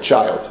for, like a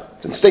child.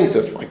 It's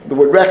instinctive. Like the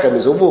word rechem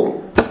is a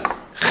womb.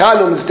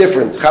 Chanun is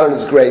different. Chanun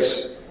is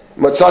grace.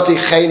 Matzati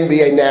chen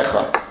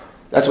b'einecha.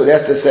 That's what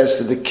Esther says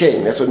to the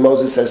king. That's what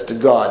Moses says to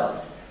God.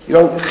 You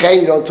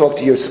don't talk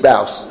to your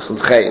spouse.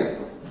 Chen.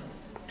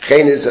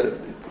 Chen is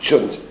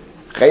shouldn't.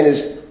 Chen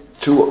is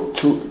to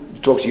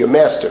talk to your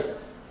master.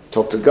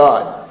 Talk to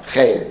God.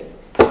 Chen.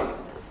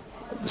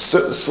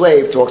 The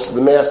slave talks to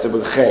the master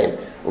with chen.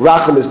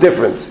 Racham is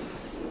different.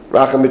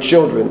 Racham with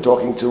children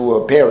talking to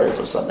a parent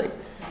or something.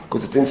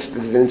 Because there's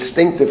an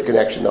instinctive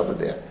connection over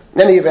there.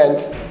 In any event,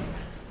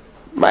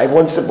 I have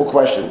one simple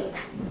question.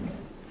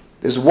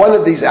 There's one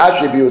of these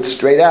attributes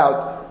straight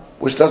out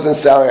which doesn't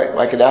sound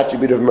like an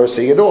attribute of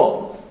mercy at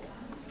all.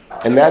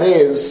 And that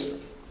is,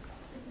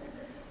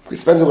 we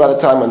spend a lot of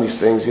time on these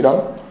things, you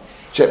know.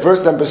 Verse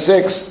number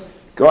 6,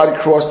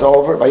 God crossed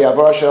over,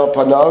 Vayavar shel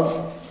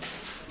panav,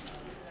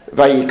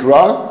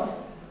 Vayikra,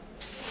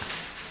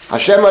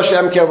 Hashem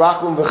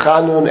kerachum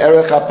v'chanun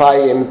erech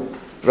apayim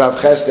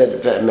v'rav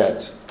chesed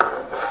ve'emet.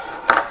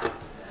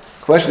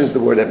 Question is the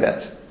word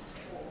emet.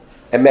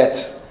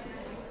 Emet.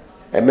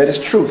 Emet is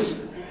truth.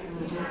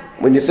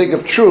 When you think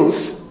of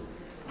truth,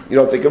 you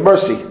don't think of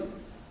mercy.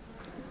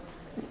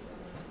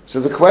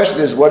 So the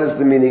question is, what is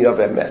the meaning of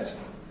emet?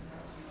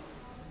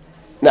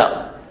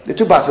 Now, there are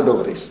two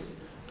possibilities.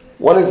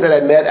 One is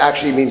that emet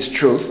actually means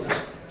truth.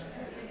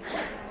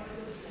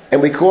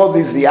 And we call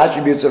these the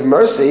attributes of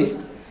mercy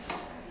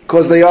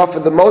because they are, for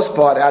the most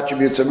part,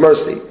 attributes of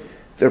mercy.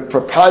 Their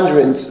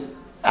preponderant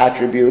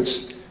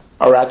attributes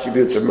are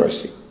attributes of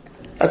mercy.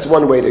 That's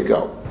one way to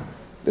go.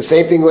 The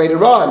same thing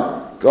later on.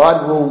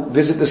 God will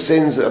visit the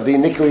sins of the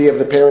iniquity of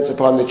the parents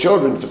upon the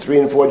children for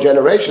 3 and 4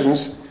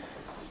 generations.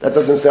 That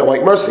doesn't sound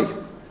like mercy.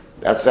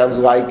 That sounds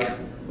like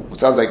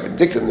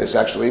vindictiveness,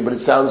 actually, but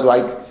it sounds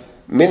like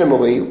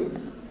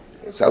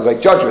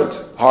judgment,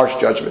 harsh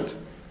judgment.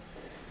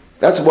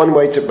 That's one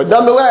way to, but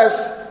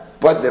nonetheless,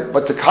 but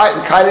the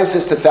kindness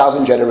is to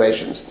 1,000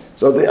 generations.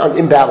 So the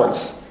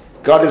imbalance.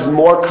 God is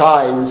more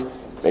kind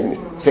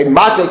than, say,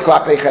 mate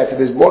klape chesed,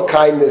 there's more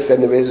kindness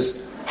than there is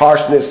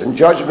harshness and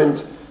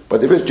judgment, but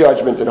there is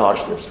judgment and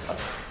harshness.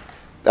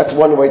 That's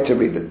one way to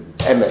read the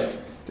emet.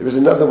 There is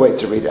another way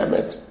to read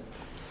emet.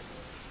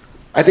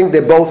 I think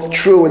they're both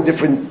true in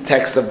different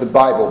texts of the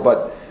Bible,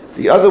 but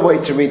the other way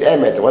to read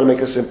emet, I want to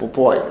make a simple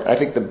point. I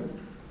think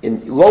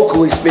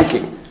locally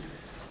speaking,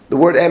 the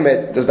word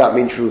emet does not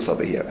mean truth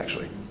over here,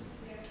 actually.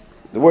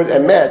 The word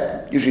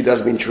emet usually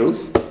does mean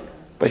truth,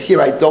 but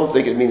here I don't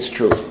think it means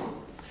truth.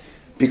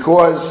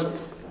 Because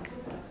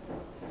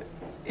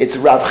it's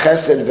Rav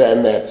Chesed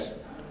ve'emet.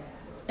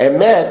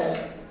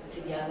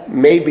 Emet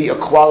may be a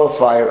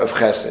qualifier of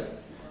Chesed.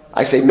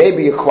 I say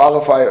maybe a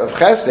qualifier of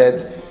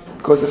Chesed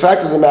because the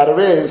fact of the matter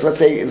is, let's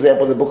say,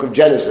 example, the book of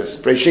Genesis,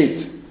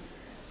 Breshit,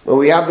 where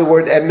we have the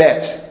word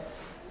emet,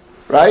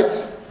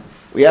 right?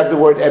 We have the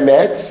word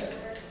emet.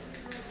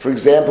 For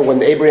example,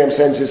 when Abraham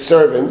sends his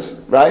servant,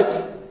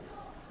 right?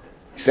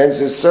 He sends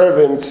his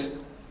servant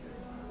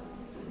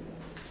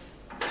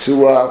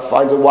to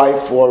find a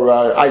wife for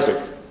Isaac.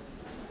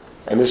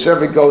 And the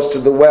servant goes to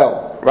the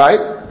well,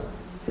 right?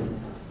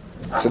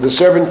 So the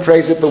servant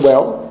prays at the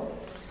well.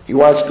 He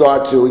wants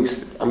God to,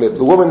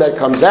 the woman that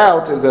comes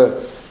out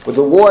with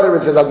the water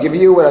and says, I'll give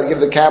you and I'll give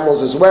the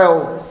camels as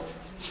well.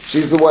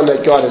 She's the one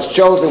that God has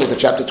chosen with the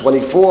chapter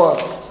 24.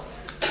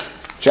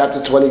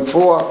 Chapter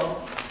 24.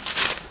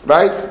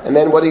 Right? And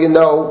then what do you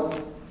know?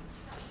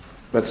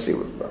 Let's see,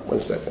 1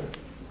 second.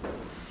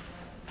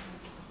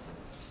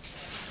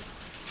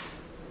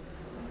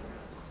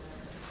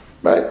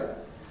 Right?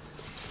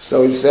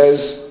 So he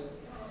says,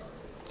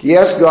 he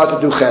asked God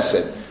to do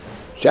chesed.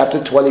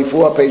 Chapter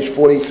 24, page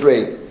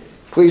 43.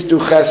 Please do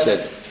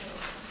chesed.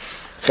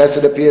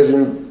 Chesed appears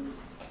in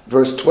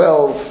verse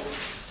 12.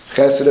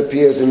 Chesed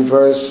appears in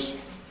verse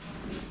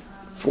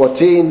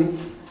 14.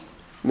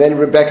 Then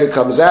Rebecca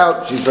comes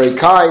out. She's very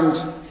kind.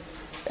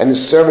 And the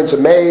servant's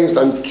amazed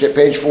on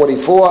page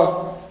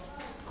 44.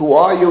 Who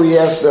are you? He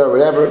asks her,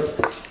 whatever.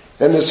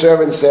 Then the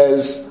servant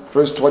says,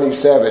 verse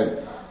 27,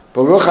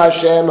 Baruch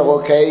Hashem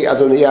Elokei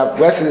Adoniyah,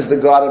 blessed is the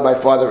God of my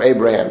father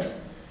Abraham.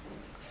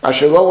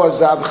 Asher lo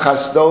azav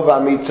chasdo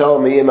v'amito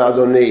mi'im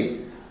Adoni,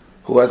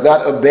 who has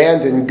not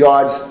abandoned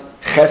God's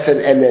chesed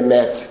and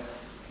emet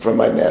from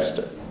my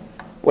master.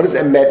 What does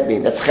emet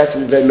mean? That's chesed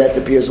and emet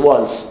appears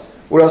once.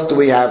 Where else do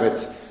we have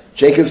it?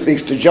 Jacob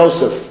speaks to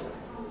Joseph.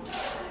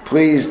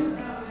 Please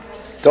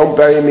don't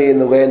bury me in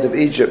the land of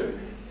Egypt.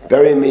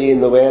 Bury me in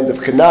the land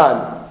of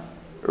Canaan.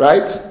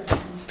 Right?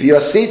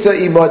 V'yosita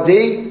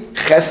imodi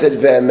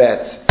chesed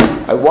ve'emet.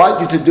 I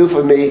want you to do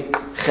for me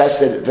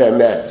chesed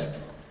ve'emet.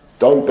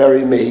 Don't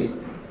bury me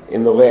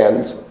in the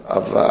land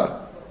of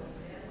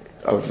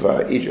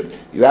Egypt.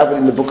 You have it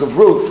in the book of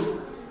Ruth.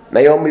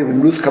 Naomi,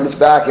 when Ruth comes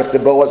back after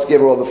Boaz gave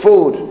her all the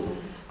food,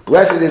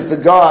 blessed is the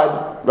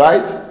God,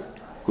 right,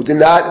 who did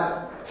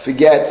not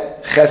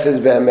forget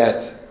chesed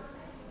ve'emet.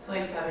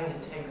 Like having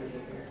integrity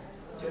here,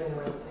 doing the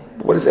right thing.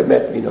 What does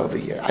emet mean over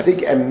here? I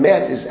think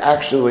emet is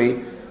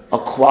actually a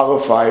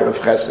qualifier of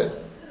chesed.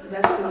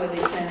 That's the way they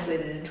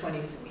translated it in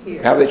 20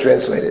 here. How do they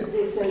translate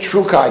it?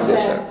 True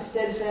kindness.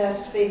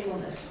 Steadfast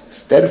faithfulness.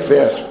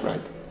 Steadfast,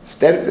 right.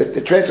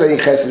 The translating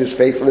chesed is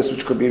faithfulness,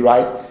 which could be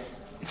right.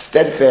 It's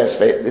steadfast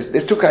faith.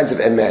 There's two kinds of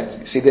emet.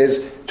 You see, there's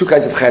two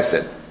kinds of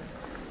chesed.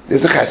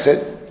 There's a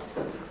chesed.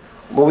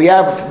 What we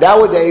have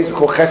nowadays is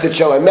called chesed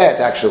shel emet,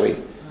 actually.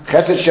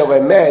 Chesed shel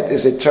emet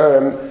is a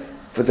term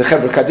for the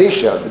Chevra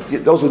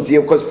Kadisha, those who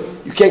deal, because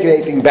you can't get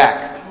anything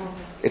back.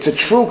 It's a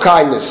true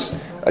kindness.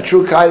 A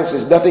true kindness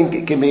is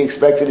nothing can be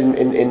expected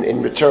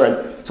in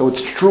return. So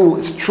it's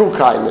true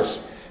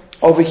kindness.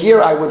 Over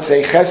here I would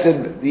say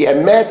chesed, the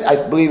emet,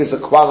 I believe, is a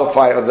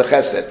qualifier of the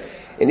chesed.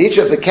 In each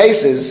of the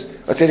cases,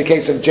 let's say the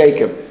case of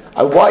Jacob,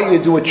 I want you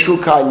to do a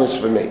true kindness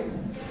for me.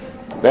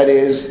 That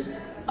is,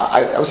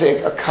 I would say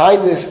a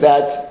kindness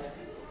that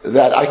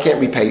I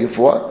can't repay you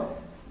for,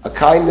 a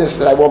kindness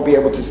that I won't be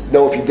able to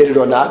know if you did it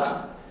or not.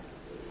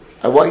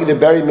 I want you to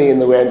bury me in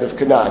the land of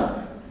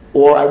Canaan.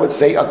 Or I would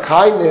say a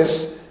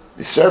kindness,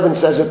 the servant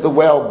says at the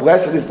well,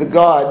 blessed is the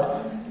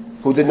God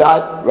who did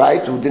not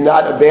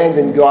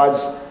abandon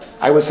God's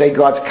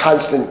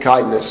constant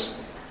kindness.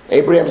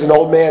 Abraham's an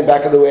old man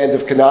back in the land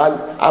of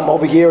Canaan. I'm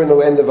over here in the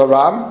land of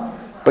Aram,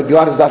 but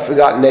God has not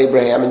forgotten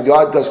Abraham, and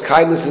God does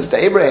kindnesses to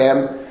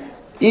Abraham,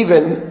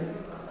 even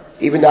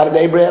not in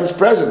Abraham's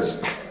presence,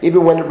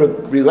 even when it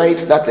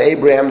relates not to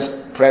Abraham's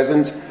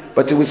present,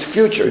 but to his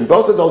future. In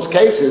both of those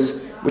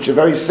cases, which are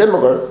very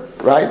similar,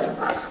 right?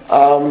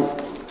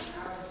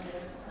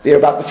 They're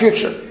about the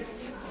future.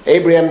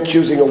 Abraham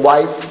choosing a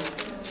wife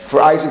for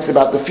Isaac's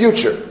about the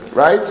future,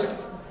 right?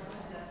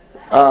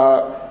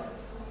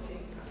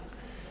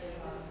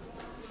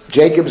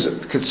 Jacob's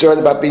concern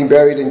about being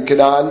buried in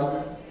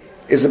Canaan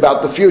is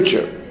about the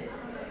future.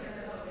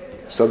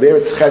 So there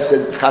it's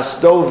chesed,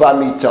 chasdo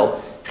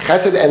v'amito.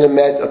 Chesed and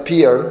emet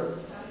appear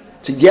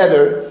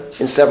together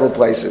in several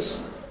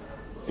places.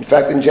 In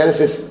fact, in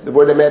Genesis, the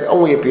word emet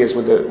only appears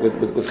with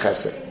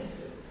chesed.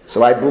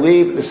 So I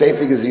believe the same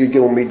thing as the Yud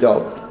Gimel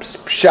Midot.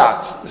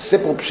 Pshat, the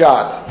simple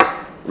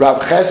pshat.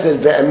 Rav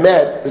chesed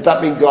ve'emet does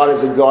not mean God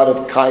is a God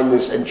of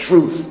kindness and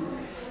truth.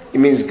 It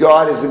means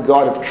God is a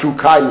God of true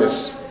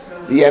kindness.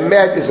 The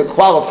emet is a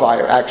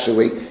qualifier,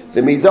 actually.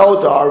 The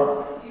midot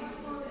are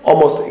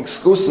almost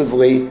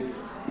exclusively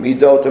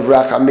midot of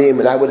rachamim,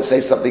 and I would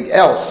say something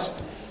else.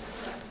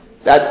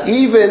 That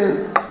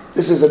even,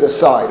 this is an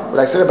aside, what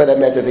I said about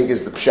emet I think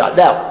is the pshat.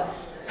 Now,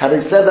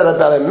 having said that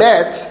about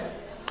emet,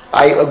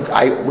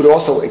 I would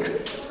also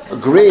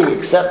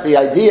accept the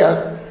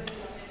idea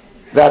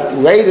that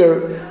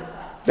later,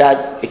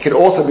 that it can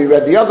also be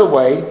read the other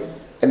way,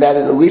 and that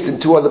at least in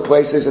two other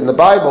places in the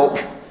Bible,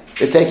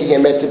 they're taking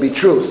emet to be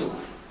truth.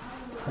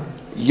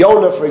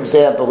 Jonah, for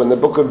example, in the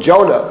book of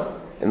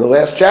Jonah, in the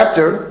last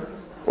chapter,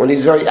 when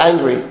he's very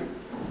angry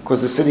because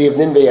the city of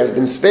Nineveh has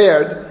been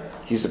spared,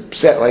 he's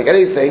upset like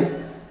anything,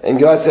 and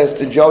God says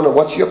to Jonah,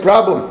 "What's your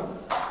problem?"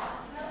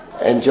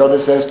 And Jonah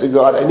says to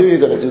God, "I knew you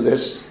were going to do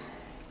this.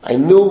 I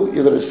knew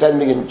you were going to send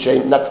me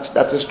and not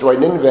destroy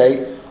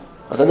Nineveh,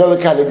 but I know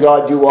the kind of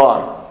God you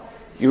are.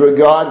 You're a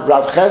God,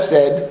 Rav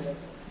Chesed,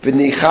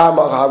 v'nicham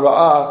al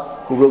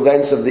hara'ah, who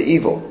relents of the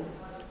evil."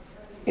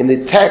 In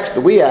the text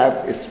that we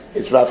have,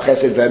 it's Rav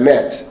Chesed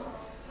ve'emet.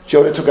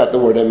 Jonah took out the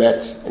word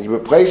emet, and he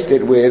replaced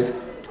it with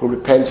who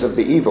repents of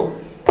the evil.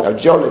 Now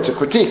Jonah, it's a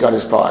critique on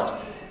his part.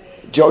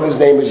 Jonah's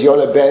name is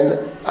Yonah ben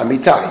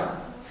Amittai.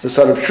 It's the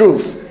son of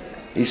truth.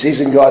 He sees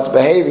in God's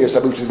behavior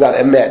something which is not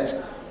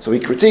emet. So he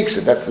critiques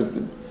it. That's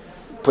the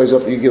plays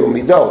off the Yud Gimel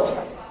Midot.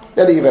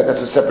 In any event,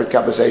 that's a separate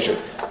conversation.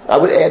 I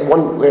would add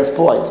one last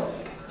point,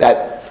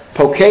 that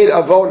Poked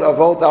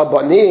Avot al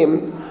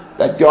Banim,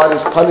 that God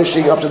is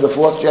punishing up to the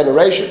fourth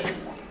generation,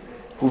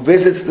 who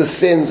visits the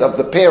sins of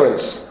the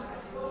parents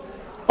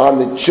on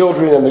the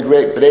children and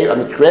on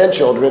the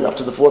grandchildren up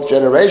to the fourth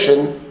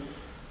generation.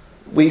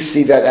 We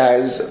see that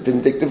as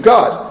vindictive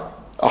God,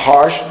 a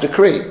harsh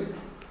decree.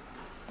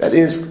 That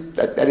is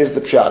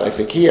the pshat, I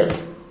think, here.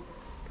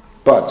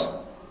 But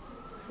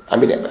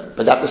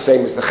not the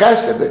same as the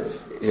chesed.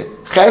 The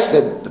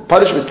chesed, the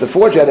punishment to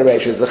 4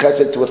 generations, the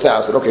chesed to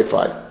 1,000. Okay,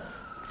 fine.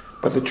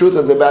 But the truth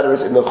of the matter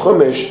is, in the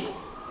Chumash,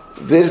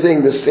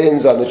 visiting the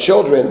sins on the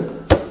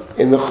children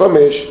in the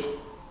Chumash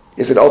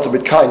is an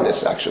ultimate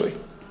kindness, actually.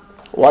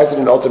 Why is it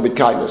an ultimate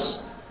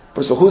kindness?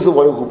 So who's the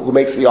one who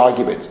makes the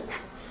argument?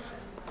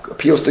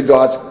 Appeals to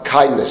God's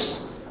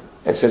kindness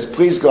and says,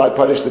 "Please, God,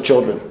 punish the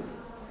children."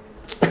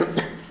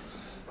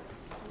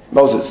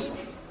 Moses.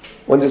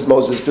 When does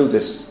Moses do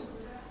this?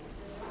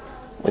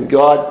 When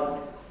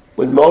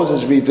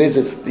Moses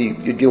revisits the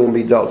Yud Gimel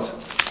Midot,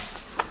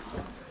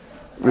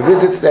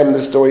 revisits them in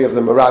the story of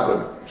the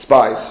Meraglim,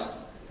 spies.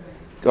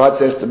 God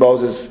says to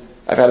Moses,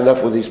 "I've had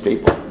enough with these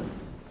people.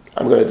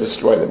 I'm going to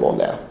destroy them all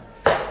now."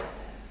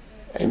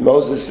 And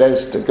Moses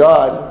says to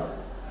God,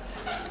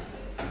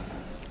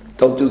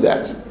 "Don't do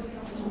that.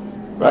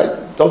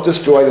 Right? Don't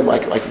destroy them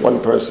like one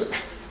person.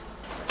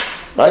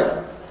 Right?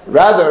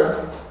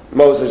 Rather,"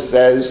 Moses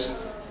says,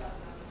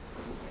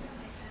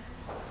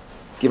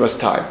 give us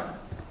time.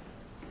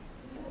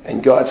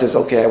 And God says,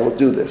 okay, I will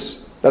do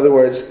this. In other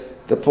words,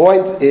 the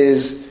point of,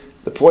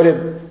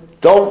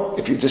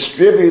 if you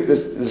distribute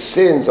the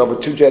sins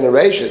over 2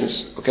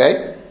 generations,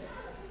 okay,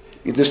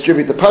 you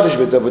distribute the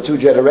punishment over 2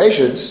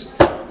 generations,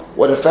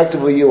 what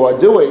effectively you are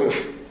doing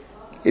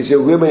is you're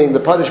limiting the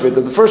punishment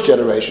of the first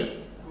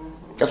generation.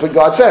 That's what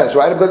God says,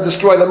 right? I'm going to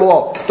destroy them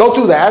all. Don't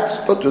do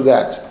that. Don't do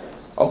that.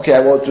 Okay, I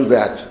won't do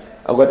that.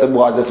 I'll let them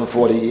wander for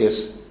 40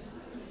 years.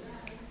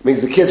 It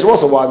means the kids are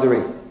also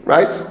wandering,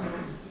 right?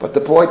 But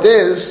the point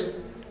is,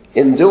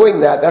 in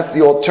doing that, that's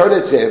the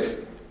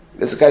alternative.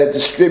 It's a kind of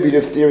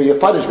distributive theory of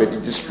punishment. You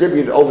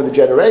distribute it over the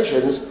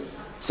generations,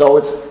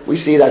 so we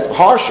see it as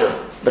harsher.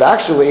 But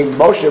actually,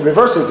 Moshe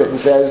reverses it and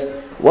says,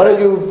 why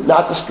don't you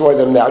not destroy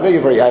them now? I know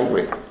you're very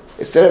angry.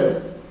 Instead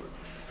of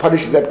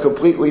punishing them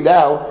completely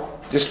now,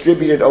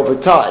 distribute it over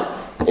time.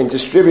 And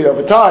distribute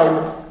over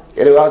time,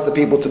 it allows the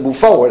people to move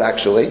forward,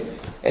 actually.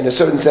 In a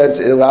certain sense,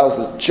 it allows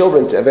the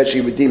children to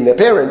eventually redeem their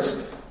parents,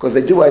 because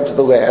they do enter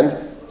the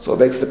land, so it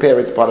makes the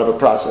parents part of a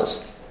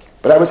process.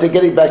 But I would say,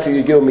 getting back to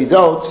your Gil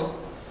Midot,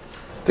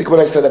 I think what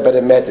I said about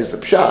Emet is the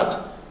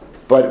Pshat.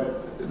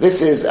 But this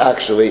is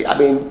actually,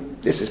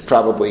 this is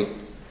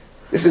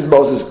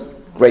Moses'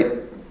 great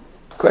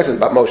question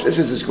about Moshe. This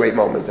is his great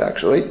moment,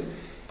 actually.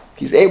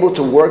 He's able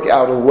to work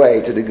out a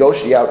way, to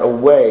negotiate out a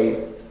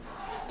way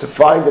to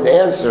find an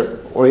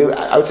answer, or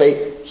I would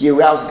say he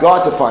allows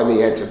God to find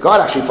the answer. God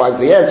actually finds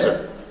the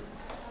answer.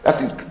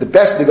 That's the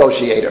best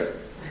negotiator.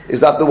 Is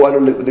not the one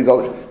who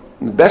negotiates.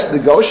 The best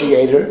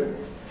negotiator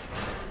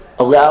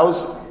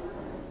allows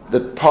the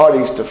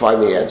parties to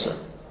find the answer.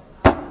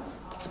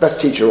 It's the best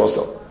teacher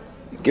also.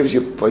 It gives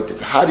you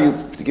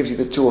it gives you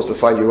the tools to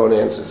find your own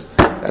answers.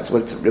 That's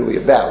what it's really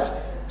about.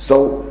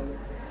 So,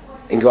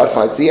 and God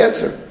finds the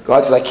answer.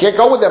 God says, I can't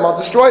go with them, I'll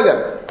destroy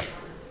them.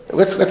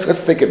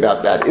 Let's think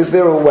about that. Is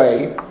there a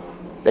way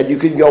that you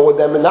can go with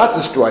them and not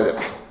destroy them?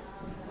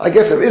 I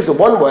guess there is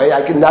one way.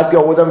 I can not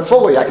go with them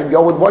fully. I can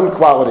go with one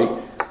quality,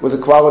 with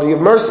the quality of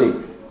mercy.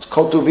 It's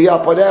kol tuvi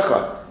al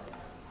panecha.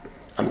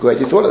 I'm glad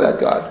you thought of that,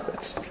 God.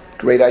 That's a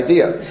great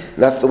idea.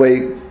 And that's the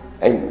way,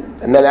 and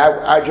then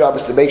our job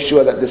is to make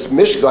sure that this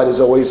Mishkan is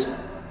always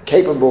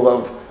capable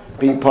of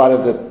being part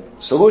of the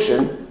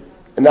solution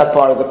and not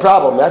part of the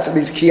problem. That's what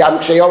these ki am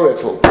kshei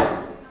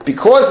oref.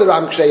 Because they're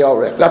am kshei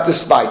oref, not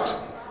despite.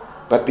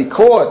 But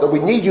we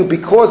need you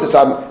because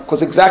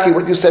because exactly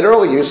what you said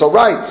earlier, you're so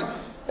right.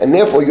 And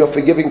therefore your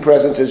forgiving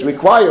presence is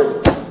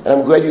required. And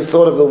I'm glad you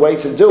thought of the way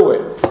to do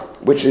it,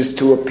 which is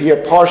to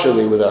appear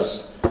partially with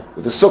us,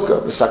 with the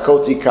sukkah, the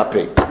sakoti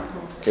kapi.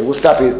 Okay, we'll stop here.